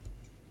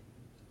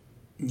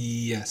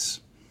 Yes.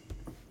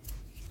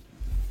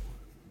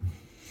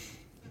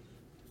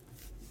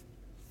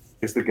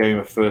 Is the game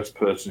a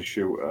first-person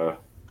shooter?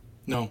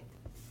 No.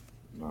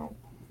 No.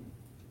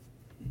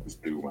 Let's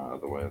Doom out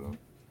of the way then.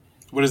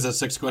 What is that,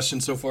 6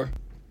 questions so far?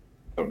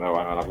 Don't know.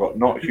 Hang on. I've got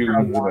not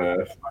humans on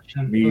Earth,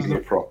 media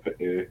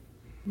property,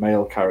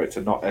 male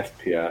character, not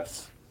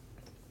FPS.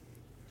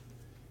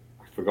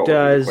 I forgot.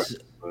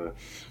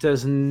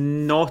 Does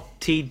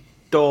Naughty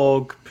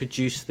Dog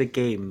produce the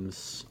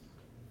games?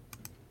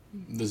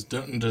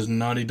 Does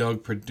Naughty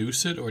Dog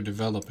produce it or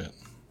develop it?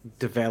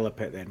 Develop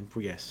it then,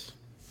 yes.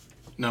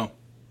 No.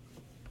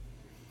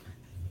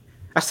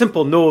 A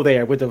simple no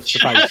there would have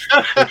sufficed.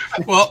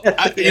 Well,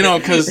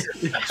 because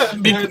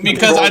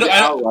I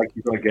don't like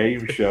you've got a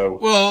game show.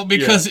 Well,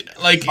 because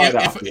like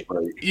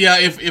Yeah.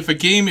 if a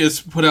game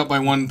is put out by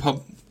one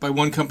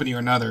company or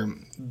another,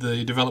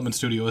 the development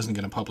studio isn't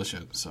going to publish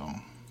it. So,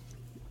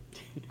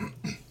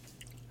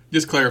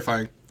 just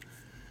clarifying.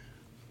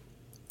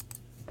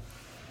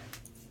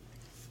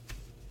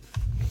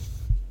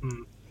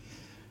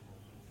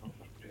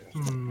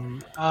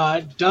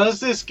 Does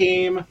this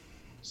game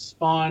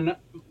span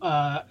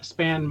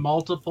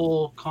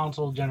multiple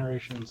console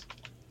generations?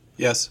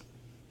 Yes.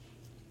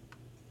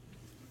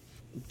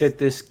 Did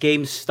this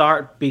game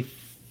start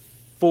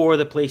before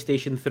the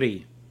PlayStation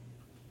 3?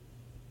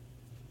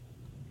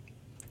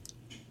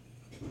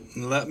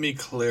 Let me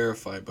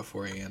clarify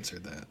before I answer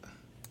that.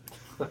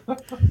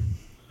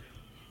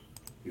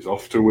 He's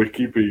off to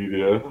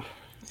Wikipedia.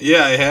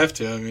 Yeah, I have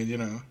to. I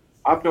mean,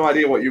 I have no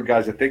idea what you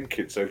guys are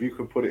thinking, so if you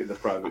could put it in the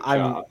private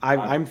chat.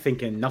 I'm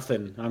thinking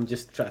nothing. I'm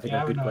just trying to think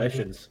of good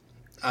questions.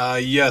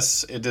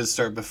 Yes, it did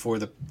start before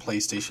the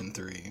PlayStation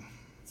 3.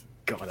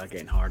 God, that's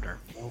getting harder.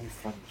 No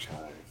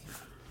franchise.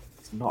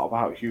 It's not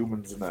about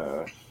humans and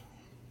Earth.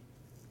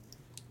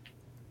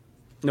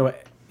 No,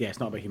 it's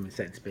not about human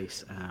set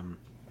space.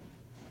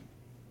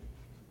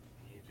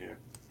 Media.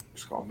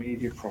 It's got a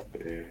media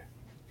property.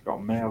 It's got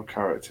a male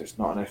character. It's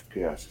not an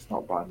FPS. It's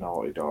not by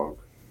Naughty Dog.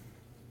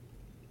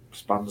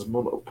 Spans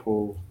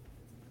multiple.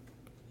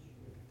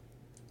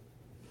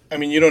 I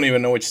mean, you don't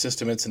even know which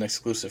system it's an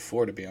exclusive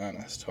for, to be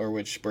honest, or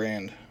which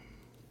brand.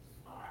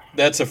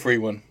 That's a free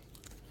one.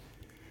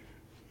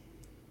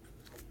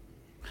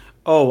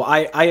 Oh,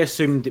 I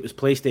assumed it was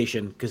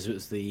PlayStation because it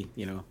was the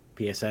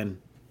PSN.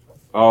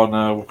 Oh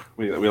no,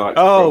 we like.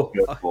 Oh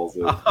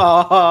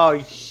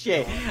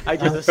shit! I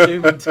just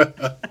assumed.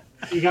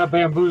 You got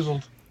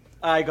bamboozled.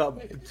 I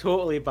got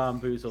totally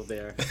bamboozled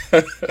there.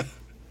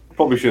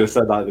 Probably should have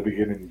said that at the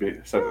beginning.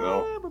 Said it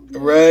all.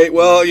 Right.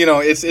 Well,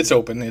 it's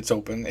open. It's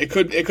open. It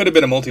could have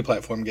been a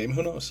multi-platform game.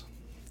 Who knows?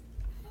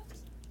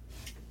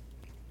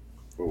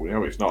 Well, we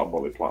know it's not a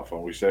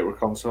multi-platform. We say it was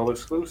console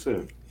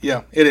exclusive.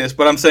 Yeah, it is.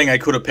 But I'm saying I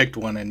could have picked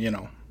one, and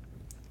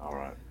All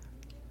right.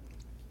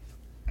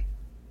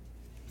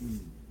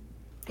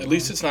 At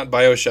least it's not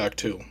BioShock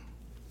 2.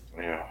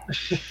 Yeah.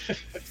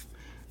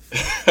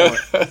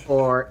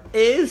 Or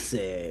is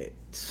it?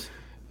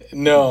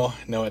 No,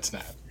 it's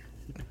not.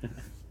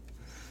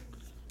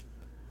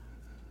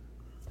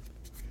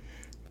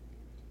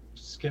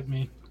 Skip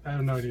me. I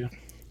have no idea.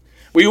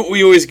 We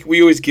always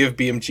give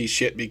BMG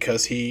shit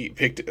because he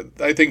picked.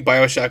 I think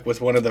BioShock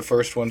was one of the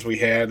first ones we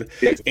had,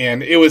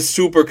 and it was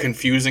super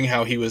confusing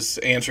how he was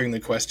answering the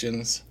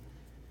questions.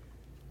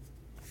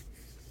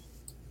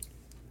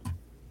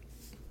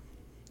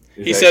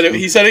 He said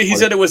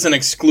it was an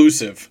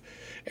exclusive,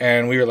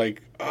 and we were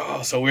like,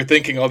 oh, so we're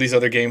thinking all these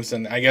other games,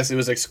 and I guess it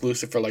was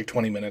exclusive for like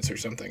 20 minutes or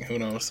something. Who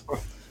knows?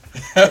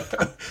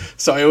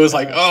 So it was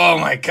like, oh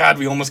my god,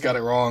 we almost got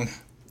it wrong.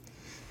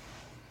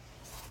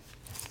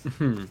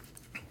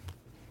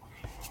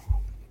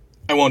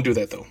 I won't do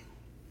that though.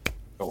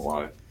 Don't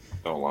lie.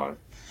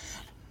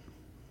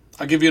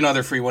 I'll give you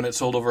another free one. It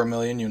sold over 1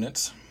 million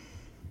units,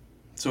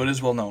 so it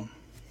is well known.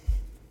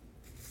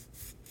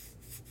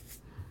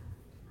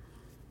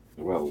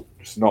 Well,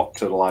 it's not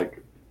to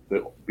like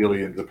the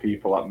billions of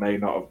people that may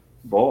not have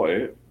bought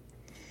it.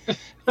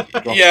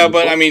 Yeah,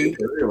 but I mean,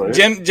 really.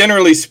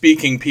 generally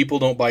speaking, people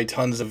don't buy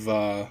tons of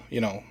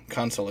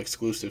console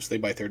exclusives. They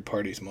buy third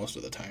parties most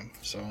of the time.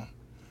 So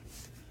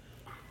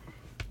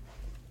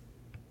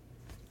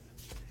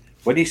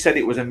when he said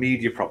it was a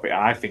media property,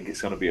 I think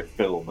it's going to be a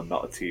film and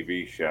not a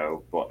TV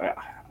show. But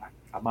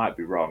I might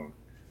be wrong.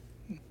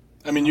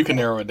 I mean, you can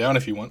narrow it down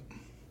if you want.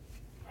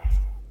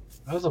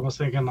 I was almost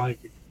thinking like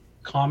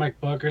comic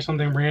book or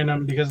something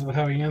random because of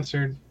how he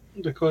answered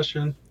the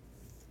question.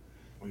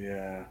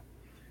 Yeah.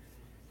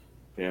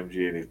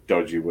 BMG and his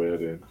dodgy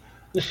wording.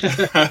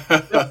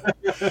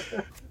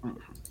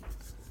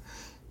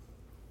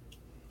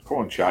 Come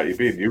on, chat. You're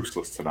being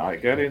useless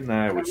tonight. Get in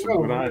there with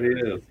some good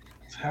ideas.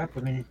 What's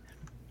happening?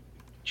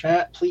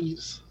 Chat,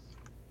 please.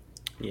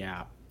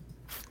 Yeah.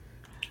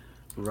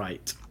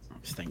 Right.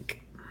 Let's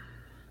think.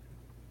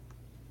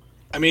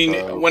 I mean,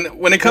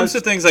 when it comes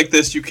to things like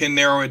this, you can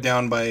narrow it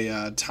down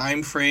by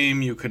time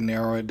frame. You could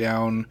narrow it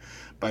down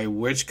by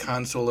which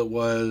console it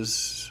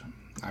was.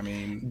 I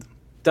mean,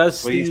 you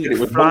said it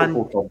was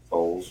multiple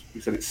consoles.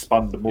 You said it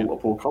spanned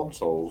multiple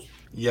consoles.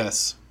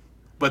 Yes,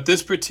 but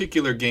this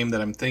particular game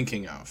that I'm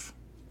thinking of,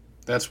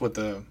 that's what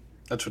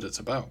it's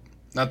about,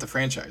 not the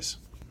franchise.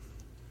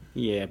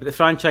 Yeah, but the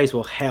franchise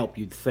will help,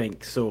 you'd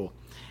think. So,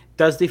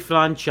 does the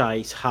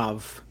franchise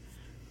have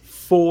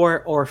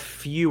 4 or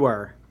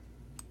fewer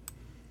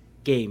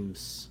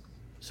games?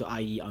 So,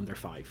 i.e., under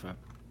 5.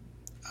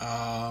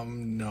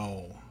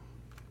 No.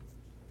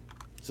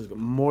 So, it's got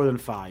more than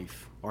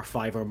 5, or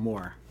 5 or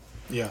more.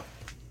 Yeah.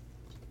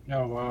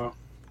 Oh wow,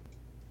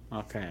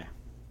 Okay.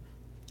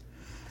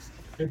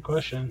 good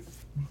question.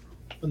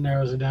 That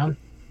narrows it down.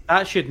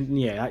 That shouldn't.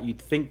 Yeah, that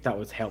you'd think that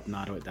would help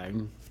narrow it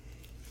down.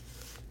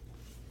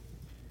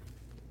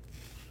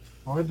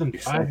 More than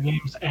 5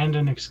 games and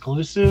an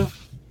exclusive.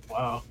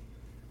 Wow.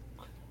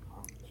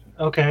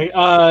 Okay.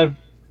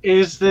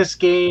 Is this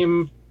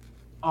game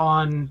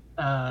on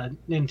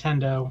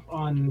Nintendo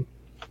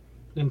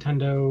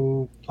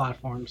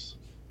platforms?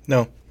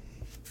 No.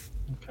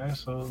 Okay,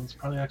 so it's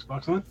probably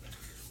Xbox One.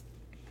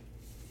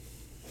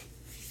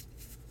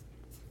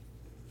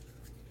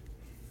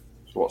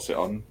 So what's it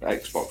on?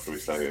 Xbox, are we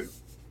saying?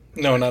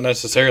 No, not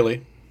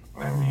necessarily.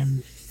 I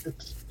mean,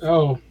 it's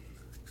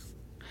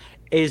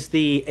Is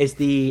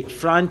the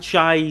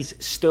franchise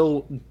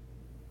still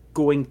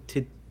going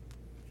to?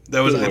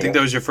 I think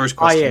that was your first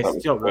Ah, question. yes,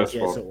 was so the it was. first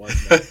Yes, one. it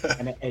was.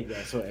 Yeah.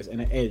 And so it is,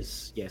 and it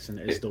is. Yes, and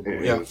it is still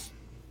going. Yeah.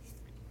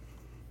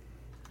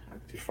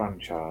 The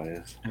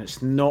franchise. And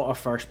it's not a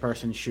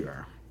first-person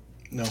shooter.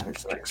 No.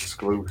 It's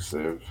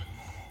exclusive.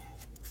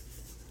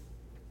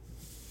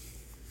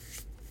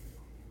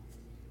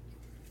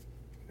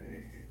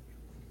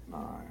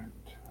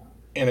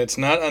 And it's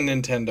not on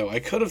Nintendo. I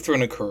could have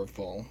thrown a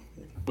curveball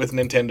with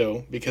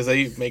Nintendo because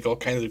they make all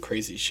kinds of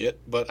crazy shit,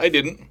 but I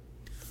didn't.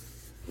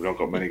 We've not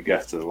got many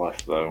guesses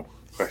left, though.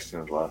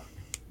 Questions left.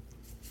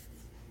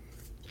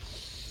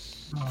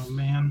 oh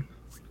man.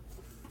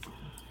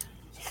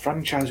 It's a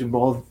franchise with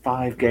more than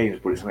 5 games,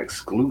 but it's an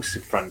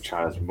exclusive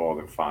franchise with more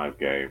than 5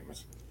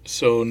 games.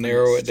 So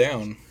narrow it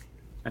down.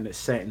 And it's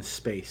set in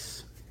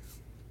space,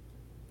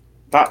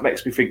 That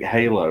makes me think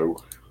Halo.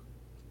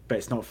 but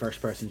it's not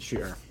first-person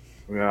shooter.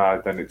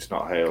 Yeah, then it's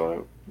not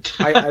Halo.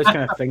 I was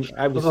kind of think.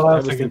 I was That's what I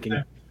was thinking.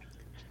 thinking.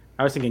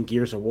 I was thinking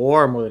Gears of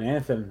War more than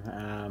anything.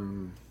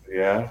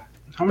 Yeah.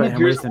 How But many then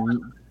Gears?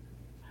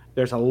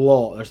 there's a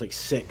lot. There's like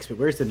 6. But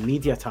where's the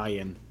media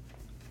tie-in?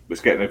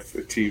 It's getting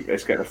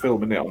it's getting a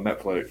film, isn't it, on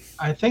Netflix?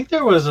 I think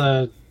there was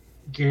a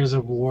Gears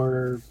of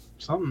War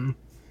something.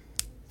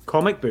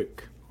 Comic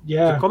book. It's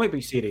Yeah. a comic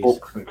book series.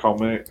 Books and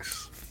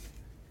comics.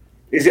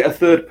 Is it a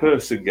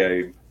third-person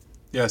game?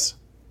 Yes.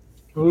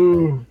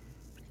 Ooh.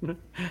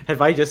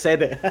 Have I just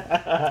said it?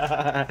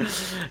 I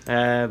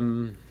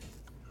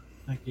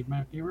think you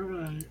might be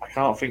right. I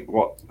can't think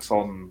what's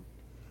on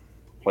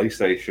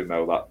PlayStation,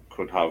 though, that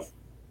could have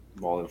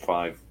more than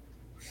 5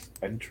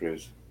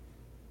 entries.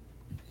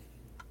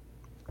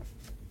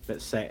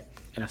 That's set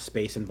in a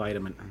space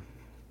environment.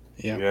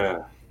 Yeah.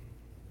 Yeah.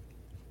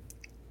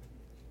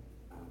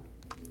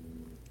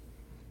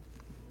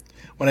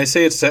 When I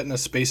say it's set in a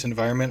space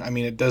environment, I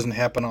mean it doesn't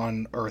happen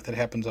on Earth. It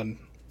happens on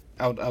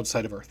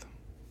outside of Earth.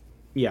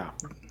 Yeah.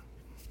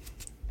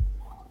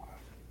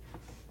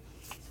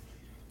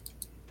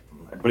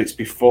 But it's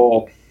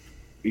before.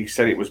 You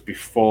said it was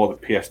before the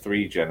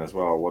PS3 gen as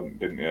well,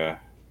 didn't you?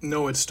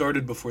 No, it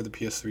started before the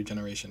PS3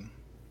 generation.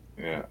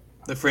 Yeah.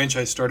 The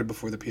franchise started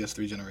before the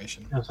PS3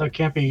 generation. Yeah, so it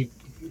can't be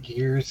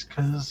Gears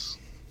because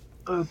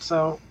it's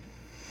out.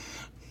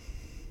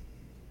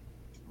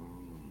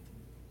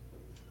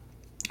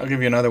 I'll give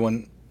you another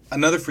one.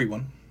 Another free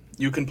one.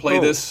 You can play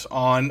this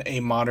on a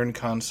modern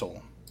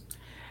console.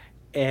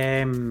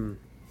 Um,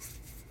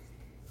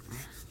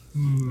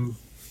 Hmm.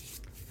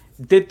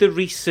 did the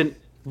recent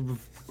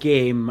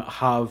game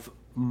have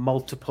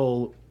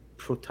multiple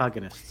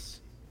protagonists?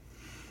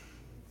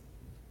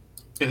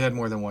 It had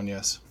more than one,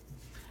 yes.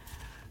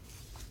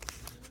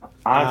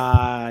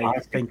 I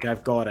think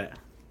I've got it.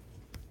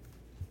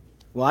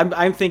 Well,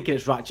 I'm thinking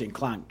it's Ratchet and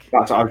Clank.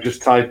 I was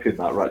just typing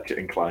that Ratchet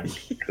and Clank.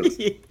 'Cause-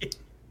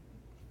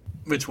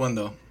 Which one,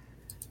 though?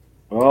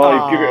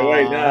 oh, you give it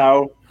away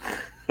now.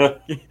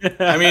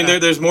 I mean,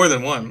 there's more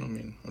than one. I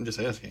mean, I'm just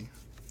asking.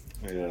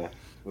 Yeah,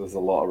 there's a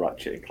lot of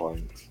Ratchet and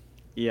Clanks.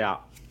 Yeah.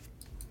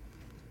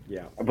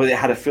 Yeah. But it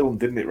had a film,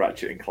 didn't it,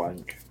 Ratchet and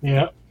Clank?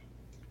 Yeah.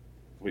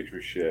 Which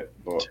was shit,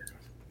 but...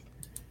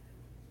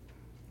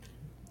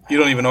 You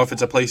don't even know if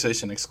it's a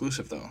PlayStation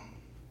exclusive, though.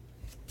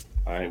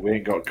 we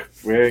ain't got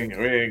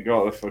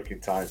the fucking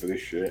time for this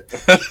shit.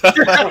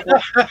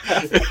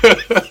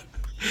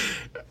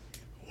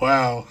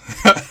 Wow.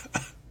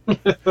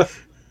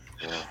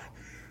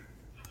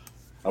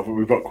 I think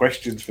we've got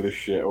questions for this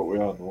shit. What we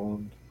on?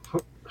 1,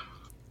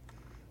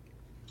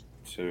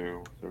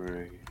 2,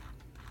 3,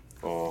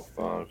 4,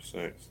 5,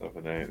 6,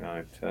 7, 8,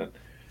 9, 10,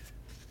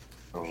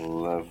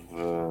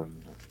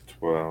 11,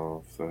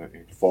 12,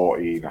 13,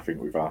 14. I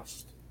think we've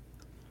asked.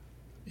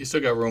 You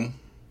still got room.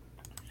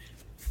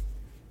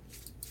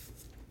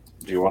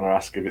 Do you want to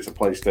ask if it's a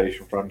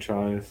PlayStation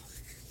franchise?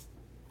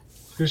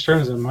 Whose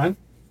turn is it? Mine?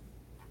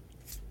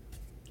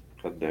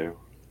 Can do.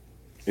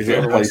 Is it a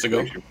Whoever wants to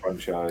go. PlayStation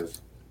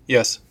franchise?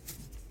 Yes.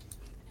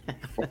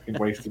 Fucking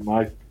wasted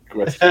my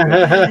question.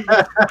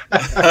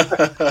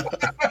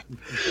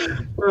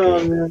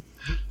 Oh man.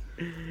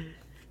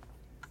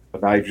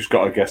 And now you've just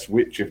got to guess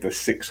which of the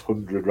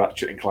 600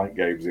 Ratchet and Clank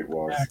games it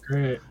was. Yeah,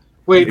 great.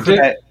 Wait,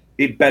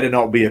 It better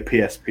not be a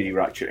PSP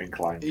Ratchet and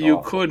Clank.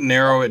 You could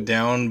narrow it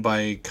down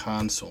by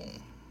console.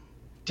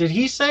 did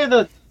he say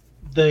that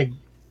the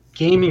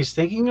game he's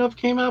thinking of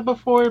came out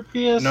before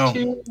PS2? No,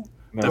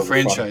 The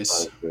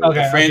franchise. did.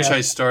 Okay. The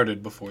franchise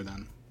started before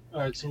then.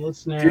 All right, so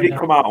let's narrow Did it it down.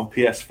 come out on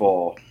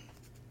PS4?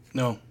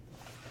 No.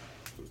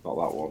 It's not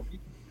that one.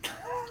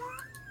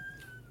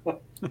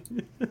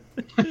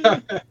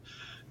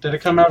 Did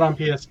it come out on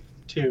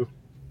PS2?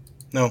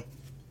 No.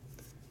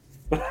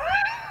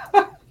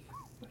 I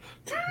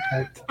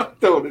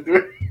don't want to do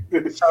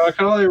it. So it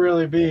can only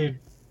really be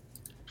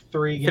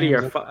 3 games. 3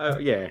 or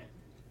 5. Yeah.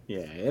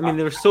 I mean,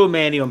 there were so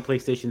many on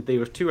PlayStation 3. There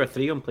were 2 or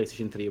 3 on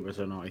PlayStation 3, was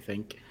there not? I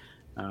think.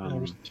 There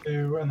was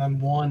 2, and then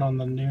 1 on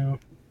the new.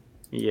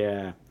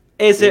 Yeah.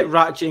 Is it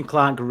Ratchet and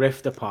Clank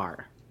Rift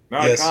Apart?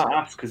 No, Yes. I can't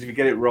ask because if you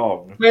get it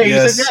wrong, Wait, you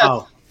Yes. said yes.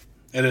 Oh,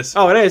 It is.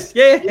 it is.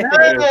 Yeah.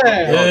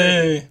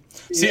 Yay.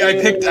 See,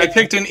 I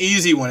picked an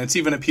easy one. It's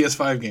even a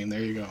PS5 game.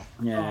 There you go.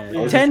 Yeah.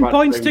 Oh, 10 just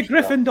points to like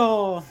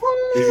Gryffindor.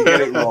 if you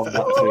get it wrong,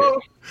 that's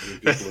it. You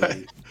just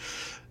lose.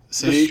 The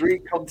See,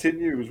 streak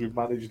continues. We've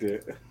managed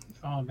it.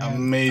 Oh, man.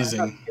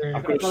 amazing.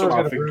 I could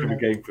somehow think of a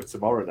game for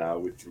tomorrow now,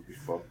 which would be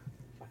fun.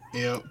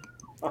 Yep.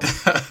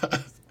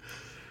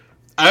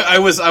 I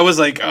was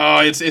like, oh,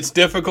 it's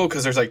difficult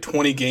because there's like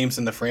 20 games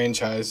in the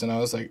franchise, and I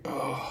was like,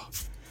 oh.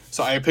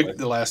 So I picked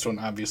the last one,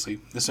 obviously,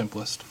 the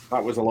simplest.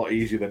 That was a lot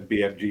easier than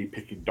BMG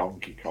picking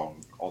Donkey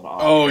Kong on our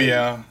Oh game.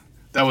 yeah,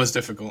 that was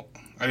difficult.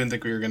 I didn't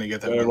think we were gonna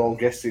get that We're one. all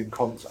guessing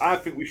console. I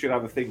think we should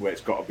have a thing where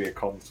it's got to be a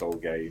console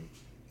game.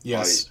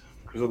 Yes.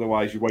 Because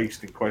otherwise you're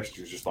wasting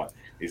questions just like,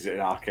 is it an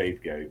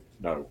arcade game?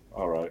 No.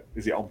 All right.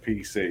 Is it on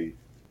PC?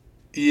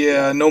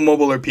 Yeah, no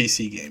mobile or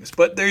PC games.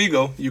 But there you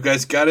go. You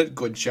guys got it.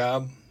 Good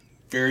job.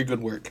 Very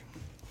good work.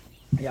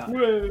 Yeah.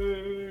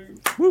 Woo.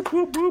 Whoop,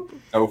 whoop, whoop.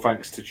 No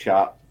thanks to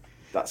chat.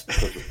 That's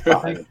because of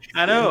Saturn.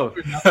 I know.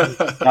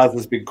 Daz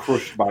has been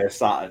crushed by a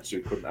Saturn, so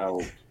he couldn't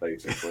help,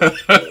 basically.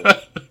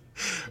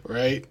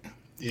 Right?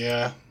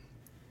 Yeah.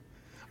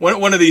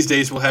 One of these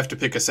days we'll have to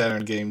pick a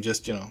Saturn game,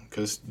 just,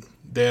 because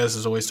Daz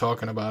is always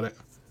talking about it.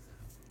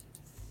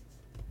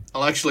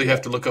 I'll actually have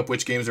to look up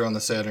which games are on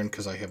the Saturn,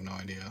 because I have no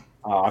idea.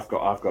 I've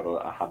got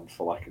a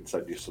handful. I can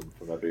send you some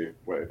for maybe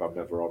if I'm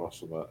never on or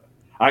something.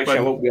 Actually,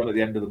 I won't be on at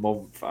the end of the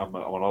month. I'm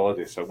on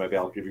holiday, so maybe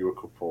I'll give you a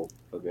couple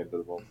at the end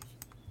of the month.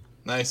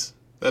 Nice.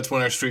 That's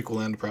when our streak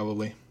will end,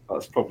 probably.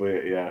 That's probably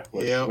it, yeah.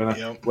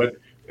 Yep. When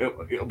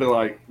it'll be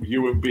like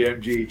you and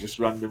BMG just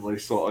randomly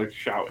sort of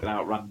shouting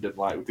out random,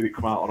 like, did it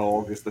come out on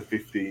August the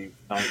 15th,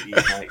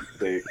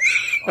 1996?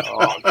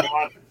 Oh,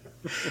 God.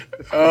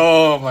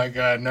 Oh, my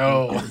God,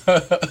 no.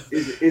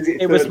 Is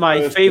it It was third my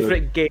person?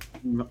 favourite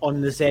game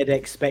on the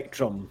ZX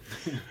Spectrum.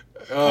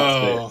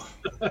 Oh,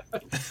 Which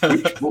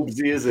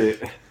Bubsy is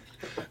it?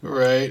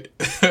 right.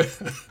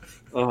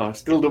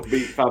 Still don't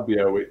beat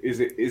Fabio.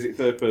 Is it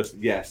third person?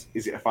 Yes.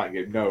 Is it a fighting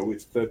game? No,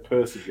 it's a third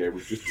person game.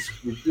 We've just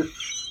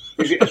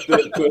is it a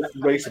third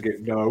person racing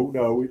game?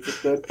 No, it's a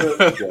third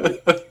person game.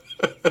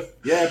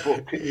 Yeah,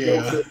 but can you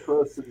go third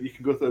person? You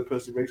can go third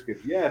person racing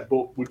game. Yeah,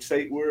 but would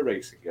say it were a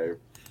racing game.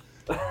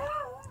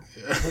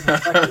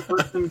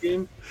 Second-person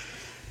game.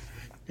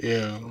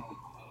 Yeah,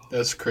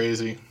 that's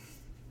crazy.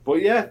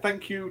 But yeah,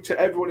 thank you to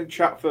everyone in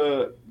chat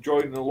for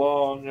joining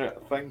along.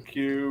 Thank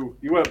you.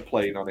 You weren't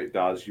playing on it,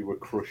 Daz. You were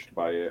crushed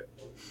by it.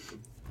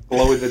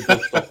 Blowing the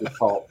dust off the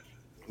top.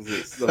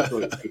 That's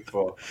what it's good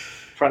for.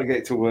 Trying to get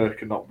it to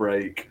work and not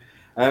break.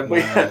 But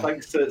yeah,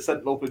 thanks to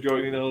Sentinel for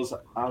joining us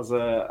as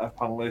a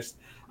panelist.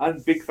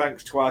 And big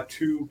thanks to our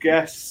two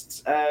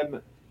guests.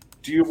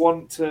 Do you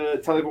want to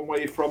tell everyone where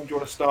you're from? Do you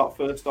want to start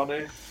first on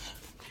it?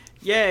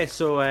 Yeah,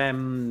 so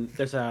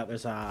there's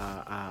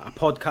a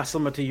podcast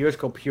similar to yours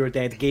called Pure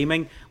Dead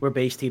Gaming. We're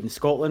based here in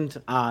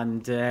Scotland,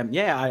 and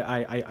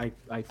I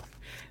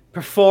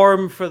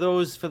perform for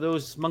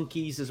those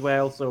monkeys as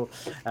well. So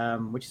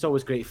which is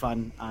always great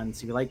fun. And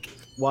so if you like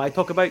what I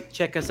talk about,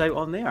 check us out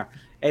on there.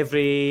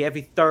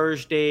 Every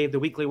Thursday, the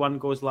weekly one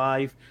goes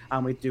live,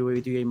 and we do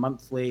a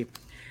monthly,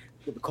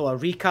 what we call a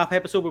recap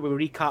episode, where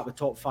we recap the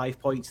top 5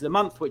 points of the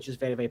month, which is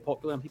very, very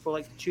popular, and people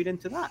like to tune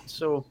into that.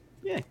 So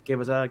yeah, give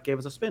us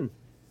a spin.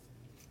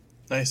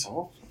 Nice.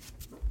 Awesome.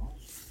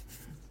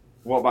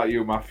 What about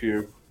you,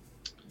 Matthew?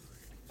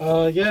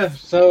 Yeah,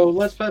 so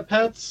Let's Pet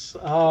Pets.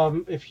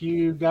 If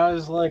you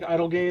guys like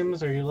idle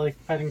games or you like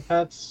petting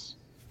pets,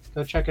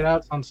 go check it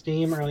out. It's on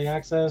Steam, early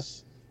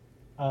access.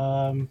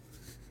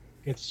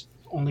 It's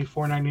only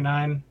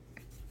 $4.99,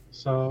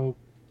 so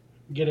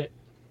get it.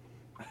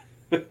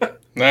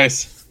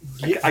 Nice.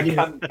 I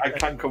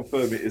can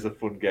confirm it is a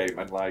fun game,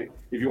 and like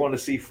if you want to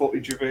see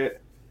footage of it,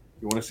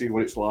 you want to see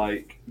what it's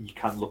like, you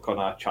can look on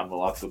our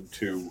channel. I've done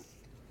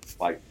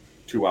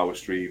 2-hour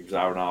streams,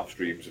 hour and a half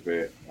streams of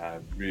it.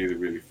 Really,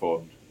 really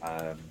fun.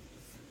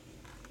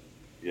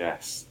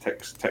 Yes,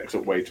 takes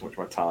up way too much of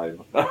my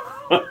time.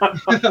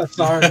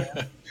 Sorry.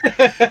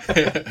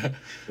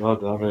 God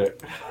damn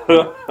it.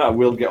 I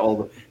will get all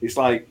the... It's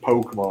like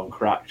Pokemon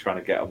crack trying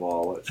to get them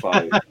all. It's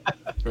like,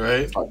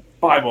 Right?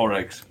 buy more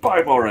eggs.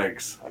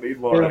 I need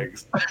more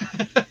eggs.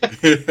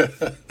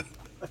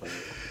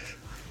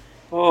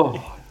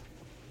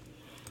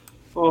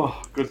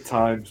 Oh, good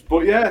times.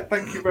 But yeah,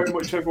 thank you very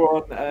much,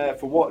 everyone,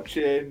 for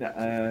watching.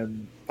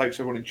 Thanks,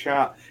 everyone in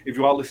chat. If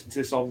you are listening to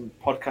this on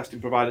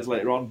podcasting providers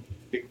later on,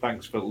 big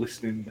thanks for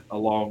listening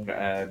along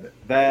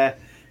there.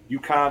 You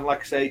can, like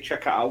I say,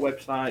 check out our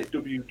website,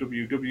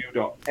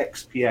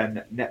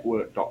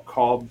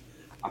 www.xpnnetwork.com.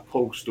 I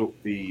post up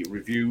the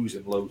reviews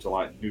and loads of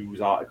like news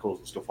articles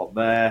and stuff on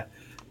there.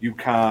 You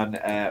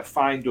can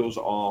find us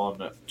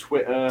on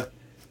Twitter.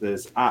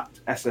 There's at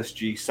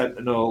SSG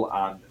Sentinel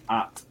and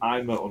at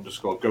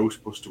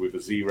IMA_Ghostbuster with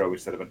a 0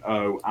 instead of an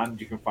O. And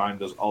you can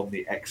find us on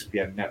the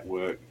XPN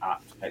Network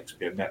at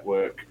XPN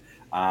Network.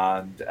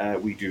 And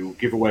we do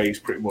giveaways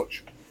pretty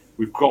much.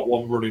 We've got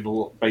one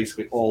running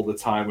basically all the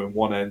time. When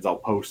one ends, I'll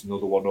post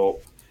another one up.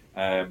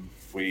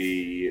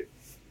 We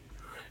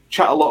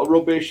chat a lot of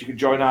rubbish. You can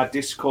join our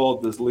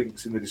Discord. There's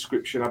links in the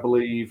description, I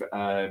believe.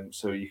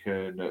 So you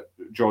can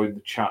join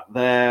the chat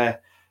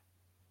there.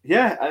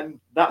 Yeah,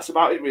 and that's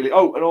about it, really.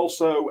 Oh, and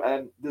also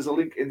there's a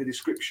link in the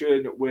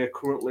description. We're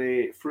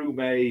currently, through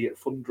May,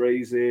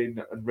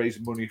 fundraising and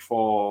raising money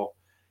for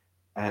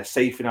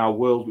Safe in Our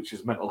World, which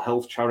is a mental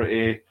health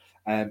charity.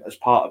 As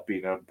part of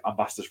being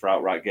ambassadors for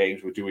Outright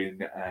Games, we're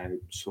doing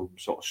some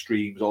sort of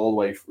streams all the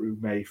way through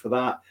May for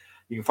that.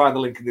 You can find the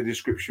link in the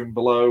description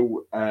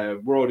below.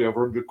 We're already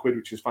over 100 quid,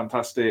 which is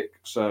fantastic.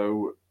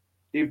 So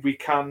if we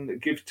can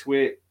give to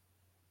it,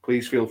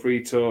 please feel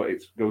free to.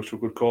 It goes to a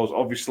good cause.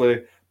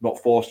 Obviously, not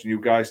forcing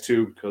you guys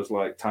to, because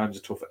like times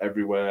are tough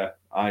everywhere.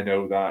 I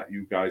know that.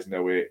 You guys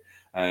know it.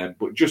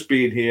 But just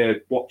being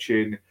here,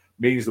 watching,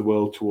 means the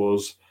world to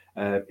us.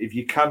 If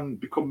you can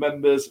become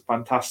members,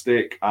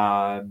 fantastic.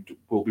 And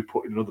we'll be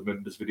putting another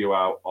members video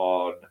out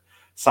on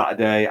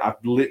Saturday. I've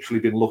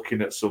literally been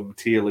looking at some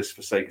tier lists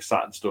for Sega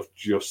Saturn stuff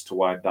just to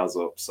wind Daz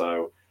up.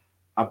 So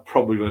I'm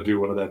probably going to do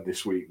one of them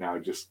this week now,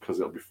 just because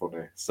it'll be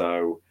funny.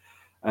 So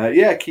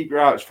yeah, keep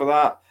your eyes for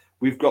that.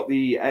 We've got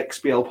the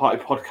XBL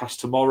Party podcast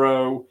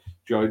tomorrow.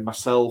 Join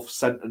myself,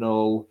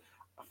 Sentinel.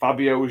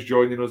 Fabio is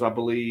joining us, I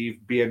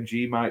believe.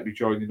 BMG might be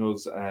joining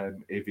us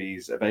if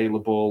he's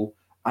available.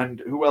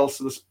 And who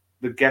else are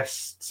the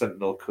guests,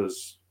 Sentinel?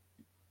 Because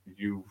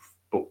you've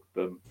booked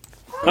them.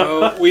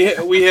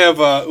 We have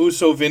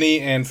Uso, Vinny,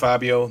 and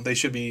Fabio. They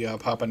should be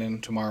popping in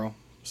tomorrow.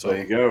 So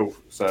there you go.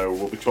 So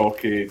we'll be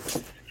talking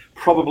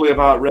probably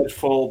about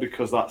Redfall,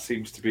 because that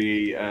seems to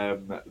be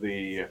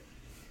the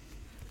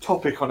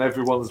topic on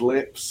everyone's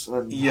lips.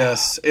 And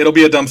yes, it'll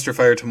be a dumpster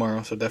fire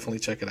tomorrow, so definitely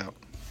check it out.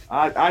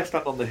 I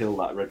stand on the hill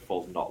that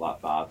Redfall's not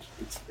that bad.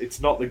 It's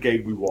not the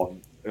game we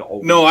want.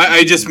 No,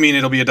 I just mean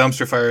it'll be a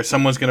dumpster fire.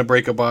 Someone's going to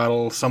break a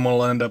bottle. Someone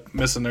will end up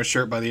missing their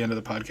shirt by the end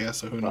of the podcast,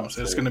 so who knows?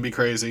 It's going to be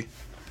crazy.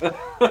 Oh,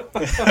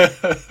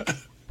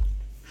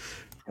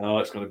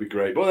 it's going to be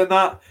great. But other than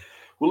that,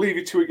 we'll leave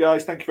you to it,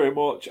 guys. Thank you very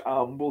much.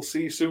 We'll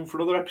see you soon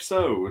for another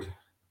episode.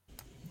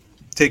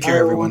 Take care,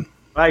 everyone.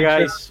 Bye,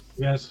 guys.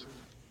 Yes.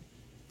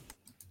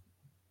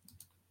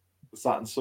 Saturn